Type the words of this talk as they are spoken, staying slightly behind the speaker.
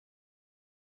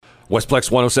Westplex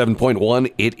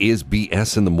 107.1, it is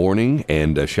BS in the morning.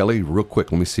 And Shelley, real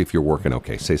quick, let me see if you're working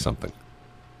okay. Say something.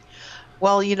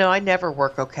 Well, I never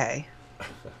work okay.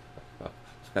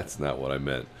 That's not what I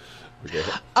meant. Okay.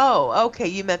 Oh, okay.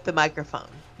 You meant the microphone.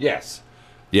 Yes.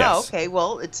 Oh, okay.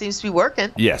 Well, it seems to be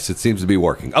working. Yes, it seems to be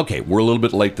working. Okay, we're a little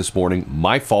bit late this morning.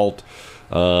 My fault.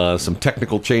 Some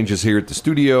technical changes here at the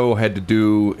studio had to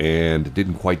do, and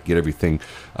didn't quite get everything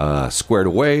squared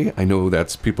away. I know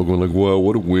that's people going like, "Well,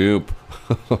 what a wimp."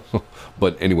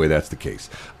 But anyway, that's the case.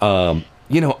 I'll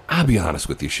be honest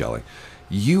with you, Shelley.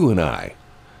 You and I,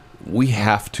 we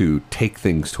have to take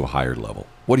things to a higher level.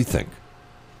 What do you think?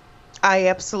 I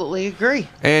absolutely agree.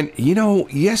 And,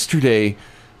 yesterday,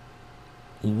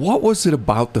 what was it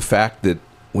about the fact that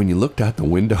when you looked out the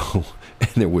window and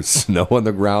there was snow on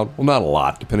the ground? Well, not a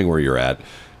lot, depending where you're at.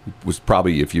 It was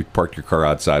probably, if you parked your car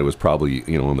outside, it was probably,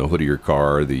 on the hood of your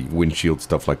car, the windshield,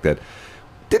 stuff like that.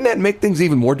 Didn't that make things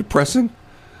even more depressing?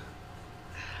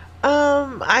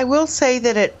 I will say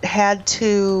that it had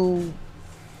to,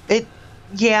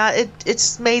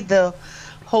 it's made the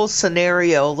whole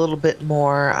scenario a little bit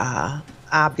more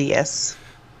obvious.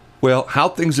 Well, how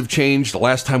things have changed. The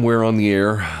last time we were on the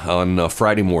air on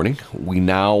Friday morning, we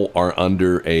now are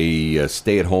under a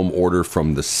stay-at-home order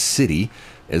from the city,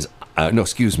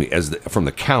 from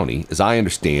the county. As I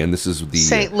understand, this is the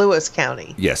St. Louis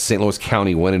County. Yes, St. Louis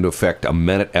County went into effect a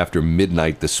minute after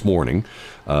midnight this morning.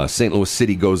 St. Louis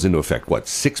City goes into effect,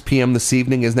 6 p.m. this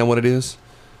evening? Isn't that what it is?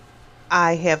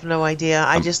 I have no idea.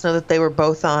 I just know that they were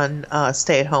both on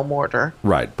stay-at-home order.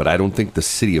 Right, but I don't think the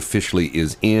city officially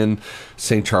is in.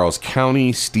 St. Charles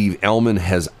County, Steve Ellman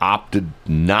has opted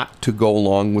not to go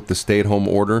along with the stay-at-home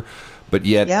order, but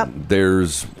yet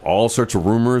there's all sorts of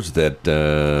rumors that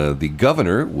the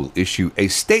governor will issue a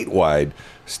statewide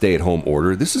stay-at-home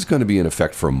order. This is going to be in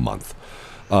effect for a month.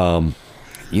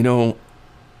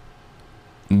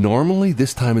 Normally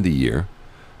this time of the year,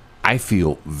 I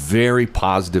feel very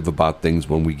positive about things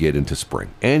when we get into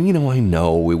spring. And, I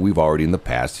know we've already in the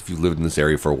past, if you've lived in this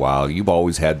area for a while, you've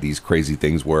always had these crazy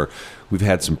things where we've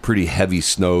had some pretty heavy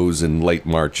snows in late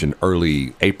March and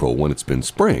early April when it's been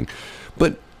spring.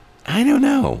 But I don't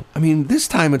know. I mean, this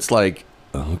time it's like,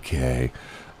 okay,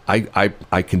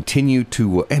 I continue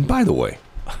to, and by the way,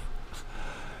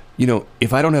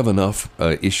 if I don't have enough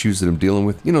issues that I'm dealing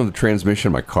with, the transmission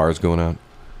of my car is going out.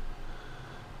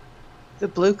 The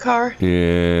blue car?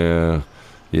 Yeah.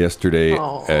 Yesterday,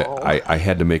 I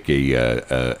had to make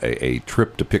a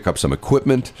trip to pick up some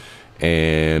equipment,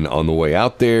 and on the way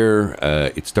out there,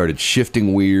 it started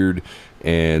shifting weird,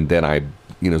 and then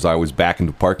as I was back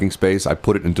into parking space, I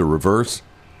put it into reverse.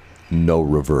 No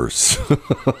reverse.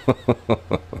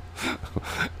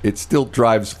 It still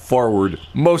drives forward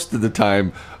most of the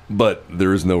time, but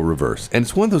there is no reverse. And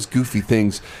it's one of those goofy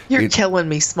things. You're killing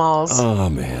me, Smalls. Oh,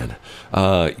 man.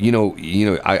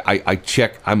 I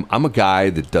check. I'm a guy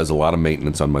that does a lot of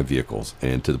maintenance on my vehicles,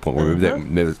 and to the point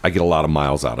where I get a lot of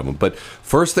miles out of them. But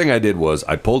first thing I did was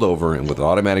I pulled over, and with an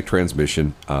automatic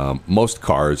transmission, most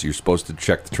cars, you're supposed to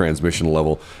check the transmission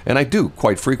level, and I do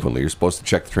quite frequently. You're supposed to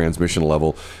check the transmission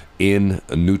level in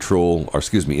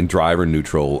driver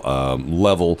neutral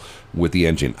level with the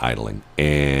engine idling.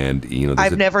 And,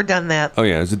 I've never done that. Oh,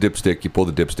 yeah, there's a dipstick. You pull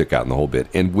the dipstick out in the whole bit.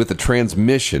 And with the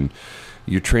transmission,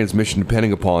 your transmission,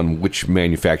 depending upon which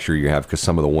manufacturer you have, because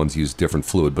some of the ones use different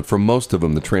fluid, but for most of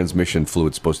them, the transmission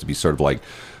fluid's supposed to be sort of like,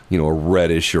 a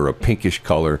reddish or a pinkish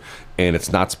color, and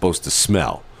it's not supposed to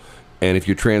smell. And if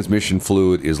your transmission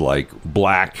fluid is like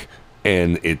black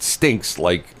and it stinks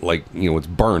like it's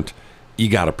burnt, you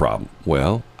got a problem.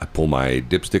 Well, I pull my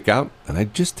dipstick out, and I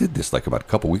just did this like about a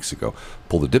couple weeks ago.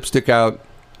 Pull the dipstick out,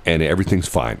 and everything's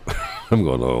fine. I'm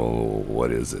going, oh,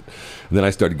 what is it? And then I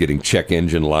started getting check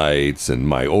engine lights, and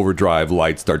my overdrive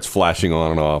light starts flashing on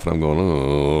and off, and I'm going,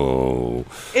 oh.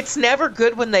 It's never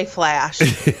good when they flash.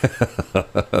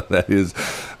 That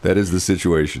is the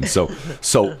situation. So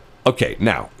okay,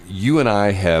 now, you and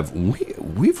I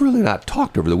we've really not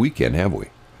talked over the weekend, have we?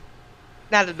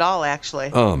 Not at all, actually.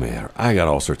 Oh, man. I got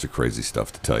all sorts of crazy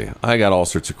stuff to tell you. I got all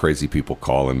sorts of crazy people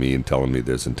calling me and telling me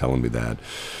this and telling me that.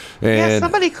 And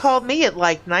somebody called me at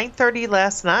like 9:30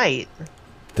 last night.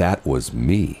 That was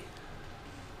me.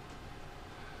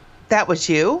 That was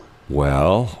you?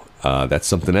 Well, that's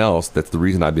something else. That's the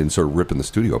reason I've been sort of ripping the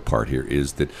studio apart here,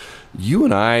 is that you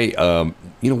and I,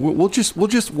 we'll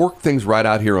just work things right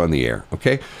out here on the air,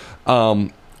 okay?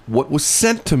 What was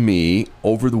sent to me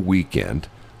over the weekend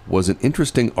was an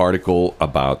interesting article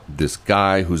about this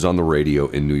guy who's on the radio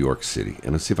in New York City.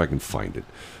 And let's see if I can find it.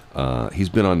 He's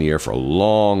been on the air for a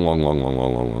long, long, long, long,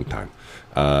 long, long, long time.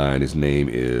 And his name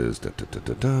is...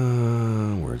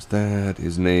 where's that?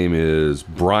 His name is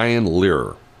Brian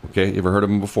Lehrer. Okay, you ever heard of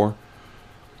him before?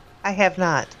 I have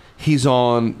not. He's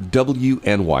on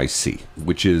WNYC,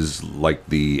 which is like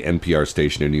the NPR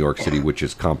station in New York City, which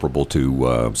is comparable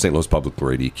to St. Louis Public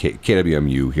Radio,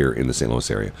 KWMU here in the St.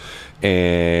 Louis area.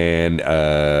 And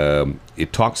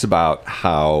it talks about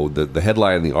how the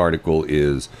headline in the article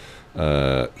is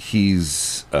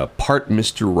he's part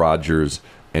Mr. Rogers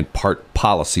and part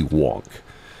policy wonk.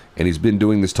 And he's been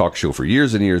doing this talk show for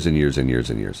years and years and years and years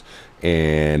and years.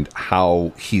 And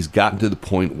how he's gotten to the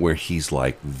point where he's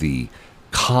like the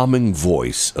calming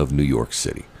voice of New York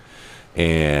City.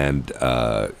 And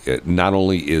not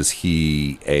only is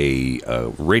he a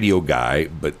radio guy,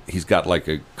 but he's got like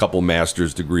a couple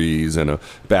master's degrees and a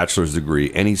bachelor's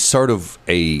degree. And he's sort of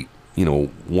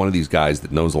one of these guys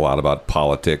that knows a lot about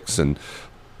politics and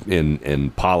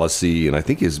policy. And I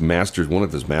think one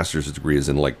of his master's degree is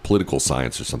in like political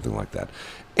science or something like that.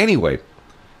 Anyway,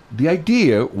 the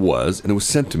idea was, and it was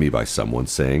sent to me by someone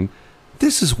saying,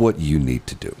 this is what you need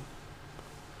to do.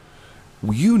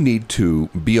 You need to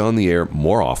be on the air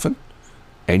more often,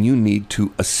 and you need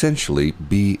to essentially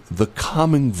be the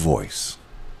calming voice.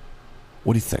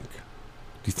 What do you think?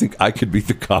 Do you think I could be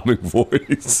the calming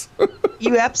voice?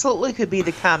 You absolutely could be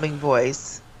the calming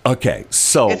voice. Okay,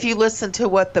 so... if you listen to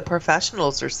what the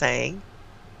professionals are saying.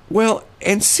 Well,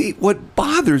 and see, what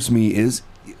bothers me is,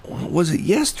 was it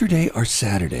yesterday or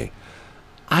Saturday?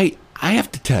 I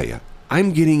have to tell you,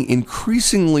 I'm getting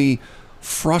increasingly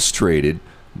frustrated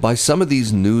by some of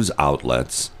these news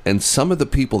outlets and some of the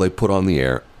people they put on the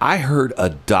air. I heard a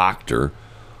doctor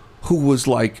who was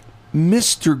like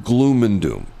Mr. Gloom and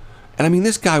Doom. And I mean,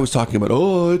 this guy was talking about,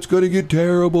 it's going to get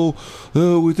terrible.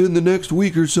 Within the next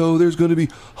week or so, there's going to be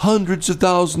hundreds of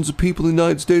thousands of people in the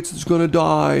United States that's going to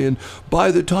die. And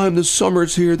by the time the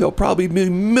summer's here, there'll probably be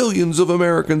millions of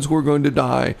Americans who are going to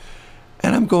die.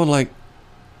 And I'm going like,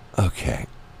 okay,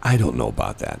 I don't know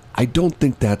about that. I don't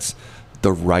think that's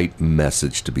the right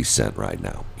message to be sent right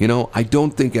now. I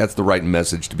don't think that's the right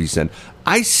message to be sent.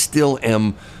 I still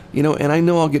am, and I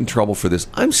know I'll get in trouble for this.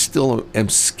 I'm still am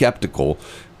skeptical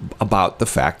about the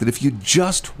fact that if you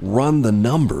just run the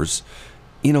numbers,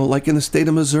 like in the state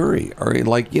of Missouri, or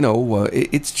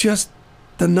it's just,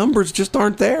 the numbers just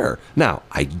aren't there. Now,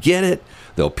 I get it.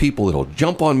 There'll people that'll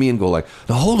jump on me and go like,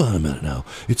 now hold on a minute now.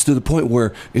 It's to the point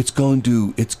where it's going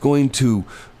to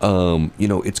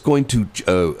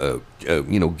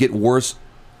get worse,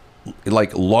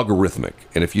 like logarithmic.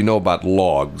 And if you know about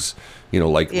logs,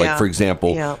 like for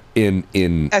example, in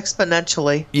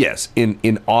exponentially. Yes,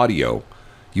 in audio,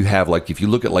 you have like, if you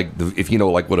look at like if you know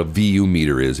like what a VU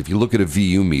meter is, if you look at a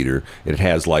VU meter, it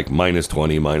has like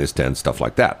 -20, -10, stuff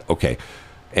like that. Okay.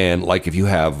 And like if you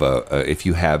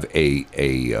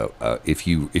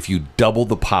double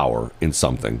the power in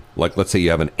something, like let's say you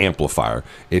have an amplifier,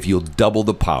 if you'll double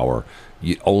the power,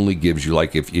 it only gives you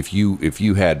like if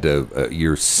you had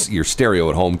your stereo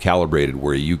at home calibrated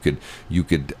where you could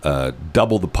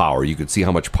double the power, you could see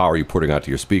how much power you're putting out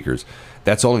to your speakers.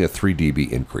 That's only a 3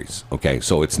 dB increase. Okay,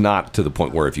 so it's not to the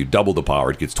point where if you double the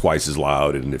power, it gets twice as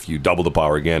loud, and if you double the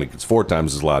power again, it gets 4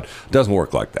 times as loud. It doesn't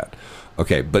work like that.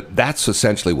 Okay, but that's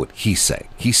essentially what he's saying.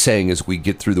 He's saying as we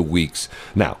get through the weeks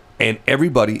now, and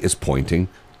everybody is pointing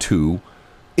to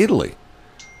Italy.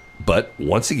 But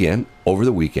once again, over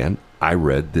the weekend, I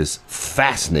read this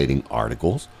fascinating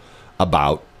articles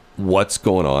about what's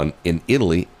going on in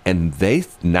Italy, and they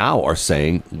now are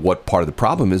saying what part of the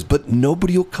problem is, but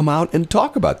nobody will come out and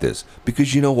talk about this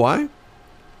because you know why?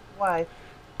 Why?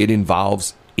 It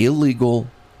involves illegal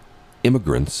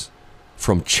immigrants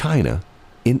from China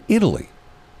in Italy.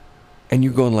 And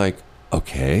you're going like,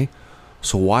 okay,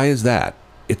 so why is that?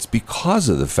 It's because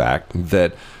of the fact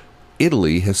that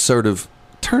Italy has sort of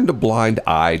turned a blind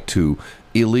eye to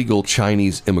illegal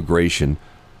Chinese immigration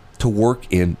to work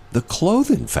in the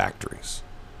clothing factories.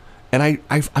 And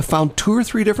I found 2 or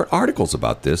 3 different articles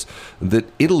about this, that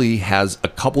Italy has a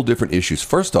couple different issues.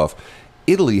 First off,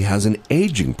 Italy has an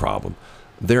aging problem.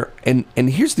 And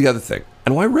here's the other thing.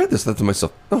 And when I read this, I thought to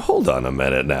myself, now, hold on a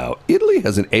minute now. Italy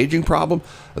has an aging problem.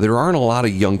 There aren't a lot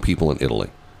of young people in Italy.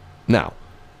 Now,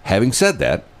 having said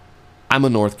that, I'm a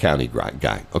North County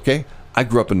guy, okay? I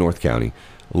grew up in North County.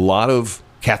 A lot of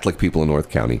Catholic people in North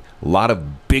County, a lot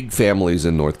of big families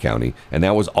in North County, and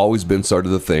that was always been sort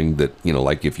of the thing that,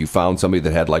 like if you found somebody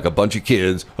that had like a bunch of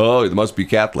kids, they must be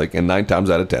Catholic, and 9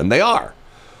 times out of 10, they are.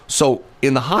 So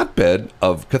in the hotbed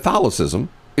of Catholicism,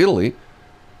 Italy,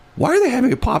 why are they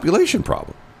having a population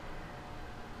problem?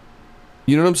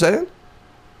 You know what I'm saying?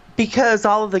 because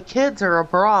all of the kids are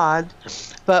abroad,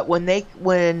 but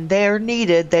when they're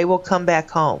needed, they will come back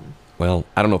home. Well,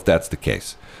 I don't know if that's the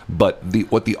case. But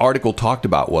what the article talked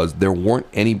about was there weren't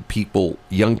any people,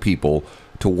 young people,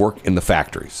 to work in the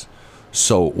factories.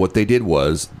 So what they did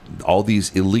was all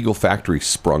these illegal factories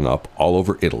sprung up all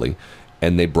over Italy,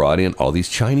 and they brought in all these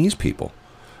Chinese people.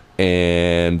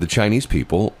 And the Chinese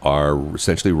people are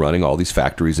essentially running all these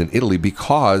factories in Italy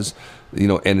because,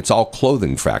 and it's all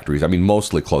clothing factories. I mean,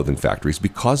 mostly clothing factories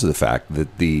because of the fact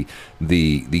that the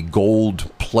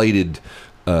gold-plated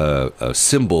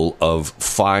symbol of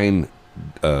fine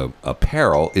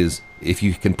apparel is if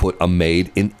you can put a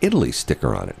 "Made in Italy"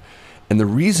 sticker on it. And the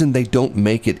reason they don't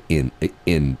make it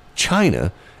in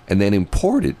China and then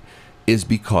import it is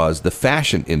because the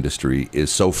fashion industry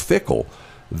is so fickle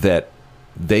that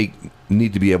they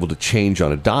need to be able to change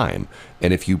on a dime.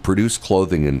 And if you produce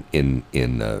clothing in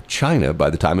China, by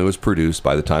the time it was produced,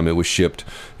 by the time it was shipped,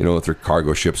 through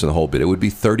cargo ships and the whole bit, it would be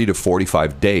 30 to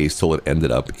 45 days till it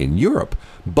ended up in Europe.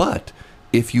 But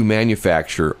if you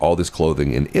manufacture all this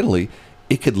clothing in Italy,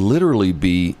 it could literally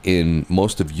be in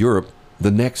most of Europe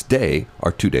the next day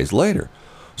or 2 days later.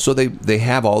 So they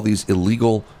have all these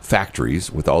illegal factories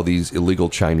with all these illegal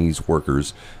Chinese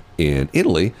workers in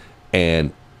Italy,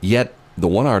 and yet the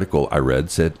one article I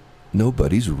read said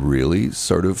nobody's really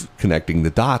sort of connecting the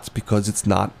dots because it's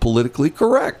not politically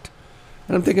correct.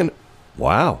 And I'm thinking,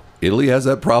 wow, Italy has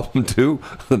that problem too.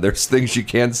 There's things you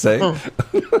can't say.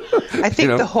 I think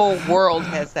the whole world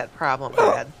has that problem,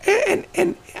 Brad.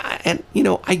 And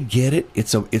I get it.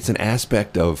 It's an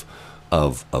aspect of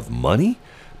money,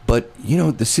 but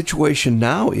the situation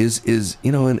now is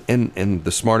and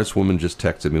the smartest woman just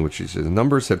texted me, which she says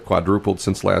numbers have quadrupled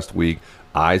since last week.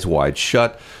 Eyes wide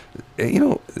shut.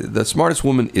 The smartest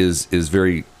woman is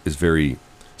very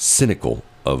cynical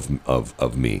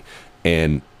of me,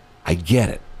 and I get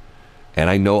it. And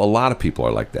I know a lot of people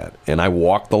are like that. And I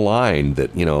walk the line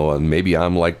that, maybe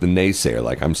I'm like the naysayer,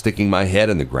 like I'm sticking my head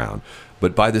in the ground.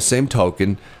 But by the same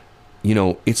token,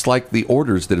 it's like the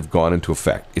orders that have gone into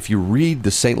effect. If you read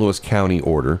the St. Louis County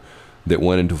order that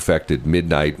went into effect at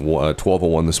midnight,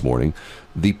 12:01 this morning,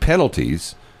 the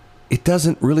penalties, it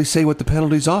doesn't really say what the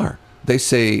penalties are. They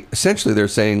say, essentially they're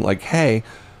saying like, hey,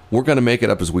 we're going to make it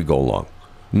up as we go along.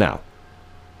 Now,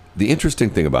 the interesting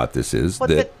thing about this is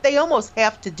that they almost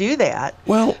have to do that.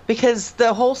 Well, because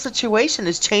the whole situation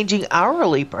is changing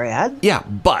hourly, Brad. Yeah,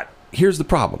 but here's the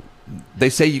problem. They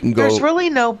say you can go. There's really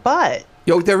no but.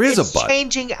 There is a but. It's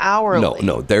changing hourly.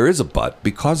 No, there is a but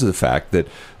because of the fact that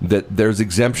there's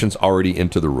exemptions already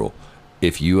into the rule.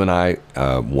 If you and I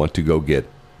want to go get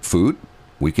food,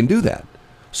 we can do that.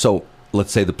 So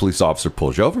let's say the police officer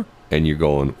pulls you over and you're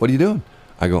going, what are you doing?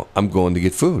 I go, I'm going to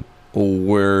get food. Well,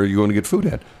 where are you going to get food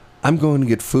at? I'm going to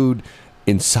get food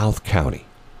in South County.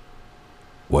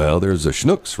 Well, there's a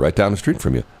Schnucks right down the street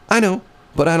from you. I know,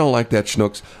 but I don't like that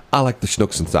Schnucks. I like the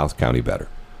Schnucks in South County better.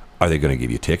 Are they going to give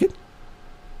you a ticket?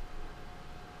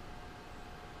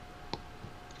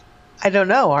 I don't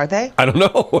know. Are they? I don't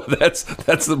know. That's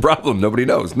the problem. Nobody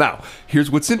knows. Now,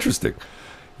 here's what's interesting.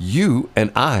 You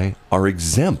and I are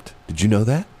exempt. Did you know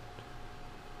that?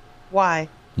 Why?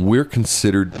 We're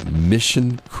considered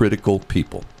mission-critical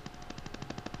people.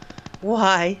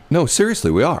 Why? No,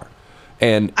 seriously, we are.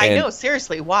 And I know,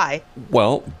 seriously, why?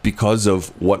 Well, because of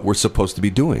what we're supposed to be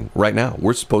doing right now.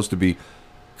 We're supposed to be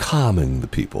calming the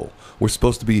people. We're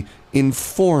supposed to be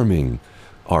informing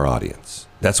our audience.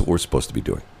 That's what we're supposed to be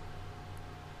doing.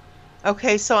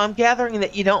 Okay, so I'm gathering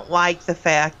that you don't like the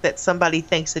fact that somebody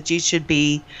thinks that you should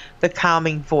be the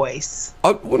calming voice.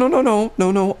 Well,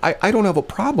 no. I don't have a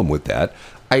problem with that.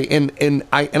 I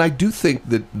do think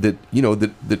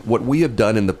that what we have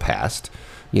done in the past,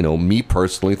 me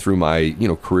personally through my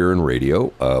career in radio,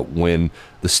 when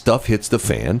the stuff hits the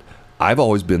fan, I've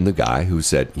always been the guy who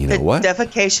said, you know what?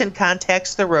 Defecation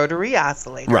contacts the rotary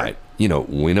oscillator. Right.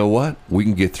 We know what? We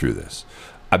can get through this.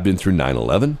 I've been through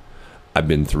 9/11. I've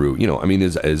been through,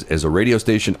 as a radio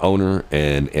station owner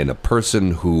and a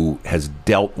person who has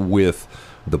dealt with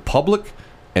the public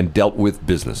and dealt with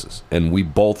businesses. And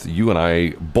you and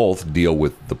I both deal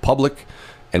with the public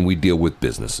and we deal with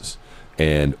businesses.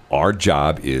 And our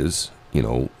job is,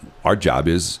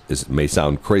 it may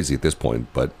sound crazy at this point,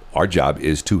 but our job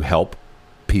is to help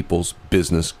people's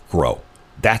business grow.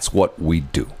 That's what we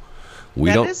do.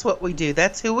 That is what we do.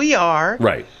 That's who we are.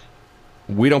 Right.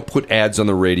 We don't put ads on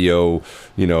the radio,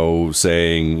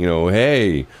 saying,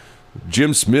 hey,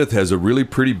 Jim Smith has a really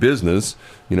pretty business.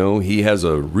 He has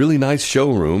a really nice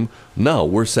showroom. No,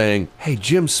 we're saying, hey,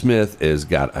 Jim Smith has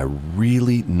got a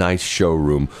really nice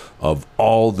showroom of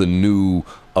all the new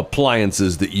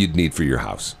appliances that you'd need for your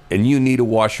house, and you need a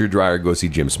washer, dryer, go see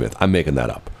Jim Smith. I'm making that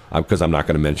up because I'm not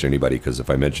going to mention anybody, because if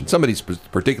I mention somebody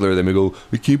particular, they may go,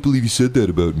 I can't believe you said that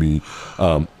about me.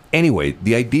 Anyway,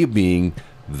 the idea being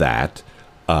that,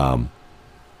 where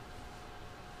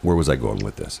was I going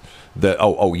with this?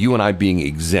 You and I being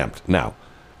exempt. Now,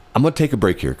 I'm going to take a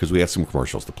break here because we have some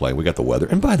commercials to play. We got the weather.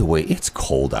 And by the way, it's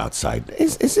cold outside.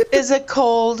 Is it? Is it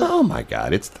cold? Oh, my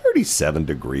God. It's 37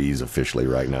 degrees officially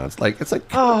right now. It's like.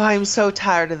 Oh, I'm so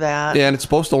tired of that. Yeah, and it's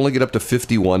supposed to only get up to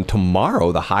 51.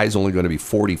 Tomorrow, the high is only going to be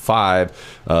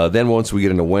 45. Then once we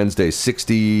get into Wednesday,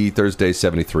 60. Thursday,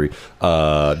 73.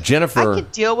 Jennifer. I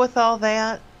could deal with all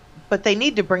that, but they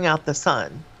need to bring out the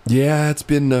sun. Yeah, it's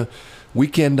been...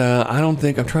 weekend, I'm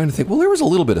trying to think. Well, there was a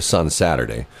little bit of sun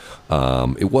Saturday.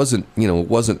 It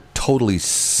wasn't totally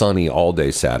sunny all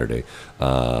day Saturday.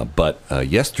 But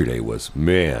yesterday was,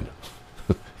 man,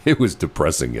 it was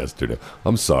depressing yesterday.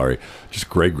 I'm sorry. Just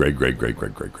great.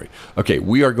 Okay,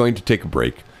 we are going to take a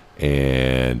break.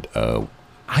 And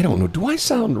I don't know. Do I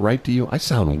sound right to you? I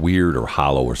sound weird or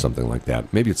hollow or something like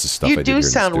that. Maybe it's the stuff I did here in the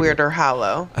studio. You do sound weird or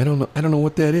hollow. I don't know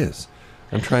what that is.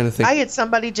 I'm trying to think. I had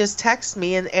somebody just text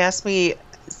me and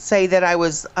say that I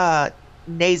was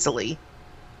nasally.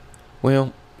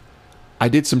 Well, I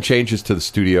did some changes to the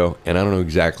studio, and I don't know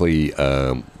exactly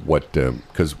what,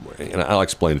 because I'll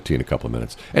explain it to you in a couple of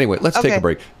minutes. Anyway, let's take a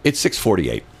break. It's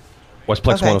 6:48.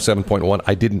 Westplex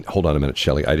 107.1. Hold on a minute,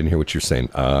 Shelley. I didn't hear what you're saying.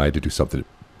 I had to do something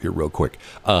here real quick.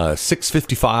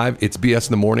 6:55. It's BS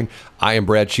in the morning. I am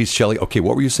Brad. She's Shelley. Okay,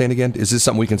 what were you saying again? Is this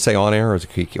something we can say on air, or is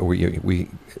we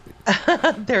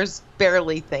There's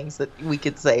barely things that we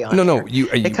could say on No,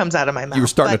 it comes out of my mouth. You were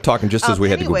starting to talk, and just as we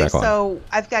had to go back on. So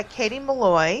I've got Katie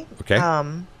Malloy. Okay.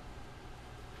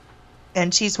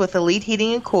 And she's with Elite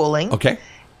Heating and Cooling. Okay.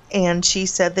 And she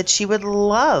said that she would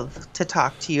love to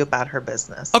talk to you about her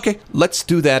business. Okay, let's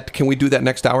do that. Can we do that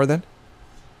next hour then?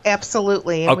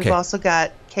 Absolutely. And we've also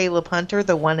got Caleb Hunter,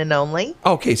 the one and only.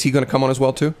 Okay, is he going to come on as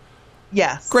well too?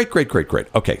 Yes. Great.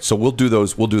 Okay, so we'll do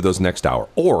those next hour.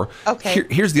 Or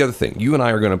here's the other thing. You and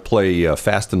I are going to play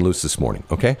fast and loose this morning.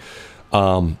 Okay.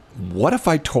 What if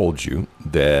I told you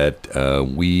that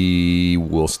we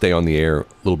will stay on the air a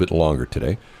little bit longer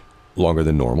today, longer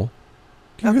than normal?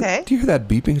 Do you hear that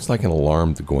beeping? It's like an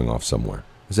alarm going off somewhere.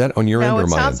 Is that on your end or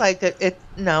my end?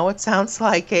 No, it sounds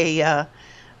like a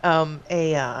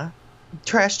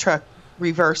trash truck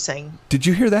reversing. Did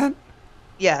you hear that?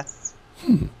 Yes.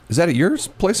 Is that at your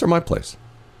place or my place?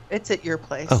 It's at your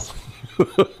place. Oh.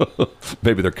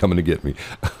 Maybe they're coming to get me.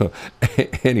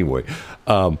 Anyway,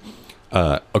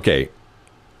 okay.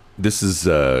 This is,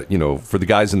 for the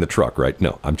guys in the truck, right?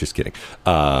 No, I'm just kidding.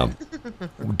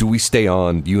 Do we stay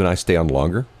on, you and I stay on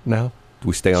longer now? Do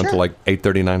we stay on till like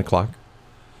 8:30, 9 o'clock?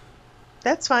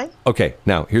 That's fine. Okay,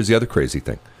 now, here's the other crazy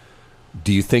thing.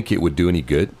 Do you think it would do any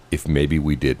good if maybe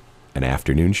we did an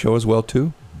afternoon show as well,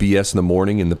 too? BS in the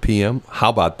morning in the PM. How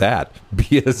about that?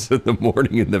 BS in the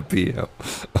morning in the PM.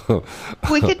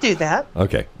 We could do that.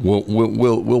 Okay,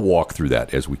 we'll walk through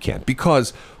that as we can,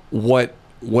 because what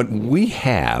we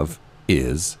have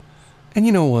is, and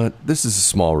you know what? This is a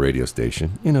small radio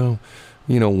station. You know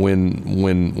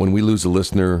when we lose a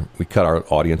listener, we cut our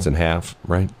audience in half,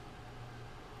 right?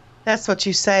 That's what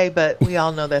you say, but we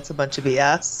all know that's a bunch of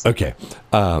BS. Okay.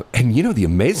 And the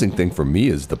amazing thing for me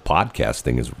is the podcast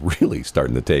thing is really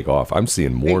starting to take off. I'm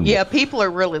seeing more and more. Yeah, people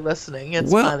are really listening.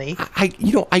 It's funny. I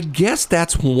guess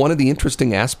that's one of the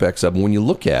interesting aspects of when you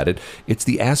look at it. It's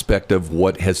the aspect of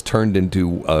what has turned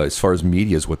into, as far as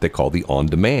media, is what they call the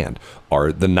on-demand,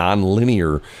 or the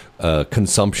non-linear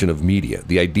consumption of media.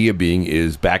 The idea being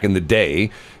is back in the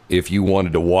day, if you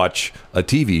wanted to watch a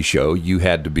TV show, you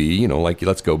had to be,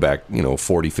 let's go back,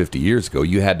 40, 50 years ago,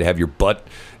 you had to have your butt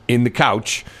in the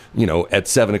couch, at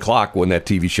 7 o'clock when that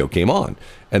TV show came on.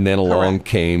 And then along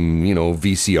came,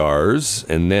 VCRs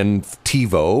and then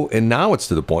TiVo. And now it's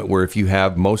to the point where if you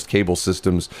have most cable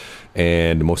systems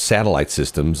and most satellite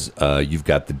systems, you've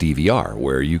got the DVR,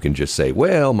 where you can just say,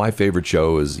 well, my favorite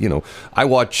show is, I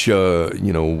watch, what's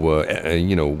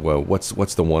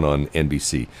the one on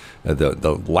NBC?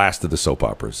 The last of the soap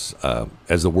operas.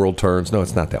 As the World Turns. No,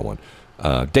 it's not that one.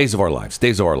 Days of Our Lives.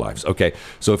 Okay,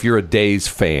 so if you're a Days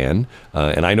fan,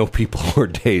 and I know people who are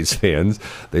Days fans,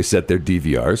 they set their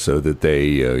DVR so that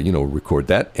they, record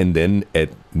that, and then in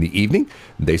the evening,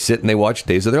 they sit and they watch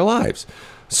Days of Their Lives.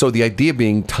 So the idea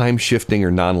being time shifting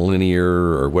or nonlinear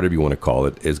or whatever you want to call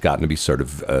it has gotten to be sort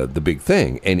of the big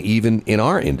thing. And even in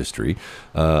our industry,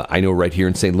 I know right here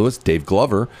in St. Louis, Dave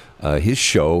Glover, his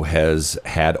show has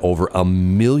had over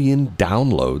 1 million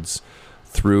downloads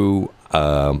through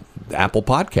Apple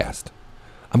Podcast.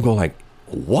 I'm going like,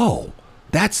 whoa,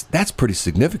 That's pretty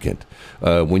significant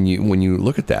when you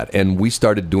look at that. And we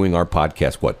started doing our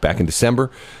podcast back in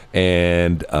December,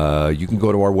 and you can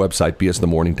go to our website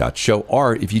bsthemorning.show,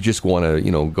 or if you just want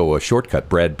to go a shortcut,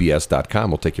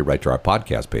 bradbs.com will take you right to our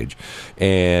podcast page,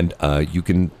 and you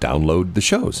can download the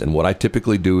shows. And what I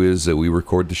typically do is we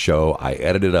record the show, I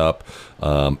edit it up,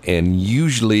 and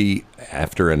usually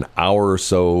after an hour or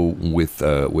so with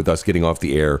us getting off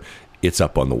the air, it's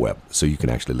up on the web, so you can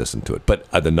actually listen to it. But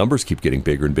the numbers keep getting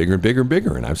bigger and bigger and bigger and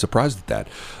bigger, and I'm surprised at that.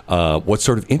 What's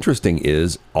sort of interesting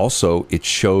is also it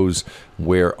shows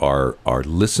where our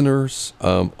listeners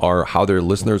are, how their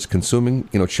listeners consuming.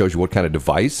 It shows you what kind of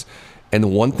device. And the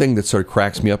one thing that sort of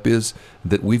cracks me up is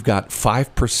that we've got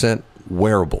 5%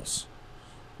 wearables.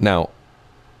 Now,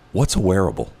 what's a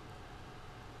wearable?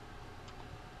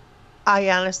 I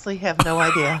honestly have no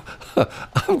idea.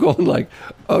 I'm going like,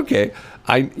 okay,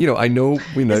 I know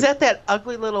we know. Is that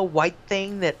ugly little white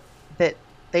thing that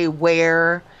they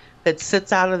wear that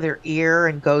sits out of their ear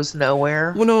and goes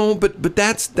nowhere? Well, no, but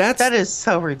that is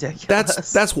so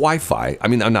ridiculous. That's Wi-Fi. I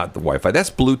mean, not the Wi-Fi. That's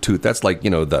Bluetooth. That's like the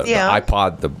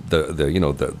iPod,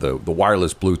 the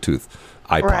wireless Bluetooth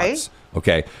iPods. Right.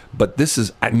 Okay, but this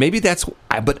is maybe that's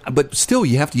but still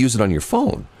you have to use it on your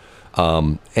phone.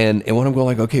 And when I'm going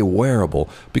like, okay, wearable,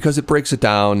 because it breaks it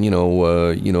down,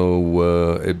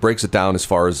 it breaks it down as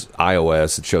far as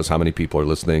iOS. It shows how many people are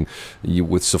listening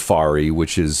with Safari,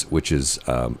 which is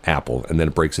Apple, and then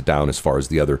it breaks it down as far as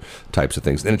the other types of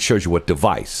things. Then it shows you what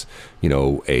device, a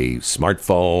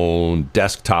smartphone,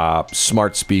 desktop,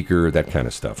 smart speaker, that kind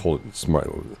of stuff.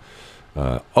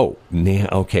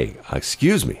 Okay,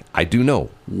 excuse me. I do know.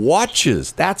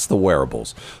 Watches, that's the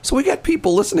wearables. So we got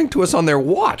people listening to us on their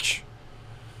watch.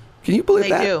 Can you believe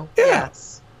that? They do, yeah.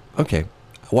 Yes. Okay,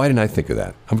 why didn't I think of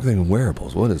that? I'm thinking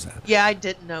wearables. What is that? Yeah, I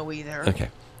didn't know either.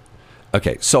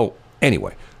 Okay, so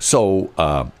anyway,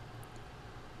 you're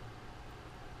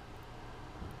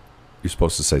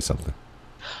supposed to say something.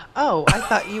 Oh, I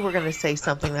thought you were going to say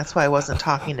something. That's why I wasn't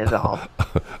talking at all.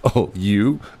 Oh,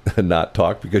 you not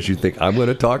talk because you think I'm going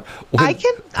to talk? I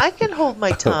can hold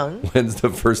my tongue. When's the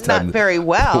first time? Not very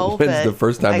well. When's the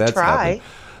first time that's happened?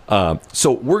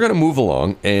 So we're going to move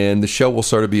along, and the show will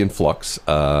sort of be in flux.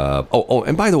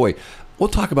 And by the way, we'll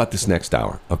talk about this next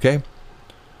hour, okay?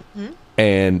 Mm-hmm.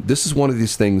 And this is one of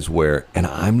these things where, and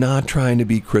I'm not trying to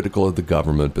be critical of the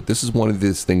government, but this is one of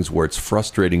these things where it's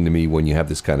frustrating to me when you have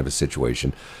this kind of a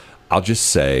situation. I'll just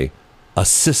say a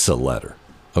CISA letter,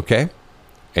 okay?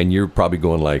 And you're probably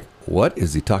going like, what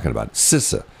is he talking about?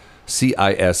 CISA,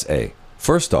 C-I-S-A.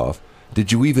 First off,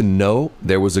 did you even know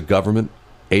there was a government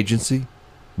agency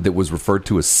that was referred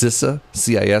to as CISA,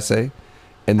 C-I-S-A?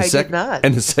 And did not.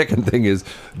 And the second thing is,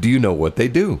 do you know what they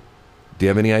do? Do you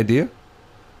have any idea?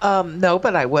 No,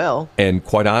 but I will. And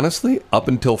quite honestly, up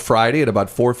until Friday at about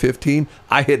 4:15,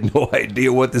 I had no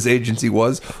idea what this agency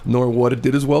was, nor what it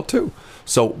did as well, too.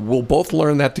 So we'll both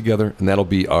learn that together, and that'll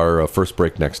be our first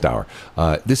break next hour.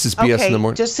 This is BS in the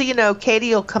Morning. Just so you know,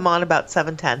 Katie will come on about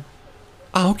 7:10.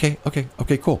 Oh, okay,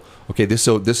 cool. Okay, this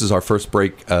is our first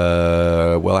break.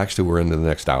 Well, actually, we're into the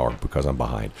next hour because I'm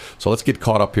behind. So let's get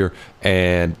caught up here.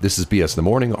 And this is BS in the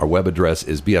Morning. Our web address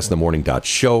is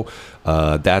bsthemorning.show.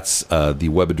 That's the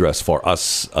web address for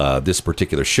us, this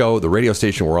particular show. The radio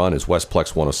station we're on is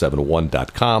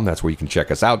westplex1071.com. That's where you can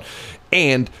check us out.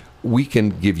 And we can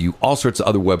give you all sorts of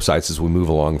other websites as we move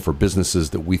along for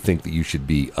businesses that we think that you should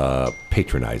be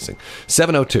patronizing.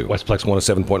 702 Westplex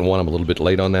 107.1. I'm a little bit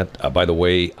late on that. By the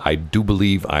way, I do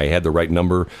believe I had the right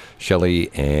number, Shelley,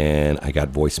 and I got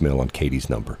voicemail on Katie's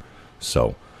number.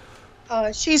 So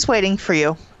she's waiting for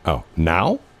you. Oh,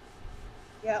 now?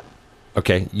 Yep.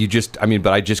 Okay,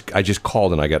 I just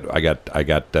called and I got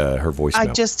her voicemail. I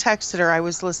just texted her. I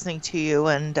was listening to you,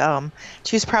 and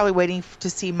she's probably waiting to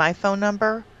see my phone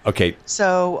number. Okay.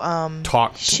 So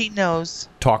she knows.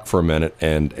 Talk for a minute,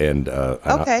 and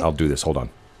okay. I'll do this. Hold on.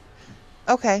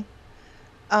 Okay.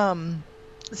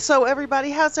 So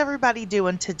everybody, how's everybody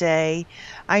doing today?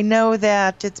 I know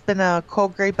that it's been a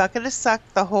cold gray bucket of suck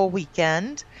the whole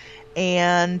weekend,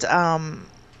 and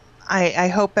I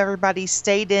hope everybody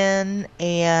stayed in,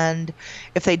 and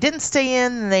if they didn't stay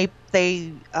in, they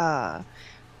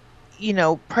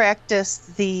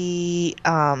practiced the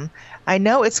I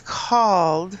know it's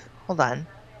called, hold on.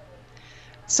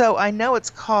 So I know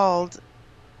it's called,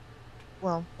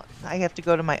 well, I have to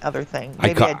go to my other thing.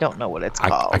 Maybe I don't know what it's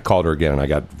called. I called her again and I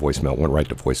got voicemail, went right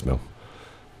to voicemail.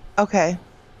 Okay.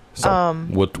 So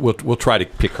we'll try to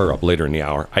pick her up later in the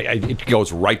hour. It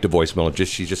goes right to voicemail.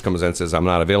 She just comes in and says, "I'm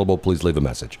not available. Please leave a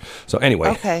message." So anyway,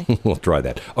 okay. We'll try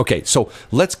that. Okay, so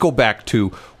let's go back to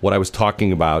what I was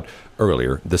talking about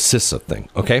earlier, the CISA thing.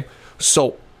 Okay,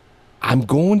 So I'm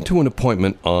going to an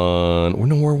appointment on,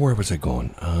 where was I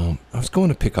going? I was going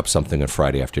to pick up something on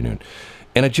Friday afternoon.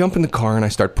 And I jump in the car and I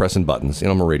start pressing buttons.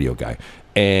 I'm a radio guy.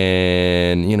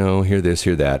 And, hear this,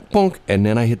 hear that. Bonk. And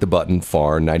then I hit the button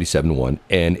for 97.1,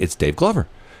 and it's Dave Glover.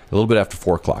 A little bit after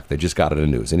 4 o'clock. They just got it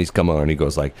in the news. And he's come on and he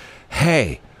goes like,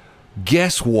 hey,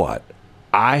 guess what?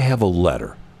 I have a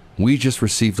letter. We just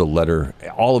received a letter.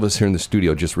 All of us here in the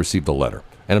studio just received a letter.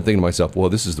 And I'm thinking to myself, well,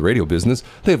 this is the radio business.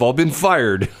 They've all been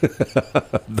fired.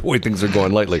 The way things are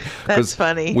going lately. That's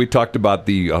funny. We talked about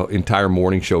the entire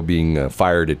morning show being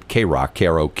fired at K-Rock,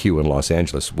 KROQ in Los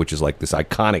Angeles, which is like this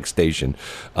iconic station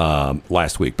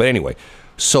last week. But anyway,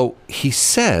 so he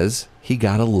says he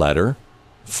got a letter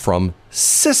from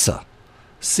CISA,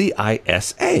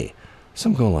 C-I-S-A. So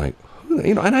I'm going like,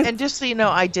 and just so you know,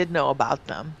 I did know about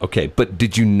them. Okay, but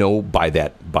did you know by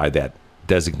that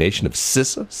designation of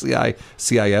CISA,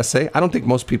 C-I-S-A? I don't think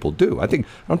most people do. I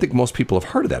don't think most people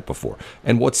have heard of that before.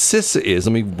 And what CISA is,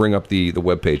 let me bring up the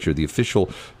webpage or the official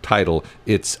title.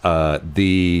 It's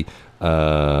the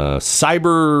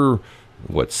Cyber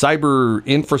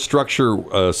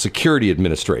Infrastructure Security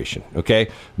Administration. Okay,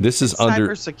 this is under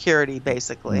cybersecurity,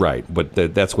 basically. Right, but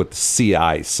that's what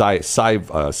CIVA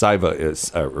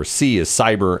is, or C is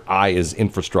cyber, I is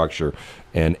infrastructure,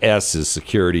 and S is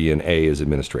security, and A is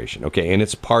administration. Okay, and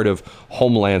it's part of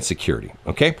Homeland Security.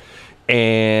 Okay,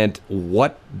 and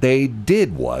what they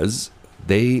did was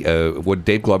what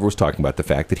Dave Glover was talking about, the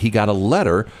fact that he got a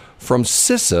letter from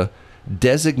CISA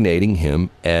designating him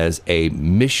as a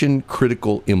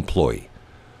mission-critical employee.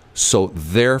 So,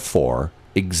 therefore,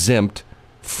 exempt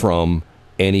from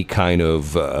any kind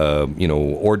of,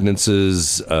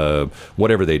 ordinances,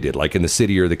 whatever they did, like in the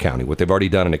city or the county. What they've already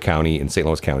done in a county, in St.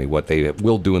 Louis County, what they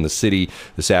will do in the city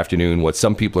this afternoon, what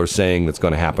some people are saying that's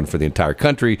going to happen for the entire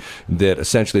country, that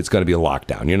essentially it's going to be a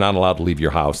lockdown. You're not allowed to leave your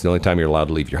house. The only time you're allowed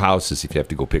to leave your house is if you have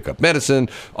to go pick up medicine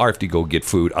or if you go get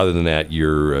food. Other than that,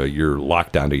 you're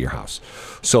locked down to your house.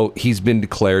 So he's been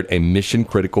declared a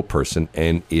mission-critical person,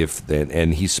 and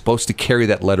he's supposed to carry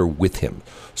that letter with him.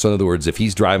 So in other words, if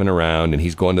he's driving around and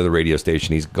he's going to the radio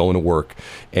station, he's going to work,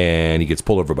 and he gets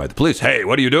pulled over by the police, hey,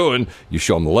 what are you doing? You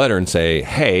show him the letter and say,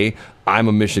 hey, I'm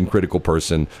a mission-critical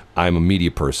person, I'm a media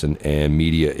person, and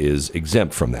media is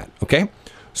exempt from that, okay?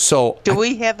 So, do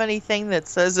we have anything that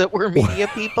says that we're media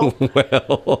people?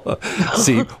 Well,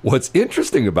 see, what's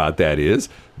interesting about that is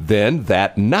then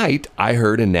that night I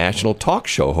heard a national talk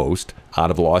show host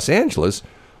out of Los Angeles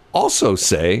also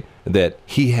say that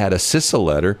he had a CISA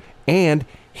letter and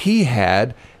he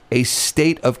had a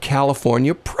state of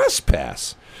California press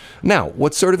pass. Now,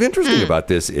 what's sort of interesting about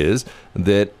this is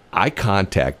that I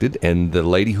contacted, and the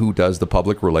lady who does the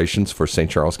public relations for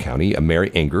St. Charles County,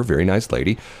 Mary Enger, very nice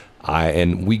lady,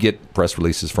 and we get press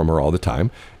releases from her all the time.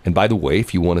 And by the way,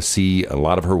 if you want to see a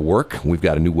lot of her work, we've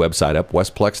got a new website up,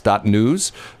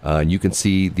 westplex.news. And you can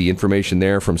see the information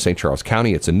there from St. Charles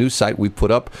County. It's a new site we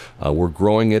put up. We're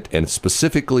growing it, and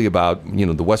specifically about,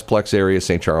 the Westplex area,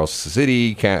 St. Charles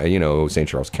City, St.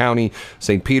 Charles County,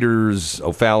 St. Peters,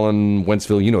 O'Fallon,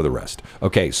 Wentzville, the rest.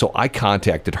 Okay, so I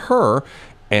contacted her,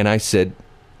 and I said,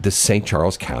 does St.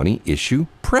 Charles County issue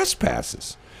press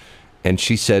passes? And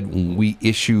she said, we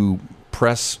issue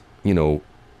press,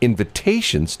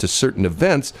 invitations to certain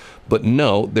events, but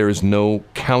no, there is no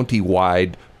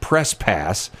county-wide press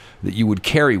pass that you would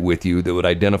carry with you that would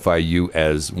identify you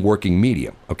as working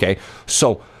media, okay?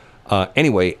 So,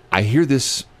 anyway, I hear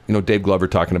this, Dave Glover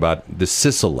talking about the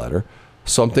CISA letter,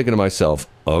 so I'm thinking to myself,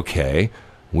 okay,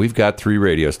 we've got 3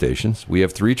 radio stations, we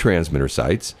have 3 transmitter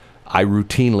sites, I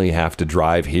routinely have to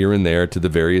drive here and there to the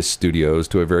various studios,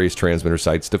 to various transmitter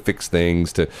sites to fix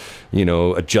things, to,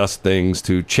 adjust things,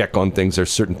 to check on things.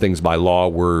 There's certain things by law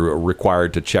we're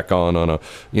required to check on a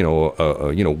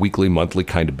weekly, monthly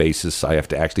kind of basis. I have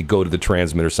to actually go to the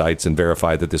transmitter sites and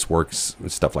verify that this works,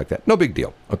 stuff like that. No big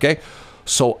deal, okay?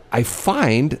 So I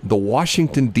find the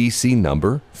Washington, D.C.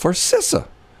 number for CISA.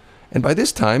 And by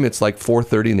this time, it's like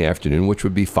 4:30 in the afternoon, which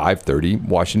would be 5:30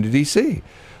 Washington, D.C.,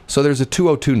 So there's a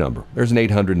 202 number. There's an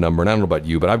 800 number. And I don't know about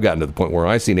you, but I've gotten to the point where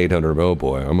I see an 800, oh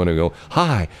boy, I'm going to go,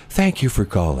 hi, thank you for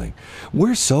calling.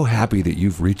 We're so happy that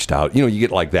you've reached out. You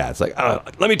get like that. It's like,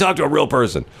 let me talk to a real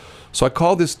person. So I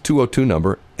call this 202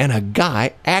 number, and a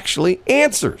guy actually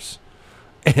answers.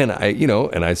 And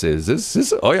I say, is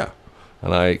this? Oh, yeah.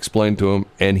 And I explain to him,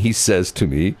 and he says to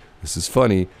me, this is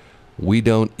funny, we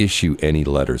don't issue any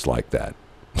letters like that.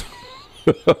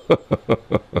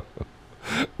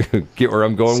 Get where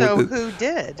I'm going with it? So who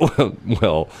did?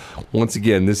 Well, once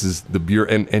again, this is the Bureau,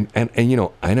 and I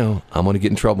know I'm going to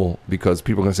get in trouble because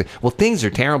people are going to say, well, things are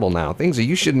terrible now.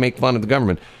 You shouldn't make fun of the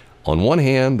government. on one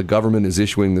hand, the government is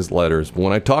issuing these letters. But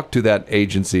when I talk to that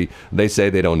agency, they say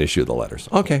they don't issue the letters.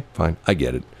 Okay, fine. I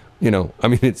get it. I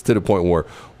mean, it's to the point where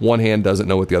one hand doesn't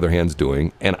know what the other hand's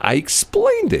doing. And I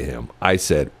explained to him, I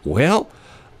said, well,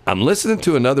 I'm listening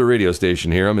to another radio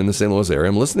station here. I'm in the St. Louis area.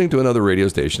 I'm listening to another radio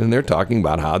station, and they're talking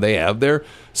about how they have their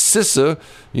CISA,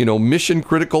 mission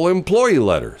critical employee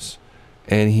letters.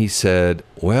 And he said,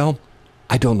 well,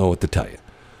 I don't know what to tell you.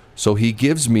 So he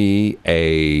gives me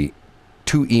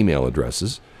 2 email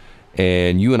addresses,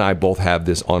 and you and I both have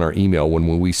this on our email.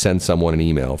 When we send someone an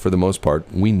email, for the most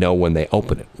part, we know when they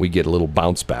open it. We get a little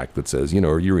bounce back that says,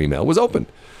 your email was opened.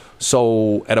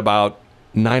 So at about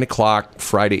 9 o'clock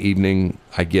Friday evening,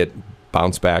 I get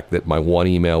bounce back that my one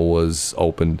email was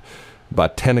opened.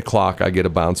 About 10 o'clock, I get a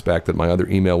bounce back that my other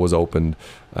email was opened.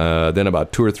 Then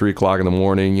about 2 or 3 o'clock in the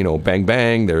morning, bang,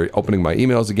 bang, they're opening my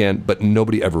emails again, but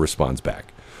nobody ever responds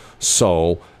back.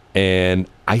 So, and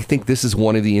I think this is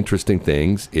one of the interesting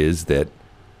things is that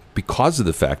because of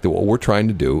the fact that what we're trying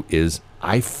to do is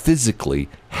I physically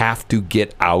have to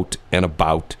get out and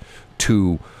about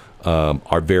to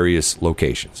our various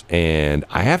locations. And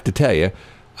I have to tell you,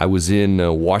 I was in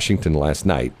Washington last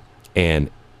night, and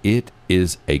it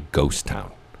is a ghost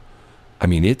town. I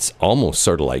mean, it's almost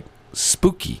sort of like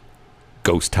spooky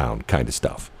ghost town kind of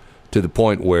stuff, to the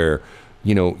point where,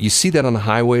 you see that on the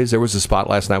highways. There was a spot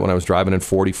last night when I was driving in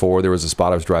 44. There was a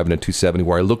spot I was driving in 270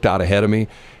 where I looked out ahead of me,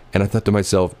 and I thought to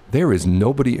myself, there is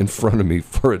nobody in front of me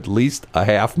for at least a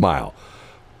half mile.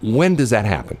 When does that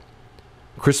happen?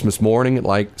 Christmas morning at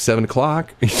like 7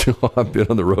 o'clock. I've been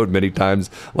on the road many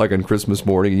times, like on Christmas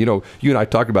morning. You and I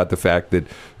talked about the fact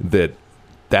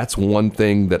that's one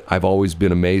thing that I've always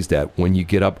been amazed at. When you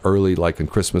get up early, like on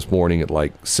Christmas morning at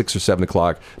like 6 or 7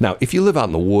 o'clock. Now, if you live out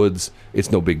in the woods,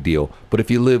 it's no big deal. But if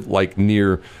you live like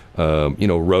near,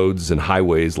 roads and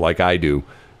highways like I do,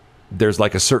 there's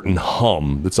like a certain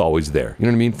hum that's always there. You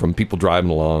know what I mean? From people driving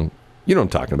along. You know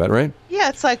what I'm talking about, right? Yeah,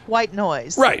 it's like white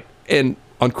noise. Right. And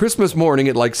on Christmas morning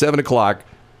at like 7 o'clock,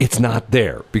 it's not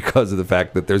there because of the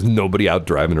fact that there's nobody out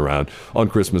driving around on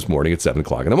Christmas morning at 7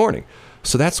 o'clock in the morning.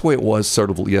 So that's the way it was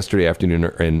sort of yesterday afternoon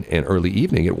and early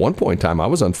evening. At one point in time, I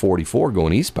was on 44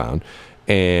 going eastbound.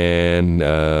 And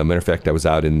matter of fact, I was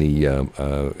out in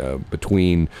the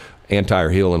between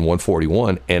Antire Hill and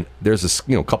 141. And there's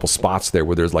a couple spots there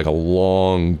where there's like a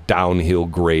long downhill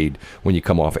grade when you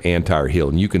come off Antire Hill.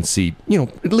 And you can see,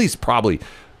 at least probably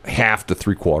half to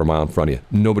 3/4 mile in front of you.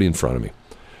 Nobody in front of me.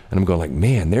 And I'm going like,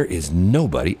 man, there is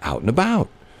nobody out and about.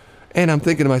 And I'm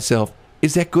thinking to myself,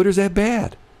 is that good or is that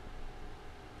bad?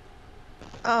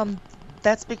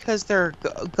 That's because they're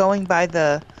going by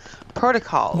the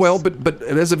protocols. Well, but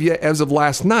as of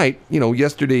last night,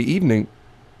 yesterday evening,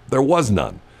 there was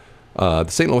none. The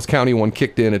St. Louis County one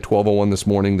kicked in at 12:01 this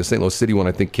morning. The St. Louis City one,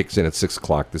 I think, kicks in at 6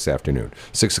 o'clock this afternoon,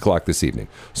 6 o'clock this evening.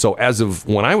 So as of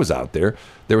when I was out there,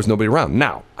 there was nobody around.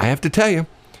 Now, I have to tell you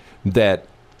that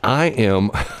I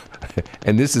am,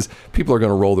 and this is, people are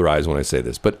going to roll their eyes when I say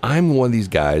this, but I'm one of these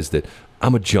guys that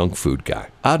I'm a junk food guy.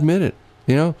 I admit it.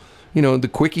 The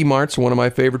Quickie Mart's one of my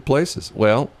favorite places.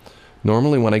 Well,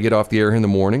 normally when I get off the air in the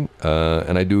morning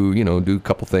and I do a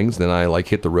couple things, then I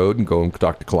hit the road and go and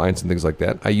talk to clients and things like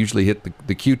that. I usually hit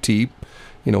the QT,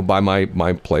 by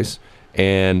my place.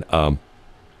 And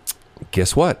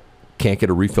guess what? Can't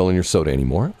get a refill in your soda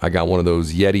anymore. I got one of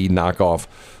those Yeti knockoff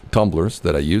tumblers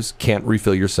that I use. Can't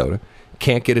refill your soda.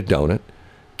 Can't get a donut.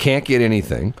 Can't get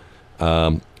anything.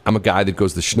 I'm a guy that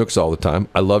goes to Schnucks all the time.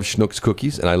 I love Schnucks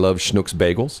cookies and I love Schnucks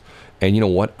bagels. And you know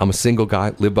what? I'm a single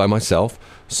guy, live by myself.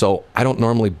 So I don't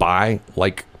normally buy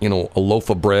a loaf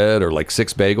of bread or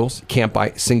 6 bagels. Can't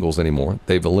buy singles anymore.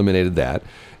 They've eliminated that.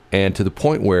 And to the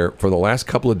point where for the last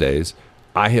couple of days,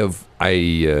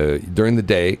 during the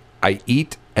day, I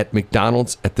eat at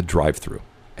McDonald's at the drive-thru.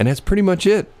 And that's pretty much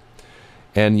it.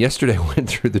 And yesterday I went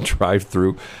through the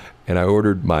drive-thru and I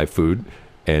ordered my food.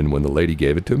 And when the lady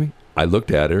gave it to me, I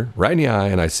looked at her right in the eye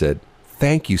and I said,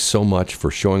 thank you so much for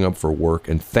showing up for work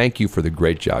and thank you for the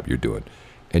great job you're doing.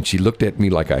 And she looked at me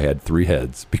like I had 3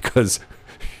 heads because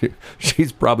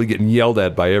she's probably getting yelled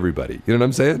at by everybody. You know what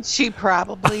I'm saying? She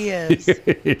probably is.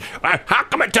 How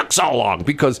come it took so long?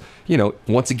 Because,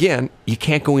 once again, you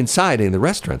can't go inside in the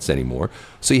restaurants anymore.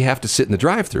 So you have to sit in the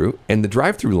drive-thru, and the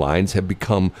drive-thru lines have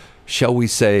become, shall we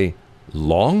say,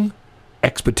 long?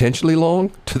 Exponentially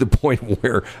long, to the point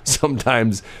where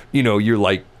sometimes, you're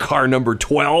like car number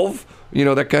 12,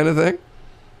 that kind of thing.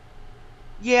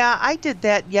 Yeah, I did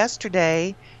that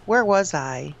yesterday. Where was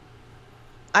I?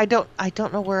 I don't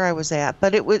know where I was at,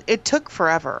 but it took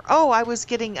forever. Oh, I was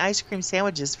getting ice cream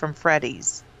sandwiches from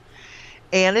Freddy's.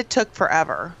 and it took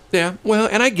forever. Yeah, well,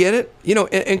 and I get it.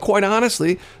 And quite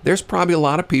honestly, there's probably a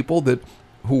lot of people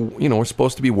who are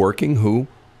supposed to be working who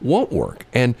won't work.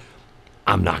 And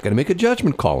I'm not going to make a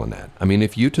judgment call on that. I mean,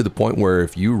 if you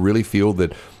really feel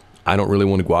that I don't really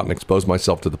want to go out and expose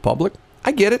myself to the public,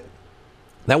 I get it.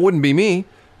 That wouldn't be me.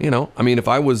 I mean, if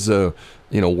I was,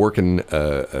 working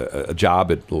a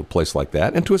job at a place like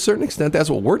that, and to a certain extent, that's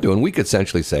what we're doing, we could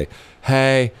essentially say,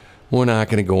 hey, we're not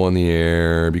going to go on the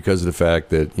air because of the fact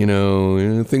that,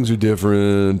 things are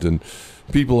different and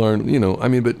people aren't,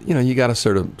 but you got to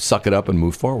sort of suck it up and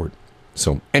move forward.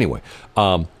 So anyway,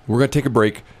 we're going to take a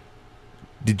break.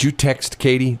 Did you text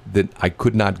Katie that I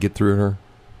could not get through to her?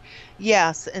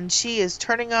 Yes, and she is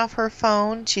turning off her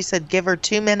phone. She said give her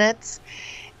 2 minutes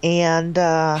and see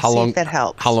if that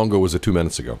helps. How long ago was it? 2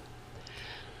 minutes ago?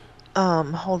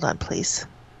 Hold on, please.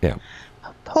 Yeah.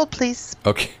 Hold, please.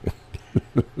 Okay.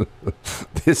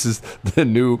 This is the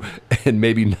new and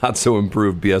maybe not so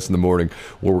improved BS in the morning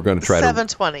where we're going to try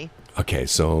 7:20. Okay,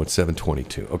 so it's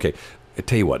 7:22. Okay. I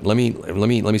tell you what. Let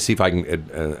me see if I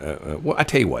can. Well, I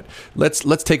tell you what.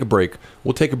 Let's take a break.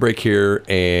 We'll take a break here,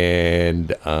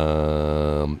 and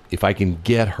if I can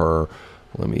get her,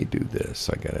 let me do this.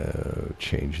 I gotta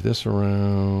change this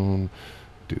around.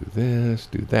 Do this.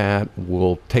 Do that.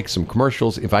 We'll take some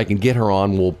commercials. If I can get her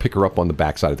on, we'll pick her up on the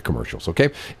backside of the commercials. Okay?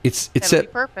 It's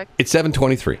perfect. It's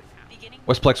 7:23.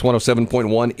 Westplex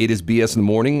 107.1, it is BS in the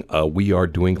morning. We are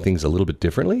doing things a little bit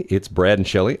differently. It's Brad and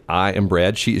Shelley. I am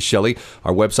Brad. She is Shelley.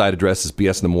 Our website address is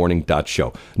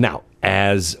bsinthemorning.show. Now,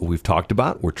 as we've talked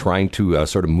about, we're trying to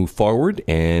sort of move forward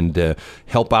and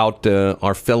help out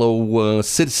our fellow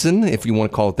citizen, if you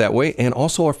want to call it that way, and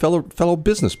also our fellow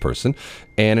business person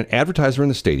and an advertiser in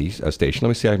the station. Let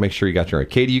me see. I make sure you got your right.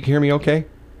 Katie, you can hear me okay?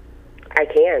 I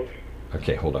can.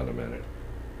 Okay, hold on a minute.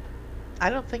 I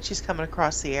don't think she's coming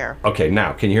across the air. Okay,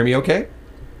 now, can you hear me okay?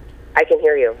 I can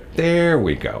hear you. There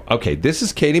we go. Okay, this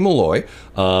is Katie Malloy.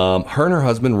 Her and her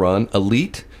husband run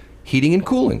Elite Heating and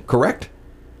Cooling, correct?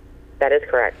 That is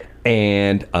correct.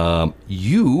 And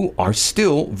you are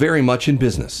still very much in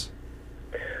business.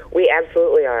 We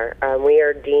absolutely are. We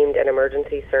are deemed an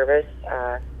emergency service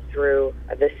through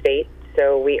the state,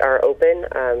 so we are open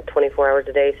 24 hours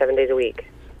a day, 7 days a week.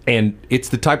 And it's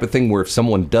the type of thing where if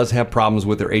someone does have problems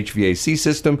with their HVAC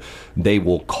system, they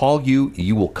will call you,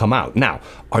 you will come out. Now,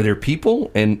 are there people,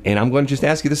 and I'm going to just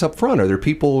ask you this up front, are there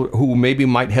people who maybe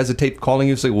might hesitate calling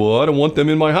you and say, well, I don't want them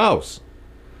in my house?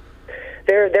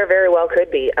 There very well could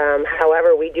be.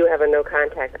 However, we do have a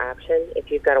no-contact option.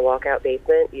 If you've got a walkout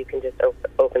basement, you can just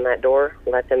open that door,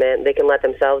 let them in. They can let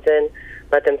themselves in,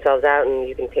 let themselves out, and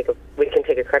we can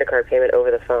take a credit card payment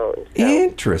over the phone.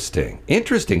 So.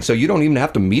 Interesting. So you don't even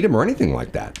have to meet them or anything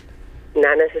like that?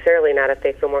 Not necessarily, not if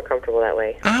they feel more comfortable that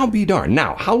way. I'll be darned.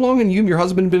 Now, how long have you and your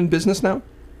husband been in business now?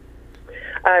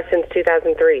 Since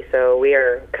 2003, so we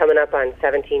are coming up on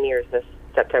 17 years this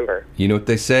September. You know what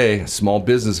they say, small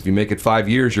business, if you make it 5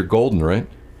 years, you're golden, right?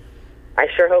 I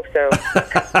sure hope so.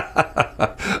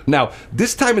 Now,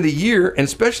 this time of the year, and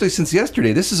especially since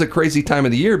yesterday, this is a crazy time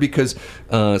of the year because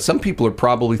some people are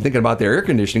probably thinking about their air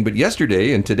conditioning, but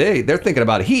yesterday and today, they're thinking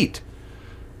about heat.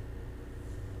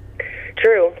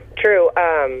 True.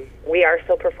 We are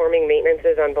still performing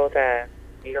maintenances on both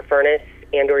your furnace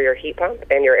and or your heat pump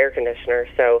and your air conditioner,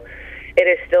 so it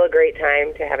is still a great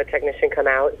time to have a technician come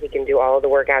out. He can do all of the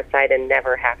work outside and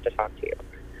never have to talk to you.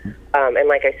 And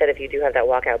like I said, if you do have that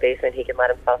walkout basement, he can let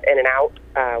himself in and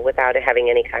out without having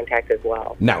any contact as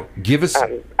well. Now, give us...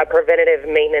 a preventative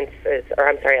maintenance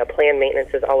a planned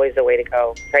maintenance is always the way to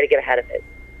go. Try to get ahead of it.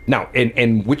 Now,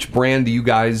 and which brand do you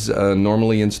guys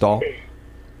normally install?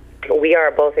 We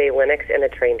are both a Lennox and a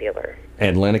Trane dealer.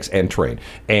 And Lennox and Trane.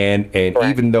 And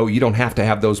even though you don't have to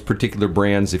have those particular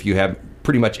brands, if you have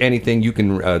pretty much anything, you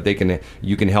can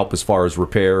you can help as far as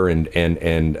repair and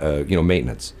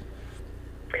maintenance.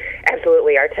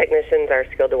 Absolutely, our technicians are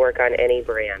skilled to work on any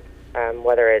brand, and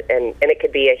it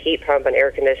could be a heat pump, an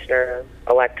air conditioner,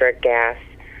 electric, gas.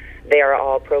 They are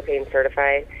all propane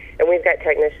certified, and we've got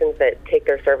technicians that take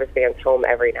their service vans home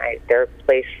every night. They're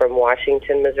placed from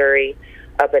Washington, Missouri,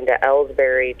 up into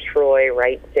Ellsbury, Troy,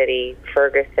 Wright City,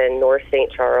 Ferguson, North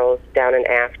St. Charles, down in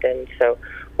Afton. So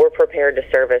we're prepared to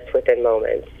service within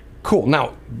moments. Cool.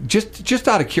 Now, just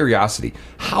out of curiosity,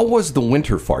 how was the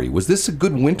winter for you? Was this a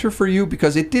good winter for you?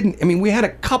 Because it didn't, we had a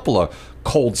couple of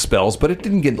cold spells, but it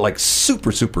didn't get like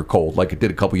super, super cold like it did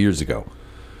a couple years ago.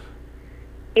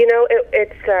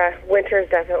 Winter is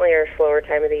definitely our slower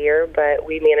time of the year, but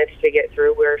we managed to get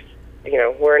through. We're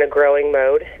in a growing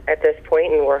mode at this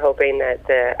point, and we're hoping that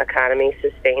the economy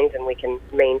sustains and we can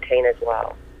maintain as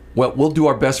well. Well, we'll do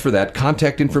our best for that.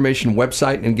 Contact information,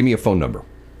 website, and give me a phone number.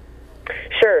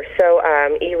 Sure. So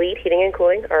Elite Heating and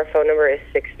Cooling, our phone number is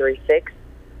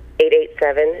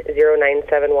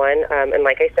 636-887-0971. And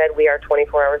like I said, we are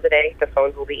 24 hours a day. The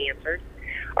phones will be answered.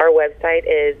 Our website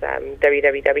is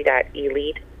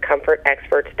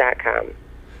www.elitecomfortexperts.com.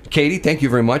 Katie, thank you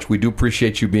very much. We do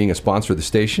appreciate you being a sponsor of the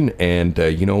station. And,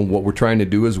 what we're trying to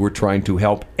do is we're trying to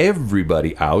help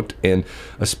everybody out, and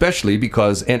especially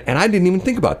because, and I didn't even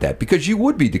think about that, because you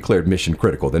would be declared mission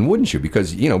critical then, wouldn't you?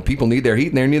 Because, people need their heat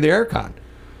and they need their aircon.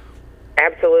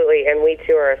 Absolutely. And we,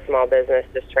 too, are a small business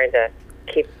just trying to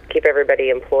keep everybody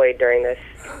employed during this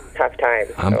tough time.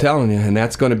 I'm telling you, and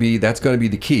that's going to be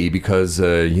the key, because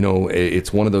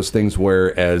it's one of those things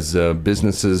where, as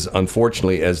businesses,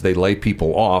 unfortunately, as they lay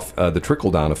people off, the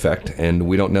trickle down effect, and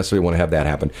we don't necessarily want to have that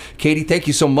happen. Katie, thank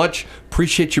you so much.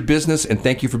 Appreciate your business, and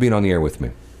thank you for being on the air with me.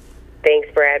 Thanks,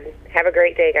 Brad. Have a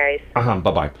great day, guys. Bye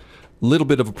bye. Little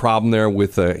bit of a problem there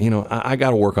with I got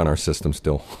to work on our system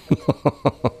still.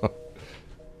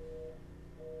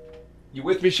 You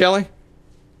with me, Shelley?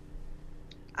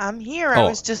 I'm here. I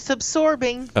was just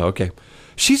absorbing. Oh, okay.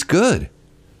 She's good.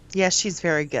 Yes, she's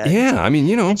very good. Yeah, I mean,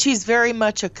 And she's very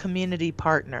much a community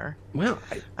partner. Well,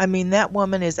 I mean, that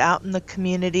woman is out in the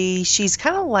community. She's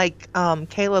kind of like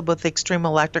Caleb with Extreme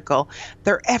Electrical.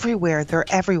 They're everywhere.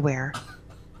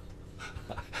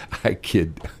 I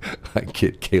kid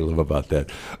Caleb about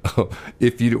that.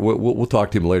 We'll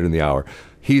talk to him later in the hour.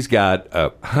 He's got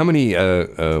how many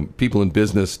people in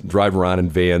business drive around in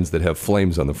vans that have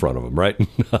flames on the front of them, right?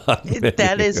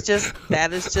 That is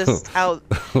just how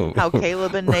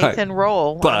Caleb and Nathan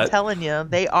roll. But, I'm telling you,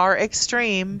 they are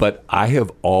extreme. But I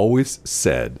have always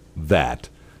said that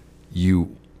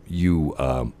you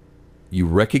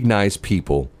recognize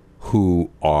people who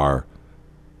are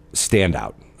stand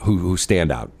out. Who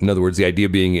stand out. In other words, the idea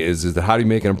being is that how do you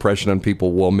make an impression on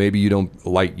people? Well, maybe you don't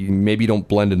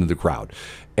blend into the crowd.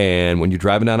 And when you're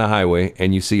driving down a highway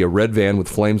and you see a red van with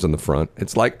flames on the front,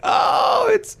 it's like, oh,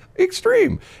 it's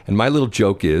extreme. And my little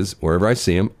joke is, wherever I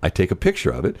see him, I take a picture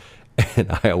of it,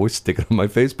 and I always stick it on my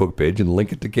Facebook page and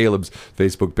link it to Caleb's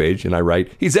Facebook page, and I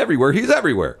write, he's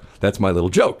everywhere. That's my little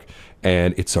joke.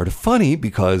 And it's sort of funny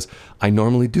because I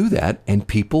normally do that, and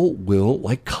people will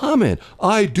comment,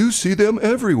 I do see them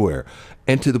everywhere.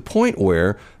 And to the point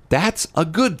where that's a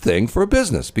good thing for a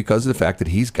business because of the fact that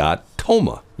he's got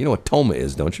TOMA. You know what TOMA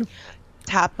is, don't you?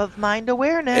 Top of mind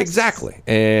awareness. Exactly.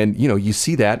 And, you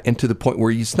see that, and to the point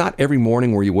where it's not every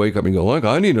morning where you wake up and go, look,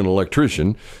 I need an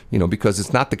electrician, because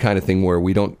it's not the kind of thing where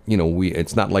we don't,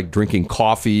 it's not like drinking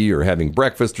coffee or having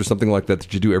breakfast or something like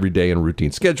that you do every day in a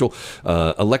routine schedule.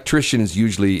 Electrician is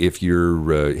usually if you're,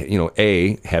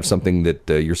 have something that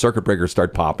your circuit breakers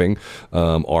start popping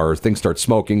or things start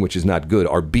smoking, which is not good,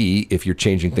 or B, if you're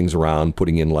changing things around,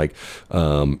 putting in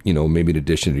maybe an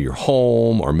addition to your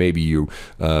home, or maybe you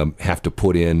have to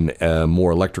put in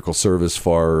more electrical service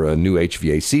for a new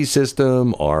HVAC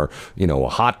system, or a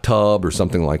hot tub or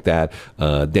something like that,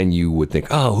 then you would think,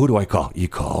 oh, who do I call? You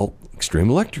call Extreme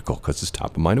Electrical because it's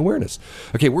top of mind awareness.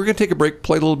 Okay, we're going to take a break,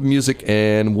 play a little music,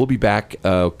 and we'll be back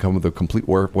come with a complete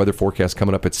weather forecast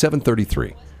coming up at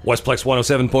 7:33. Westplex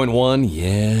 107.1,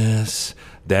 yes,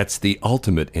 that's the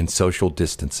ultimate in social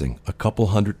distancing. A couple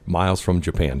 100 miles from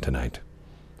Japan tonight.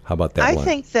 How about that I one?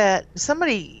 think that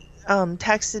somebody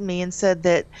texted me and said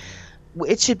that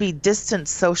it should be distance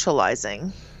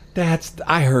socializing.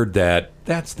 I heard that.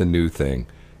 That's the new thing.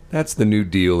 That's the new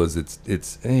deal. Well,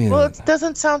 it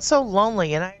doesn't sound so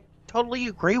lonely, and I totally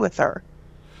agree with her.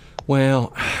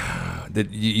 Well,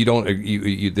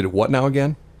 you did it what now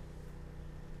again?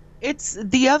 It's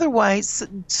the otherwise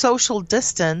social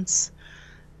distance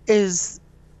is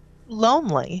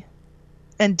lonely,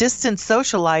 and distance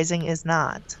socializing is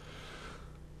not.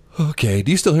 Okay.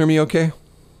 Do you still hear me okay?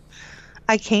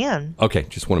 I can. Okay.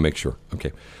 Just want to make sure.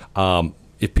 Okay.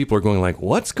 If people are going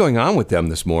what's going on with them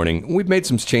this morning? We've made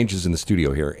some changes in the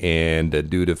studio here, and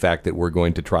due to the fact that we're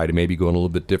going to try to maybe go in a little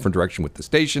bit different direction with the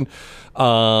station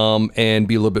and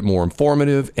be a little bit more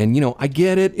informative. And, I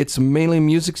get it. It's mainly a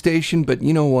music station, but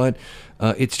you know what?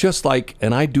 It's just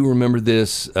and I do remember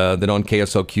this, that on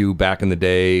KSLQ back in the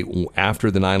day,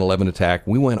 after the 9/11 attack,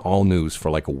 we went all news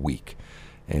for a week.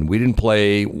 And we didn't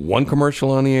play one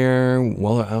commercial on the air.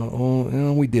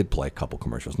 Well, we did play a couple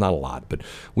commercials, not a lot, but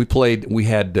we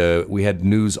had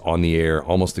news on the air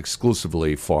almost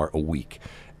exclusively for a week.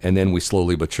 And then we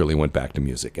slowly but surely went back to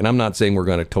music. And I'm not saying we're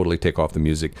going to totally take off the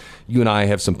music. You and I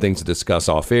have some things to discuss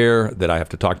off air that I have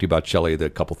to talk to you about, Shelley. The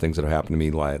couple things that have happened to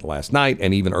me last night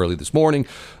and even early this morning.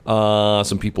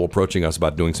 Some people approaching us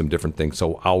about doing some different things.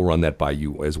 So I'll run that by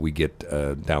you as we get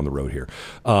down the road here.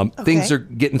 Things are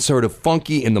getting sort of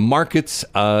funky in the markets.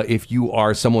 If you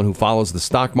are someone who follows the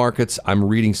stock markets, I'm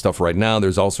reading stuff right now.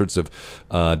 There's all sorts of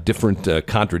different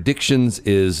contradictions.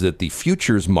 Is that the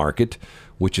futures market,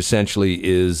 which essentially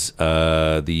is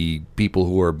the people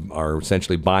who are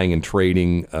essentially buying and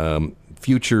trading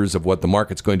futures of what the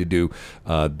market's going to do.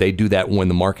 They do that when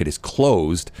the market is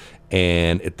closed.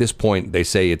 And at this point, they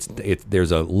say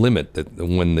there's a limit that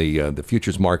when the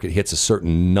futures market hits a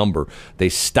certain number, they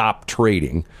stop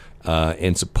trading.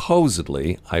 And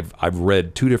supposedly, I've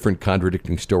read two different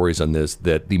contradicting stories on this,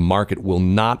 that the market will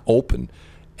not open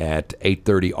at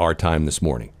 8:30 our time this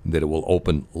morning, that it will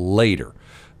open later,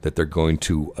 that they're going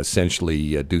to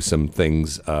essentially do some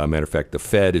things. Matter of fact, the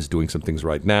Fed is doing some things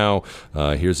right now.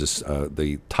 Here's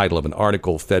the title of an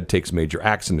article: Fed takes major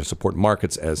action to support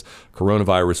markets as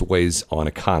coronavirus weighs on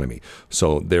economy.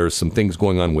 So there's some things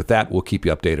going on with that. We'll keep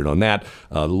you updated on that.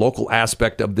 The local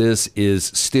aspect of this is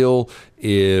still,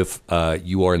 if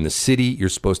you are in the city, you're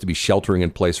supposed to be sheltering in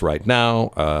place right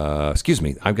now. Excuse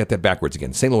me, I've got that backwards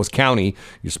again. St. Louis County,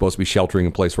 you're supposed to be sheltering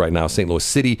in place right now. St. Louis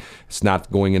City, it's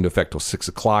not going into effect till 6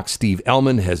 o'clock. Steve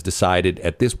Ellman has decided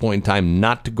at this point in time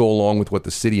not to go along with what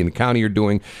the city and the county are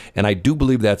doing. And I do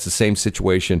believe that's the same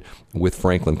situation with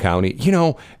Franklin County. You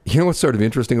know what's sort of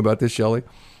interesting about this, Shelley?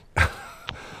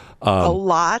 A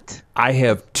lot. I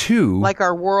have two. Like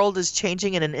our world is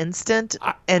changing in an instant,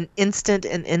 an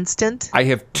instant. I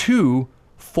have two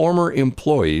former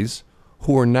employees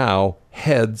who are now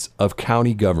heads of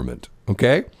county government.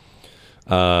 Okay,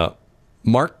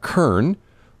 Mark Kern,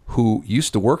 who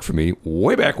used to work for me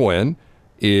way back when,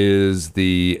 is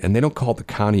and they don't call it the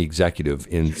county executive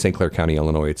in St. Clair County,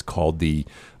 Illinois. It's called the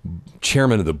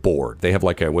chairman of the board. They have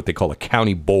like what they call a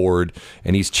county board,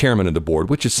 and he's chairman of the board,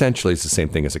 which essentially is the same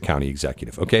thing as a county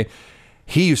executive. Okay,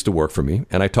 he used to work for me,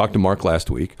 and I talked to Mark last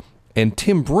week. And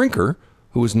Tim Brinker,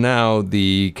 who is now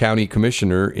the county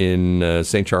commissioner in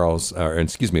St. Charles,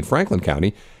 in Franklin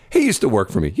County, he used to work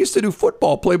for me. He used to do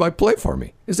football play-by-play for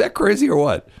me. Is that crazy or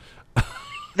what?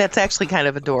 That's actually kind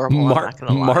of adorable. I'm not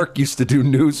gonna lie. Mark used to do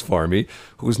news for me,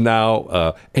 who's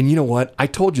now, and you know what? I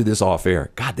told you this off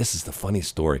air. God, this is the funniest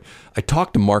story. I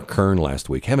talked to Mark Kern last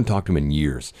week. Haven't talked to him in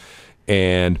years.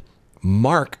 And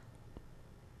Mark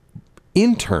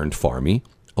interned for me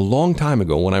a long time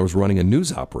ago when I was running a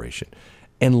news operation,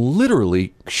 and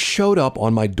literally showed up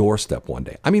on my doorstep one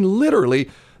day. I mean, literally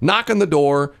knock on the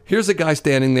door. Here's a guy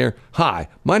standing there. Hi,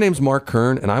 my name's Mark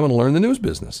Kern, and I want to learn the news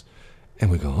business. And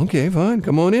we go, okay, fine,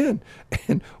 come on in.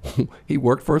 And he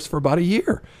worked for us for about a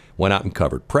year. Went out and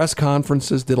covered press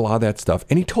conferences, did a lot of that stuff.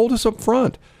 And he told us up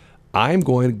front, I'm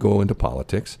going to go into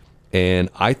politics, and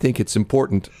I think it's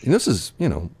important. And this is,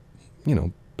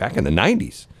 back in the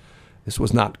 90s. This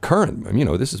was not current.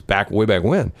 This is way back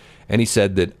when. And he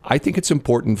said that I think it's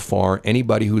important for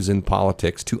anybody who's in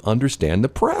politics to understand the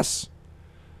press.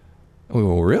 And we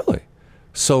go, really?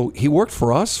 So he worked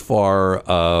for us for,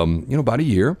 about a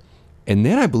year. And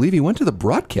then I believe he went to the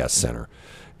broadcast center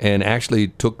and actually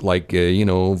took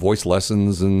voice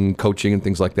lessons and coaching and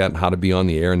things like that, and how to be on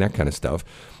the air and that kind of stuff.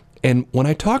 And when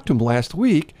I talked to him last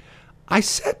week, I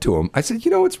said to him,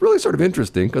 it's really sort of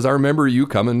interesting because I remember you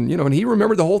coming, and he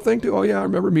remembered the whole thing too. Oh yeah, I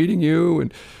remember meeting you.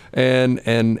 And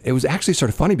it was actually sort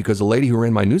of funny because the lady who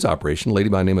ran my news operation, a lady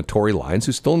by the name of Tori Lyons,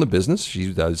 who's still in the business,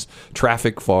 she does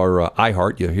traffic for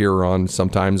iHeart. You hear her on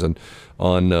sometimes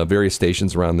on various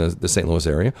stations around the St. Louis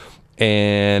area.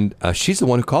 And she's the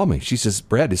one who called me. She says,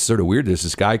 Brad, it's sort of weird. There's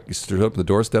this guy stood up at the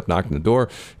doorstep, knocked on the door,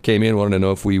 came in, wanted to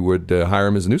know if we would hire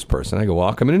him as a news person. I go, well,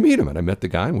 I'll come in and meet him. And I met the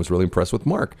guy and was really impressed with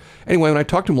Mark. Anyway, when I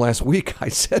talked to him last week, I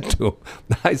said to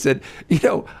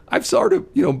him, I've sort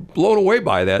of, blown away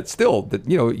by that still, that,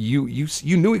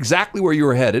 you knew exactly where you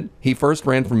were headed. He first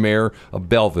ran for mayor of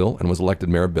Belleville and was elected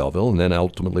mayor of Belleville, and then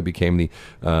ultimately became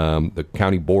the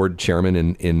county board chairman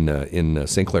in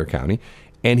St. Clair County.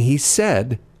 And he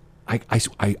said,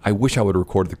 I wish I would have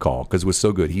recorded the call because it was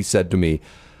so good. He said to me,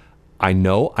 I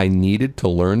know I needed to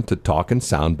learn to talk in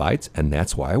sound bites, and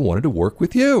that's why I wanted to work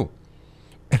with you.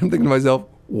 And I'm thinking to myself,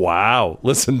 wow,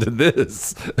 listen to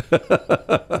this.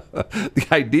 The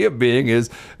idea being is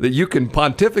that you can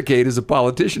pontificate as a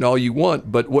politician all you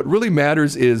want, but what really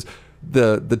matters is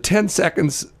the 10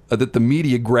 seconds that the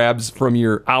media grabs from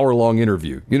your hour-long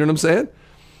interview. You know what I'm saying?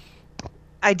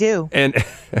 I do. And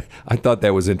I thought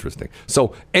that was interesting.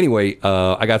 So anyway,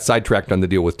 I got sidetracked on the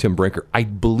deal with Tim Brinker. I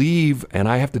believe, and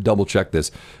I have to double check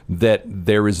this, that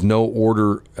there is no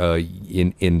order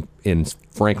in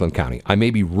Franklin County. I may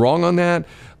be wrong on that.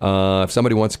 If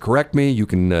somebody wants to correct me, you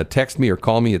can text me or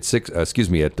call me at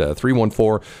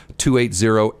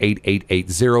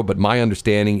 314-280-8880. But my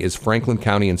understanding is Franklin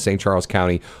County and St. Charles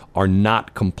County are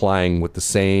not complying with the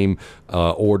same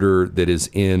order that is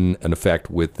in effect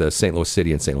with St. Louis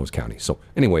City and St. Louis County. So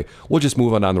anyway, we'll just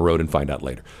move on down the road and find out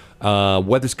later.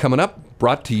 Weather's coming up,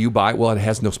 brought to you by, well, it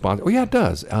has no sponsor. Oh, yeah, it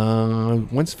does.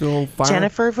 Wentzville Fire.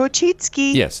 Jennifer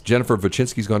Wojcicki. Yes, Jennifer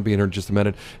Wojcicki is going to be in here in just a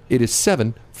minute. It is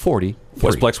 7:40.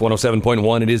 Westplex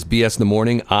 107.1. It is BS in the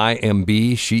Morning. I am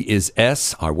B. She is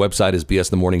S. Our website is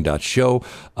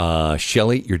bsinthemorning.show.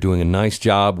 Shelley, you're doing a nice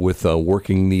job with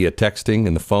working the texting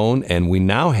and the phone. And we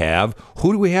now have,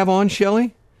 who do we have on,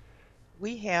 Shelley?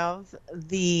 We have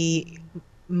the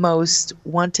most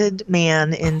wanted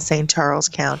man in St. Charles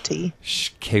County.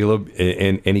 Caleb,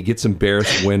 and he gets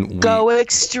embarrassed when Go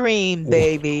extreme,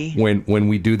 baby. When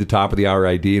we do the top of the hour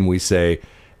ID and we say,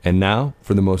 and now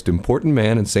for the most important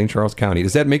man in St. Charles County.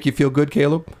 Does that make you feel good,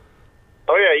 Caleb?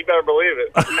 Oh, yeah, you better believe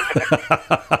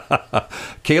it.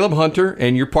 Caleb Hunter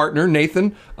and your partner,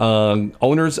 Nathan,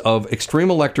 owners of Extreme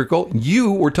Electrical.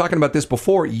 You were talking about this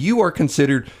before. You are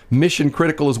considered mission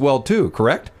critical as well, too,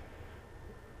 correct?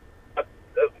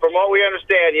 From what we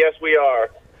understand, yes, we are.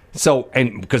 So,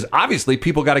 and because obviously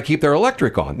people got to keep their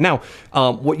electric on. Now,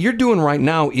 what you're doing right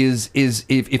now is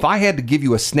if I had to give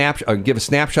you a give a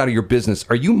snapshot of your business,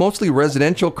 are you mostly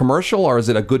residential, commercial, or is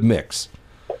it a good mix?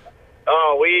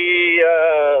 Oh,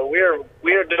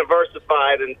 we're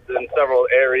diversified in several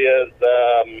areas.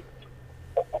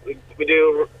 We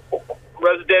do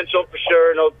residential for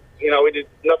sure. No, we do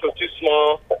nothing too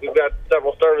small. We've got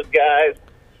several service guys.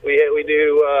 We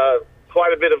do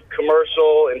quite a bit of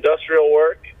commercial, industrial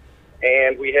work,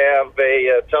 and we have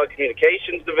a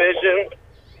telecommunications division.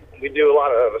 We do a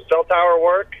lot of cell tower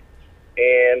work,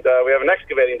 and we have an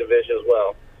excavating division as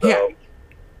well. So, yeah.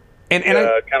 And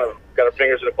I kind of got our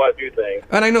fingers in quite a few things.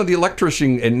 And I know the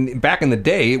electrician, and back in the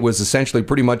day, it was essentially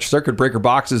pretty much circuit breaker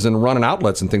boxes and running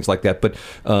outlets and things like that. But,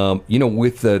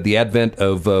 with the advent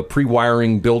of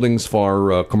pre-wiring buildings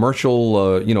for commercial,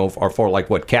 or for like,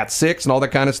 Cat 6 and all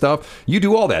that kind of stuff, you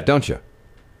do all that, don't you?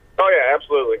 Oh, yeah,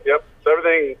 absolutely. Yep. So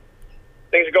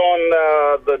things are going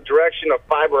the direction of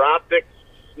fiber optics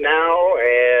now,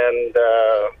 and,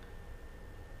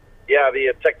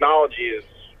 the technology is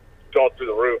going through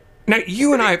the roof. Now,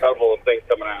 you and I, couple of things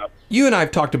coming out. You and I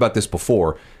have talked about this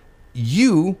before.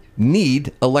 You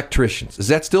need electricians. Is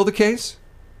that still the case?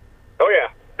 Oh yeah,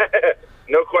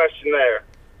 no question there.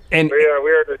 And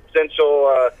we're an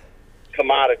essential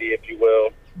commodity, if you will.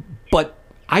 But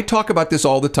I talk about this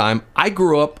all the time. I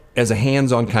grew up as a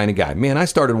hands-on kind of guy. Man, I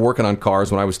started working on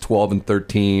cars when I was 12 and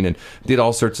 13 and did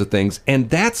all sorts of things. And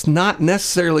that's not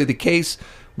necessarily the case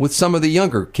with some of the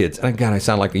younger kids. And God, I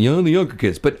sound like the younger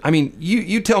kids. But, I mean,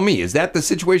 you tell me, is that the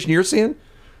situation you're seeing?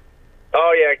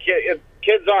 Oh, yeah.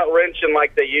 Kids aren't wrenching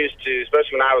like they used to,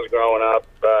 especially when I was growing up.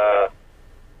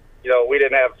 We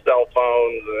didn't have cell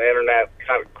phones and the internet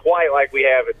kind of quite like we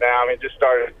have it now. I mean, it just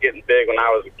started getting big when I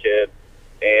was a kid.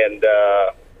 And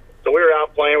so we were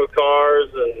out playing with cars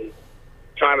and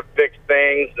trying to fix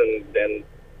things. And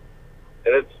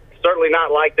it's certainly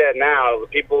not like that now. The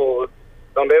people...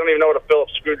 they don't even know what a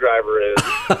Phillips screwdriver is.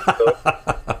 So,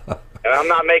 and I'm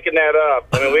not making that up.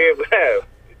 I mean,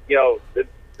 it's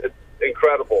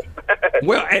incredible.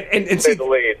 Well, and see,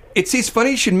 it's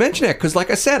funny you should mention that, because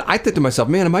like I said, I think to myself,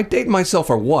 man, am I dating myself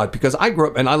or what? Because I grew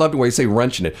up, and I love the way you say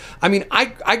wrenching it. I mean,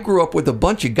 I grew up with a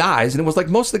bunch of guys, and it was like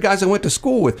most of the guys I went to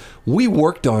school with, we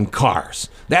worked on cars.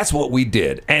 That's what we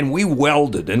did. And we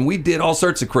welded, and we did all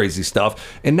sorts of crazy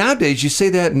stuff. And nowadays, you say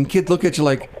that, and kids look at you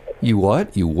like, you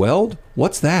what? You weld?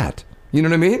 What's that? You know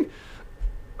what I mean?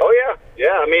 Oh, yeah.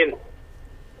 Yeah, I mean,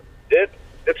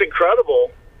 it's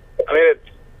incredible. I mean,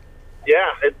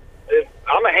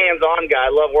 I'm a hands-on guy. I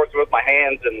love working with my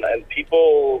hands, and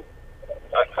people,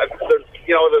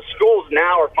 the schools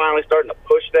now are finally starting to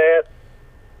push that,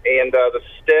 and the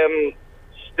STEM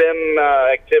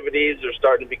activities are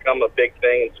starting to become a big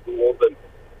thing in schools, and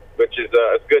which is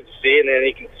good to see. And then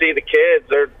you can see the kids;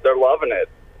 they're loving it.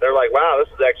 They're like, wow,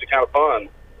 this is actually kind of fun.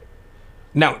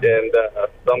 Now, and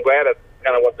so I'm glad that's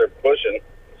kind of what they're pushing.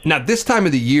 Now, this time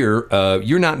of the year,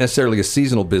 you're not necessarily a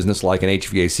seasonal business like an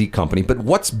HVAC company, but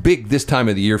what's big this time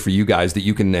of the year for you guys that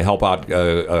you can help out,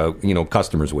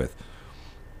 customers with?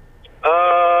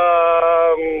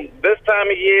 This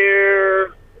time of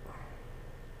year,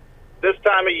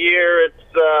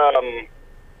 it's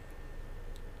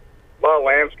A lot of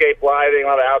landscape lighting, a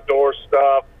lot of outdoor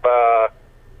stuff.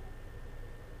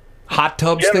 Hot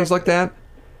tubs, things like that?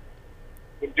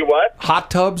 Do what? Hot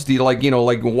tubs? Do you like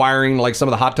wiring, like some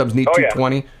of the hot tubs need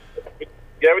 220?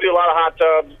 Yeah, we do a lot of hot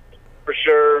tubs, for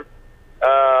sure.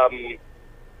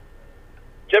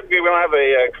 Typically, we don't have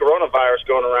a coronavirus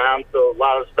going around, so a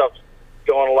lot of stuff's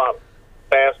going a lot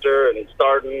faster and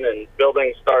starting, and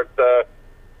buildings start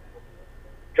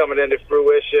coming into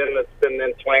fruition. It's been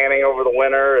in planning over the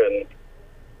winter, and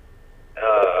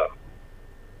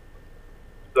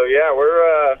so yeah,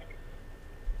 we're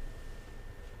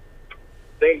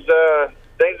things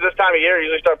this time of year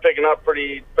usually start picking up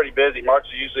pretty busy. March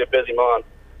is usually a busy month.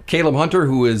 Caleb Hunter,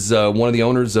 who is one of the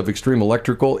owners of Extreme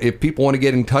Electrical, if people want to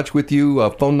get in touch with you,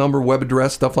 phone number, web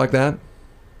address, stuff like that?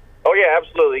 Oh, yeah,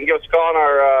 absolutely. You can give us a call on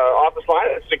our office line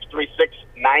at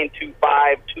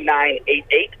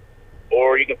 636-925-2988,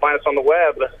 or you can find us on the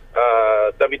web,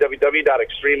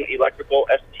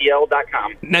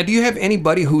 www.extremeelectricalstl.com. Now, do you have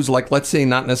anybody who's like, let's say,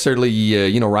 not necessarily,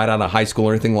 right out of high school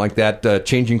or anything like that,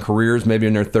 changing careers, maybe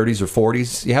in their 30s or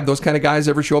 40s? You have those kind of guys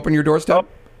ever show up on your doorstep?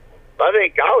 I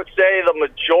think I would say the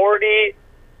majority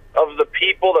of the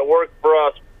people that work for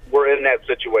us were in that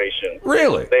situation.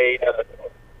 Really?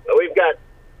 We've got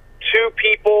 2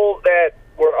 people that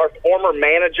were our former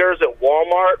managers at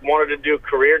Walmart, wanted to do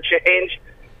career change,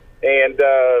 and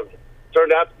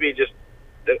turned out to be just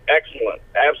an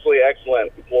absolutely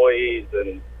excellent employees,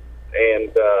 and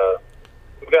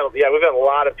we've got a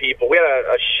lot of people. We had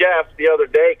a chef the other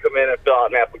day come in and fill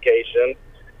out an application.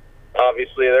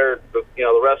 Obviously, the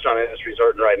restaurant industry's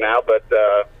hurting right now, but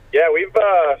we've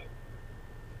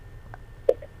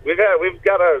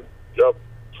got a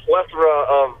plethora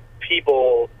of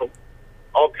people from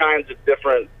all kinds of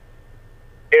different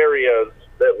areas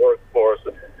that work for us.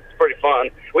 It's pretty fun.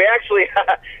 We actually,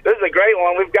 this is a great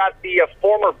one. We've got the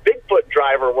former Bigfoot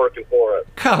driver working for us.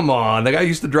 Come on, the guy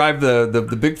used to drive the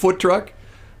Bigfoot truck?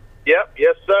 Yep,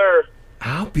 yes, sir.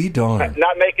 I'll be darned.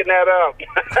 Not making that up.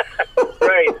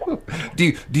 Great.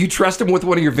 Do you trust him with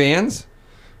one of your vans?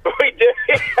 We do.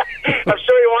 I'm sure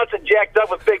he wants it jacked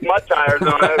up with big mud tires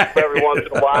on it every once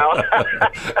in a while.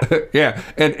 Yeah,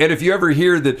 and if you ever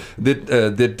hear that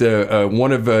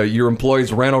one of your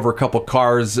employees ran over a couple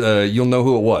cars, you'll know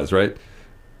who it was, right?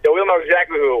 Yeah, we'll know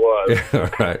exactly who it was. Yeah, all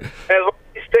right. And as long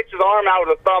as he sticks his arm out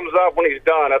with a thumbs up when he's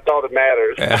done, that's all that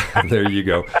matters. There you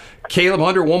go. Caleb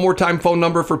Hunter, one more time phone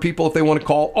number for people if they want to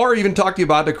call or even talk to you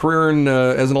about a career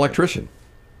as an electrician.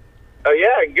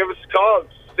 Yeah, give us a call.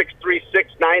 It's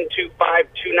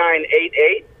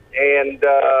 636-925-2988, and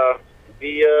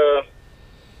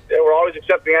we're always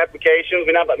accepting applications.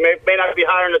 We may not be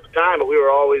hiring at the time, but we were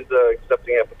always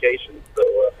accepting applications.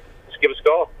 So just give us a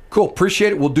call. Cool.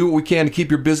 Appreciate it. We'll do what we can to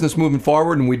keep your business moving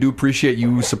forward, and we do appreciate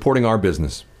you supporting our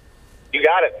business. You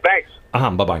got it. Thanks.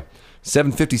 Bye-bye.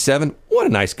 757. What a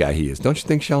nice guy he is. Don't you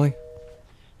think, Shelley?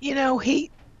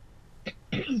 He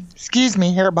excuse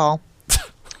me, hairball.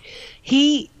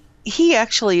 He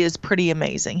actually is pretty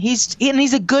amazing. He's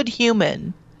a good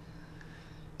human.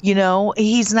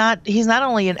 He's not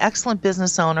only an excellent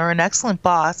business owner, an excellent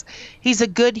boss, he's a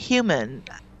good human.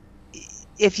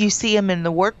 If you see him in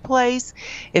the workplace,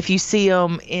 if you see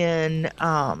him in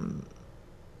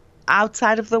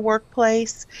outside of the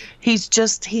workplace,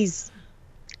 he's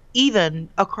even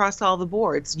across all the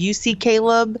boards. You see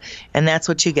Caleb, and that's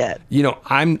what you get.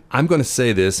 I'm going to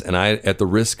say this, and I, at the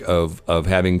risk of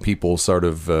having people sort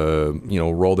of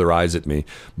roll their eyes at me,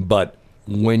 but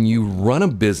when you run a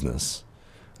business,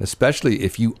 especially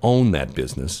if you own that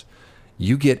business,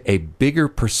 you get a bigger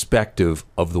perspective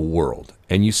of the world,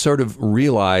 and you sort of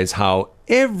realize how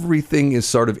everything is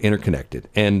sort of interconnected.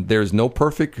 And there's no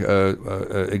perfect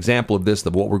example of this,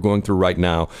 of what we're going through right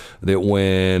now, that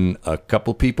when a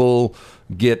couple people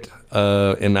get,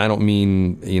 and I don't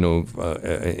mean,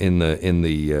 in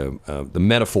the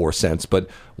metaphor sense, but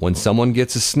when someone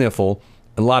gets a sniffle,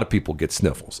 a lot of people get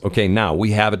sniffles. Okay, now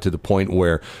we have it to the point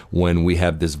where when we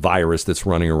have this virus that's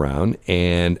running around,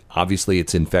 and obviously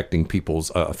it's affecting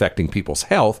people's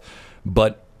health,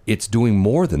 but it's doing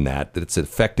more than that, that it's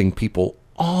affecting people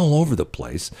all over the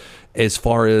place as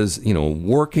far as,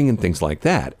 working and things like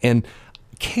that. And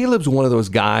Caleb's one of those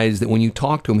guys that when you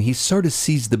talk to him, he sort of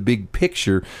sees the big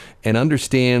picture and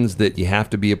understands that you have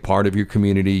to be a part of your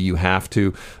community. You have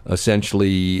to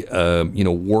essentially,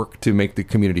 work to make the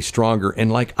community stronger.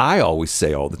 And like I always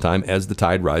say all the time, as the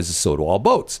tide rises, so do all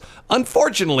boats.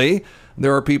 Unfortunately,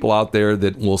 there are people out there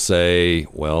that will say,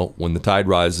 well, when the tide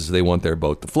rises, they want their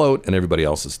boat to float and everybody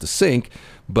else's to sink.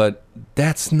 But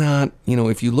that's not,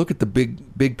 if you look at the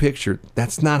big picture,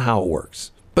 that's not how it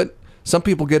works. But Some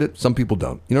people get it, some people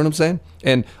don't. You know what I'm saying?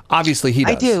 And obviously he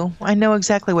does. I do. I know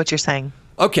exactly what you're saying.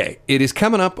 Okay, it is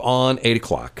coming up on 8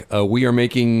 o'clock. We are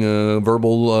making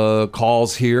verbal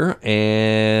calls here,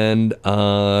 and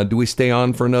do we stay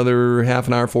on for another half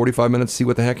an hour, 45 minutes, see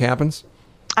what the heck happens?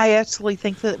 I actually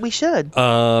think that we should.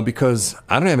 Because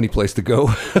I don't have any place to go.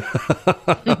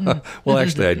 Well,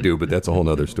 actually, I do, but that's a whole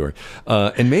other story.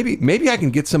 And maybe I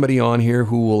can get somebody on here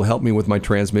who will help me with my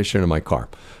transmission in my car.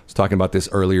 I was talking about this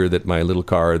earlier, that my little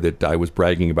car that I was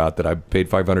bragging about that I paid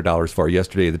 $500 for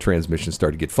yesterday, the transmission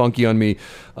started to get funky on me,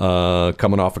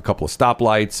 coming off a couple of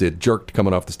stoplights. It jerked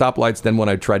coming off the stoplights. Then when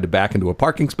I tried to back into a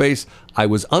parking space, I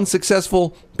was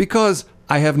unsuccessful because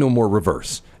I have no more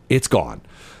reverse. It's gone.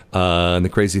 And the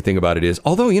crazy thing about it is,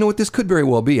 although, you know what, this could very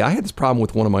well be. I had this problem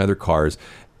with one of my other cars,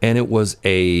 and it was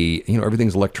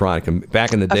everything's electronic. And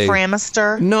back in the day, a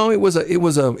Framistor? No, it was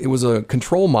a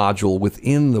control module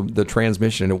within the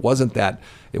transmission. It wasn't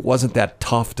that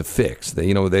tough to fix.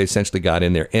 They essentially got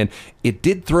in there, and it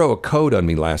did throw a code on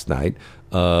me last night.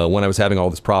 When I was having all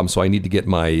this problem, so I need to get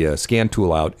my scan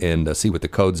tool out and see what the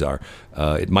codes are.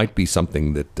 It might be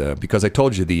something that because I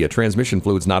told you the transmission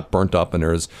fluid's not burnt up, and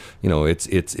there's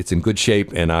it's in good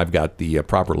shape, and I've got the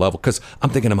proper level. Because I'm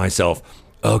thinking to myself,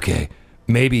 okay,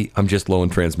 maybe I'm just low in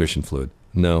transmission fluid.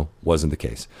 No, wasn't the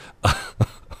case.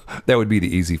 That would be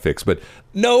the easy fix, but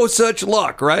no such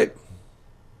luck, right?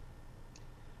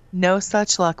 No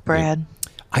such luck, Brad.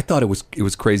 I thought it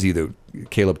was crazy that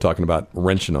Caleb talking about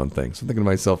wrenching on things. I'm thinking to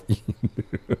myself,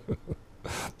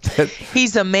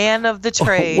 he's a man of the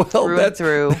trade through and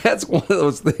through. That's one of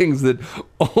those things that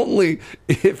only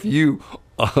if you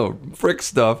frick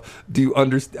stuff do you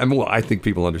understand. I mean, well, I think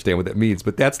people understand what that means,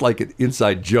 but that's like an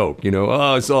inside joke, Oh,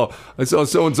 I saw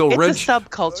so and so wrench. It's a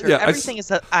subculture. Yeah, everything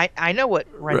is. I know what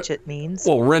wrench it means.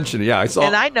 Well, wrenching, yeah, I saw.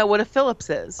 And I know what a Phillips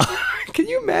is. Can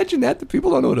you imagine that? The people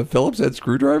don't know what a Phillips head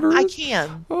screwdriver is? I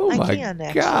can. Oh my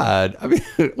God! I mean,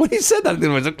 when he said that, I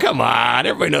was like, "Come on,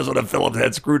 everybody knows what a Phillips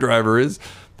head screwdriver is."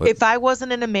 But if I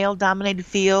wasn't in a male-dominated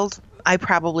field, I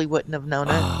probably wouldn't have known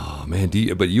it. Oh man,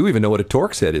 but you even know what a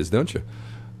Torx head is, don't you?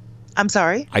 I'm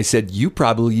sorry? I said you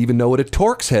probably even know what a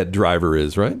Torx head driver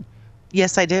is, right?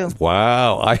 Yes, I do.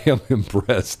 Wow, I am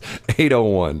impressed.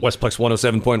 801 Westplex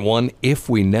 107.1. If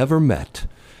we never met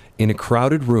in a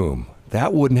crowded room,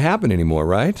 that wouldn't happen anymore,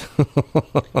 right?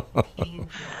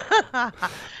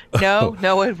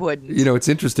 No, it wouldn't. It's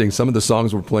interesting. Some of the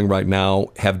songs we're playing right now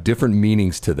have different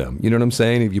meanings to them. You know what I'm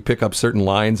saying? If you pick up certain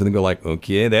lines and then go like,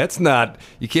 okay,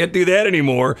 you can't do that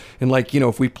anymore. And like,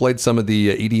 if we played some of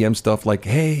the EDM stuff like,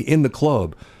 hey, in the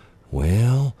club.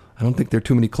 Well, I don't think there are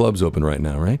too many clubs open right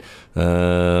now, right?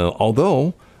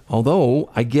 Although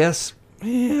I guess... I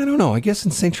don't know. I guess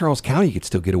in St. Charles County you could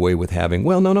still get away with having.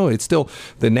 Well, no. It's still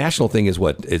the national thing is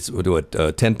what? It's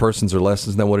 10 persons or less.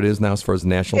 Isn't that what it is now as far as the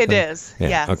national thing? It is. Yeah.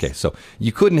 Yes. Okay. So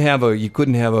you couldn't have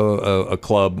a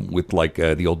club with like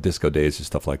the old disco days and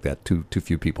stuff like that. Too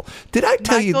few people. Did I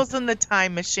tell you? Michael's in the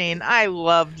Time Machine. I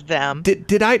loved them.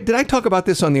 Did I talk about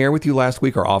this on the air with you last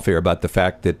week or off air about the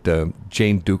fact that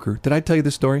Jane Duker? Did I tell you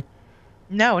this story?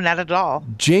 No, not at all.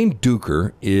 Jane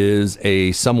Duker is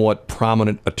a somewhat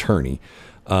prominent attorney.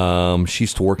 She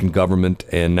used to work in government,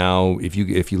 and now if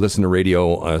you listen to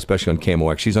radio, especially on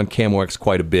KMOX, she's on KMOX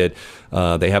quite a bit.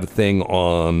 They have a thing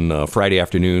on Friday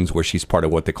afternoons where she's part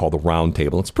of what they call the Round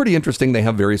Table. It's pretty interesting. They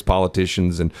have various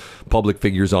politicians and public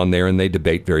figures on there, and they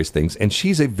debate various things. And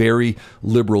she's a very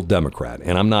liberal Democrat,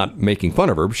 and I'm not making fun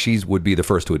of her. She would be the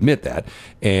first to admit that,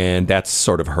 and that's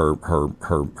sort of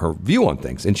her view on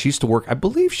things. And she used to work. I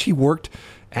believe she worked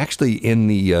actually in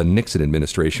the Nixon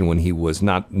administration when he was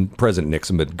not President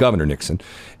Nixon, but Governor Nixon.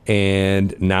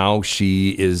 And now she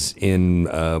is in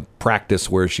practice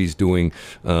where she's doing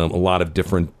a lot of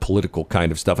different political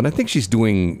kind of stuff. And I think she's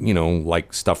doing,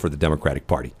 like stuff for the Democratic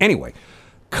Party. Anyway,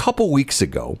 a couple weeks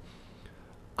ago,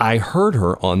 I heard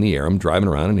her on the air. I'm driving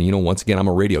around, and once again, I'm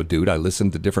a radio dude. I listen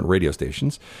to different radio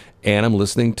stations, and I'm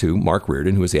listening to Mark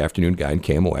Reardon, who is the afternoon guy in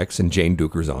KMOX, and Jane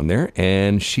Duker's on there,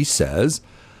 and she says,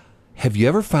 have you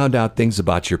ever found out things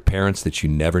about your parents that you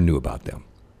never knew about them?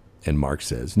 And Mark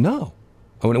says, no.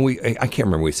 I can't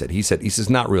remember what he said. He says,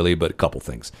 not really, but a couple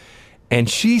things. And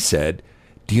she said,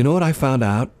 do you know what I found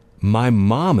out? My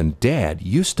mom and dad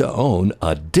used to own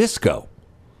a disco.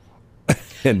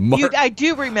 And Mark, I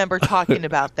do remember talking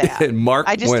about that. And Mark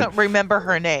I just don't remember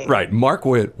her name. Right. Mark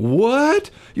went,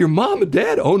 what? Your mom and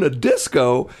dad own a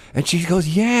disco? And she goes,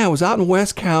 yeah, I was out in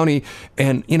West County.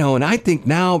 And, and I think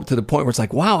now to the point where it's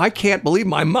like, wow, I can't believe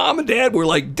my mom and dad were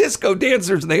like disco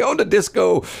dancers and they owned a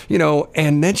disco,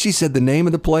 And then she said the name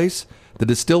of the place, the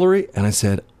distillery. And I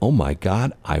said, oh, my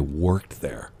God, I worked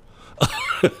there.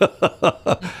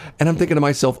 And I'm thinking to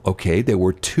myself, okay, there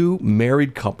were two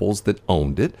married couples that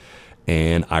owned it.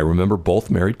 And I remember both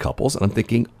married couples. And I'm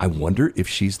thinking, I wonder if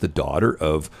she's the daughter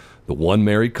of the one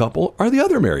married couple or the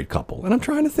other married couple. And I'm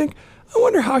trying to think, I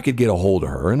wonder how I could get a hold of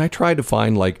her. And I tried to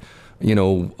find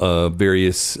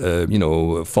various,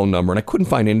 phone number, and I couldn't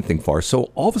find anything for her.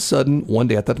 So all of a sudden, one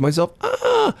day I thought to myself,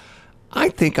 I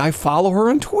think I follow her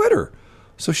on Twitter.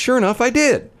 So sure enough, I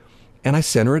did. And I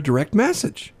sent her a direct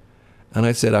message. And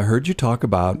I said, I heard you talk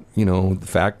about, the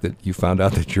fact that you found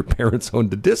out that your parents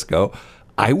owned a disco.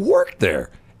 I worked there.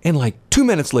 And like 2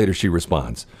 minutes later, she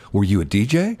responds, were you a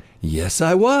DJ? Yes,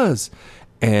 I was.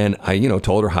 And I,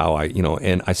 told her how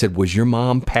and I said, was your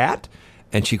mom Pat?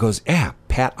 And she goes, yeah,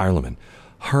 Pat Eierleman,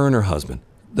 her and her husband,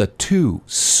 the two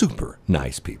super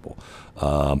nice people.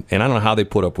 And I don't know how they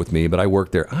put up with me, but I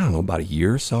worked there, I don't know, about a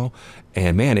year or so.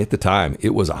 And man, at the time,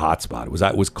 it was a hot spot. It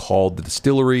was called the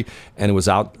Distillery, and it was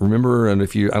out. Remember, and I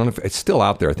don't know if it's still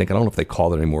out there. I don't know if they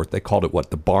call it anymore. They called it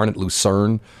the Barn at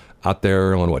Lucerne, out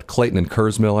there on Clayton and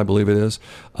Kurzmill, I believe it is.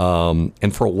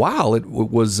 And for a while, it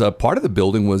was part of the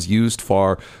building was used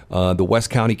for the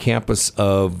West County campus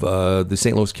of the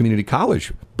St. Louis Community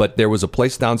College. But there was a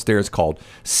place downstairs called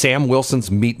Sam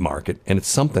Wilson's Meat Market, and it's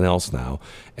something else now.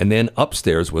 And then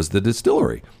upstairs was the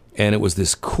Distillery. And it was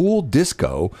this cool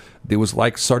disco that was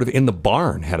like sort of in the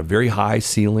barn, had a very high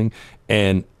ceiling.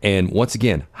 And once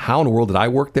again, how in the world did I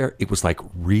work there? It was like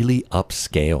really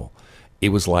upscale. It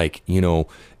was like,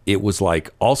 it was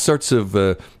like all sorts of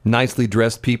nicely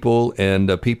dressed people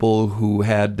and people who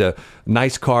had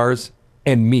nice cars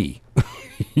and me.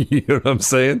 You know what I'm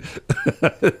saying?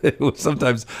 It was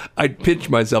sometimes I'd pinch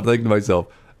myself, thinking to myself,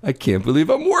 I can't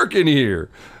believe I'm working here,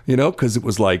 because it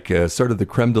was like sort of the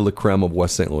creme de la creme of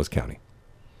West St. Louis County.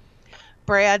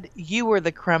 Brad, you were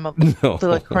the creme of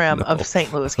the creme of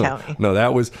St. Louis County. No,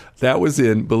 that was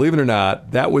in, believe it or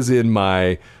not, that was in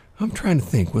my, I'm trying to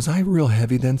think, was I real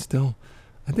heavy then still?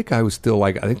 I think I was still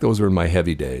I think those were in my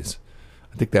heavy days.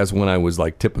 I think that's when I was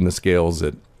like tipping the scales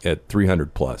at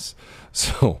 300 plus.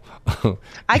 So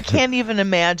I can't even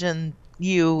imagine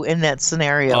you in that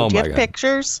scenario. Oh, do you have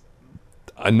pictures?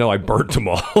 I know I burnt them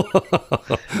all.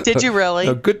 Did you really?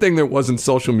 A good thing there wasn't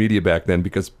social media back then,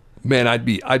 because man, I'd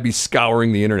be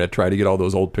scouring the internet trying to get all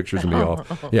those old pictures of me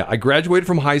off. Yeah, I graduated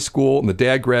from high school, and the day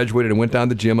I graduated, I went down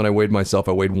to the gym and I weighed myself.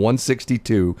 I weighed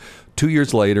 162. 2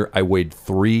 years later, I weighed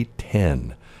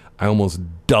 310. I almost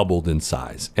doubled in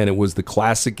size, and it was the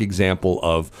classic example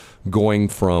of going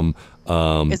from.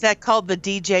 Is that called the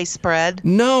DJ spread?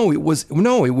 No, it was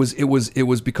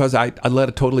because I led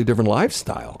a totally different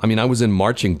lifestyle. I mean, I was in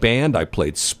marching band. I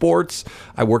played sports.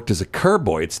 I worked as a curb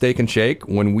boy at Steak and Shake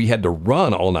when we had to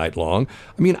run all night long.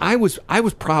 I mean, I was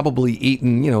probably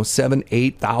eating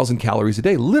 7,000-8,000 calories a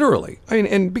day, literally. I mean,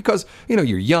 and because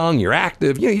you're young, you're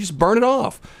active, you just burn it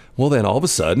off. Well, then all of a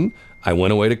sudden, I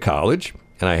went away to college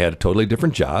and I had a totally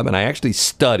different job, and I actually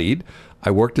studied. I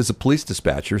worked as a police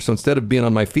dispatcher, so instead of being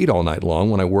on my feet all night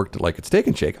long when I worked at Steak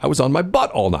and Shake, I was on my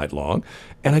butt all night long,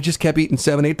 and I just kept eating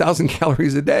 7,000-8,000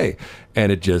 calories a day,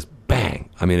 and it just bang.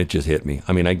 I mean, it just hit me.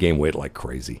 I mean, I gained weight like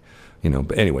crazy.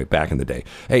 But anyway, back in the day.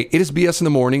 Hey, it is BS in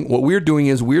the morning. What we're doing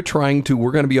is we're going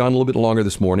to be on a little bit longer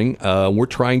this morning. We're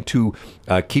trying to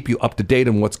keep you up to date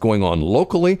on what's going on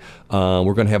locally.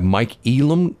 We're going to have Mike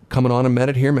Elam coming on in a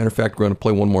minute here. Matter of fact, we're going to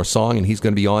play one more song, and he's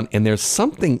going to be on. And there's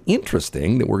something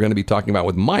interesting that we're going to be talking about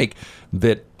with Mike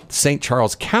that St.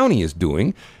 Charles County is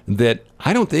doing that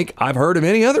I don't think I've heard of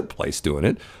any other place doing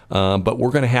it. But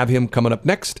we're going to have him coming up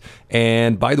next.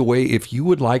 And by the way, if you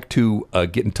would like to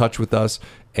get in touch with us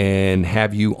and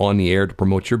have you on the air to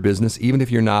promote your business, even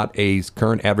if you're not a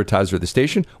current advertiser of the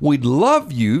station, we'd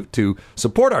love you to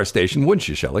support our station, wouldn't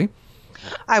you, Shelley?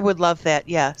 I would love that,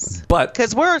 yes. But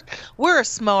because we're a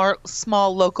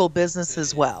small local business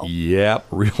as well. Yeah,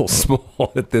 real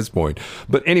small at this point.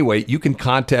 But anyway, you can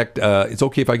contact. It's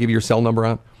okay if I give you your cell number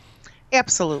out?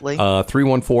 Absolutely.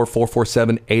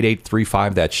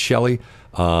 314-447-8835. That's Shelley.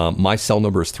 My cell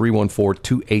number is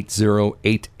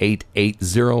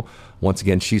 314-280-8880. Once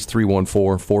again, she's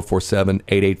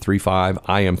 314-447-8835.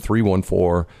 I am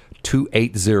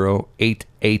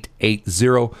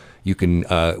 314-280-8880. You can.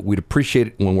 We'd appreciate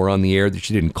it when we're on the air that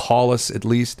you didn't call us at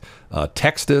least.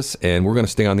 Text us, and we're going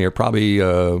to stay on the air probably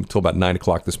until about 9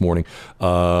 o'clock this morning.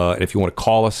 And if you want to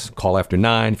call us, call after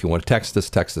 9. If you want to text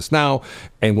us now,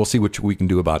 and we'll see what we can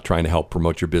do about trying to help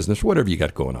promote your business, whatever you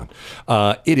got going on.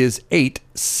 It is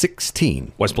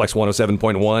 8:16. Westplex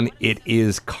 107.1. It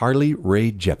is Carly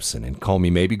Rae Jepsen, and Call Me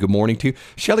Maybe. Good morning to you.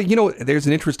 Shelley, there's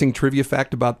an interesting trivia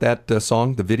fact about that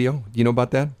song, the video. Do you know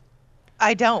about that?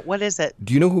 I don't. What is it?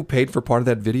 Do you know who paid for part of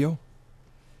that video?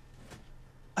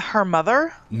 Her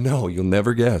mother? No, you'll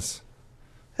never guess.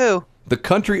 Who? The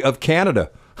country of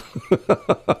Canada.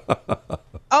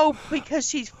 Oh, because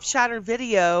she shot her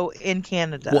video in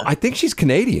Canada. Well, I think she's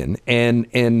Canadian, and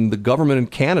the government in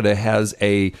Canada has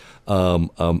an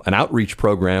outreach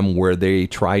program where they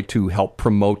try to help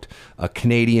promote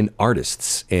Canadian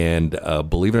artists. And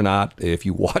believe it or not, if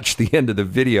you watch the end of the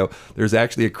video, there's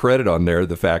actually a credit on there.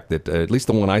 The fact that at least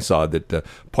the one I saw, that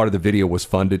part of the video was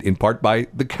funded in part by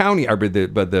the county, or by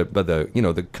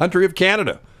the country of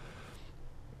Canada.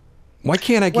 Why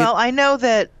can't I get? Well, I know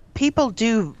that people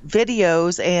do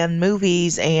videos and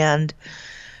movies and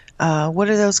what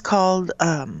are those called?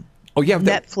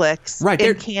 Netflix, right,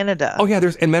 in Canada. Oh yeah,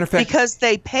 and matter of fact, because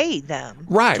they pay them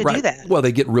to do that. Well,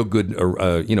 they get real good,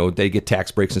 they get tax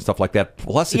breaks and stuff like that.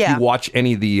 Plus, if you watch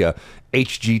any of the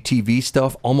HGTV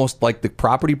stuff, almost like the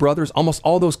Property Brothers, almost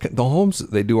all the homes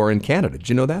they do are in Canada. Did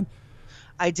you know that?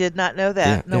 I did not know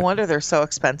that. No wonder they're so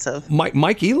expensive.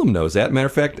 Mike Elam knows that. Matter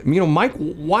of fact, Mike,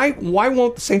 why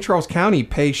won't St. Charles County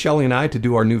pay Shelley and I to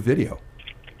do our new video?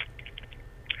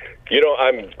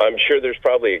 I'm sure there's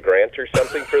probably a grant or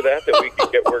something for that we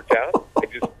could get worked out.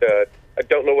 I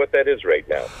don't know what that is right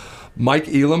now. Mike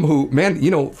Elam, who,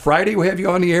 man, Friday we have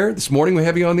you on the air. This morning we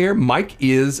have you on the air. Mike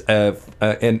is, can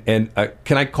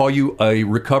I call you a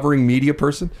recovering media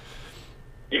person?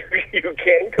 You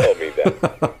can call me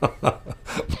that.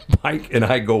 Mike and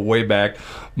I go way back.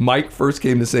 Mike first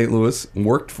came to St. Louis,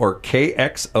 worked for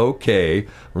KXOK.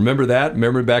 Remember that?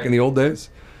 Remember back in the old days?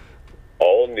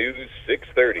 All News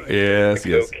 630. Yes.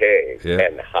 Okay. Yeah.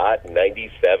 And Hot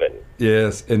 97.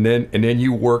 Yes, and then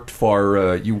you worked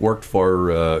for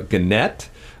Gannett.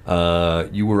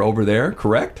 You were over there,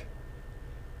 correct?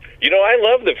 I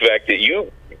love the fact that you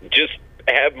just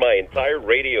have my entire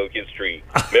radio history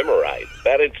memorized.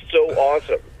 That is so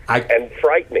awesome. And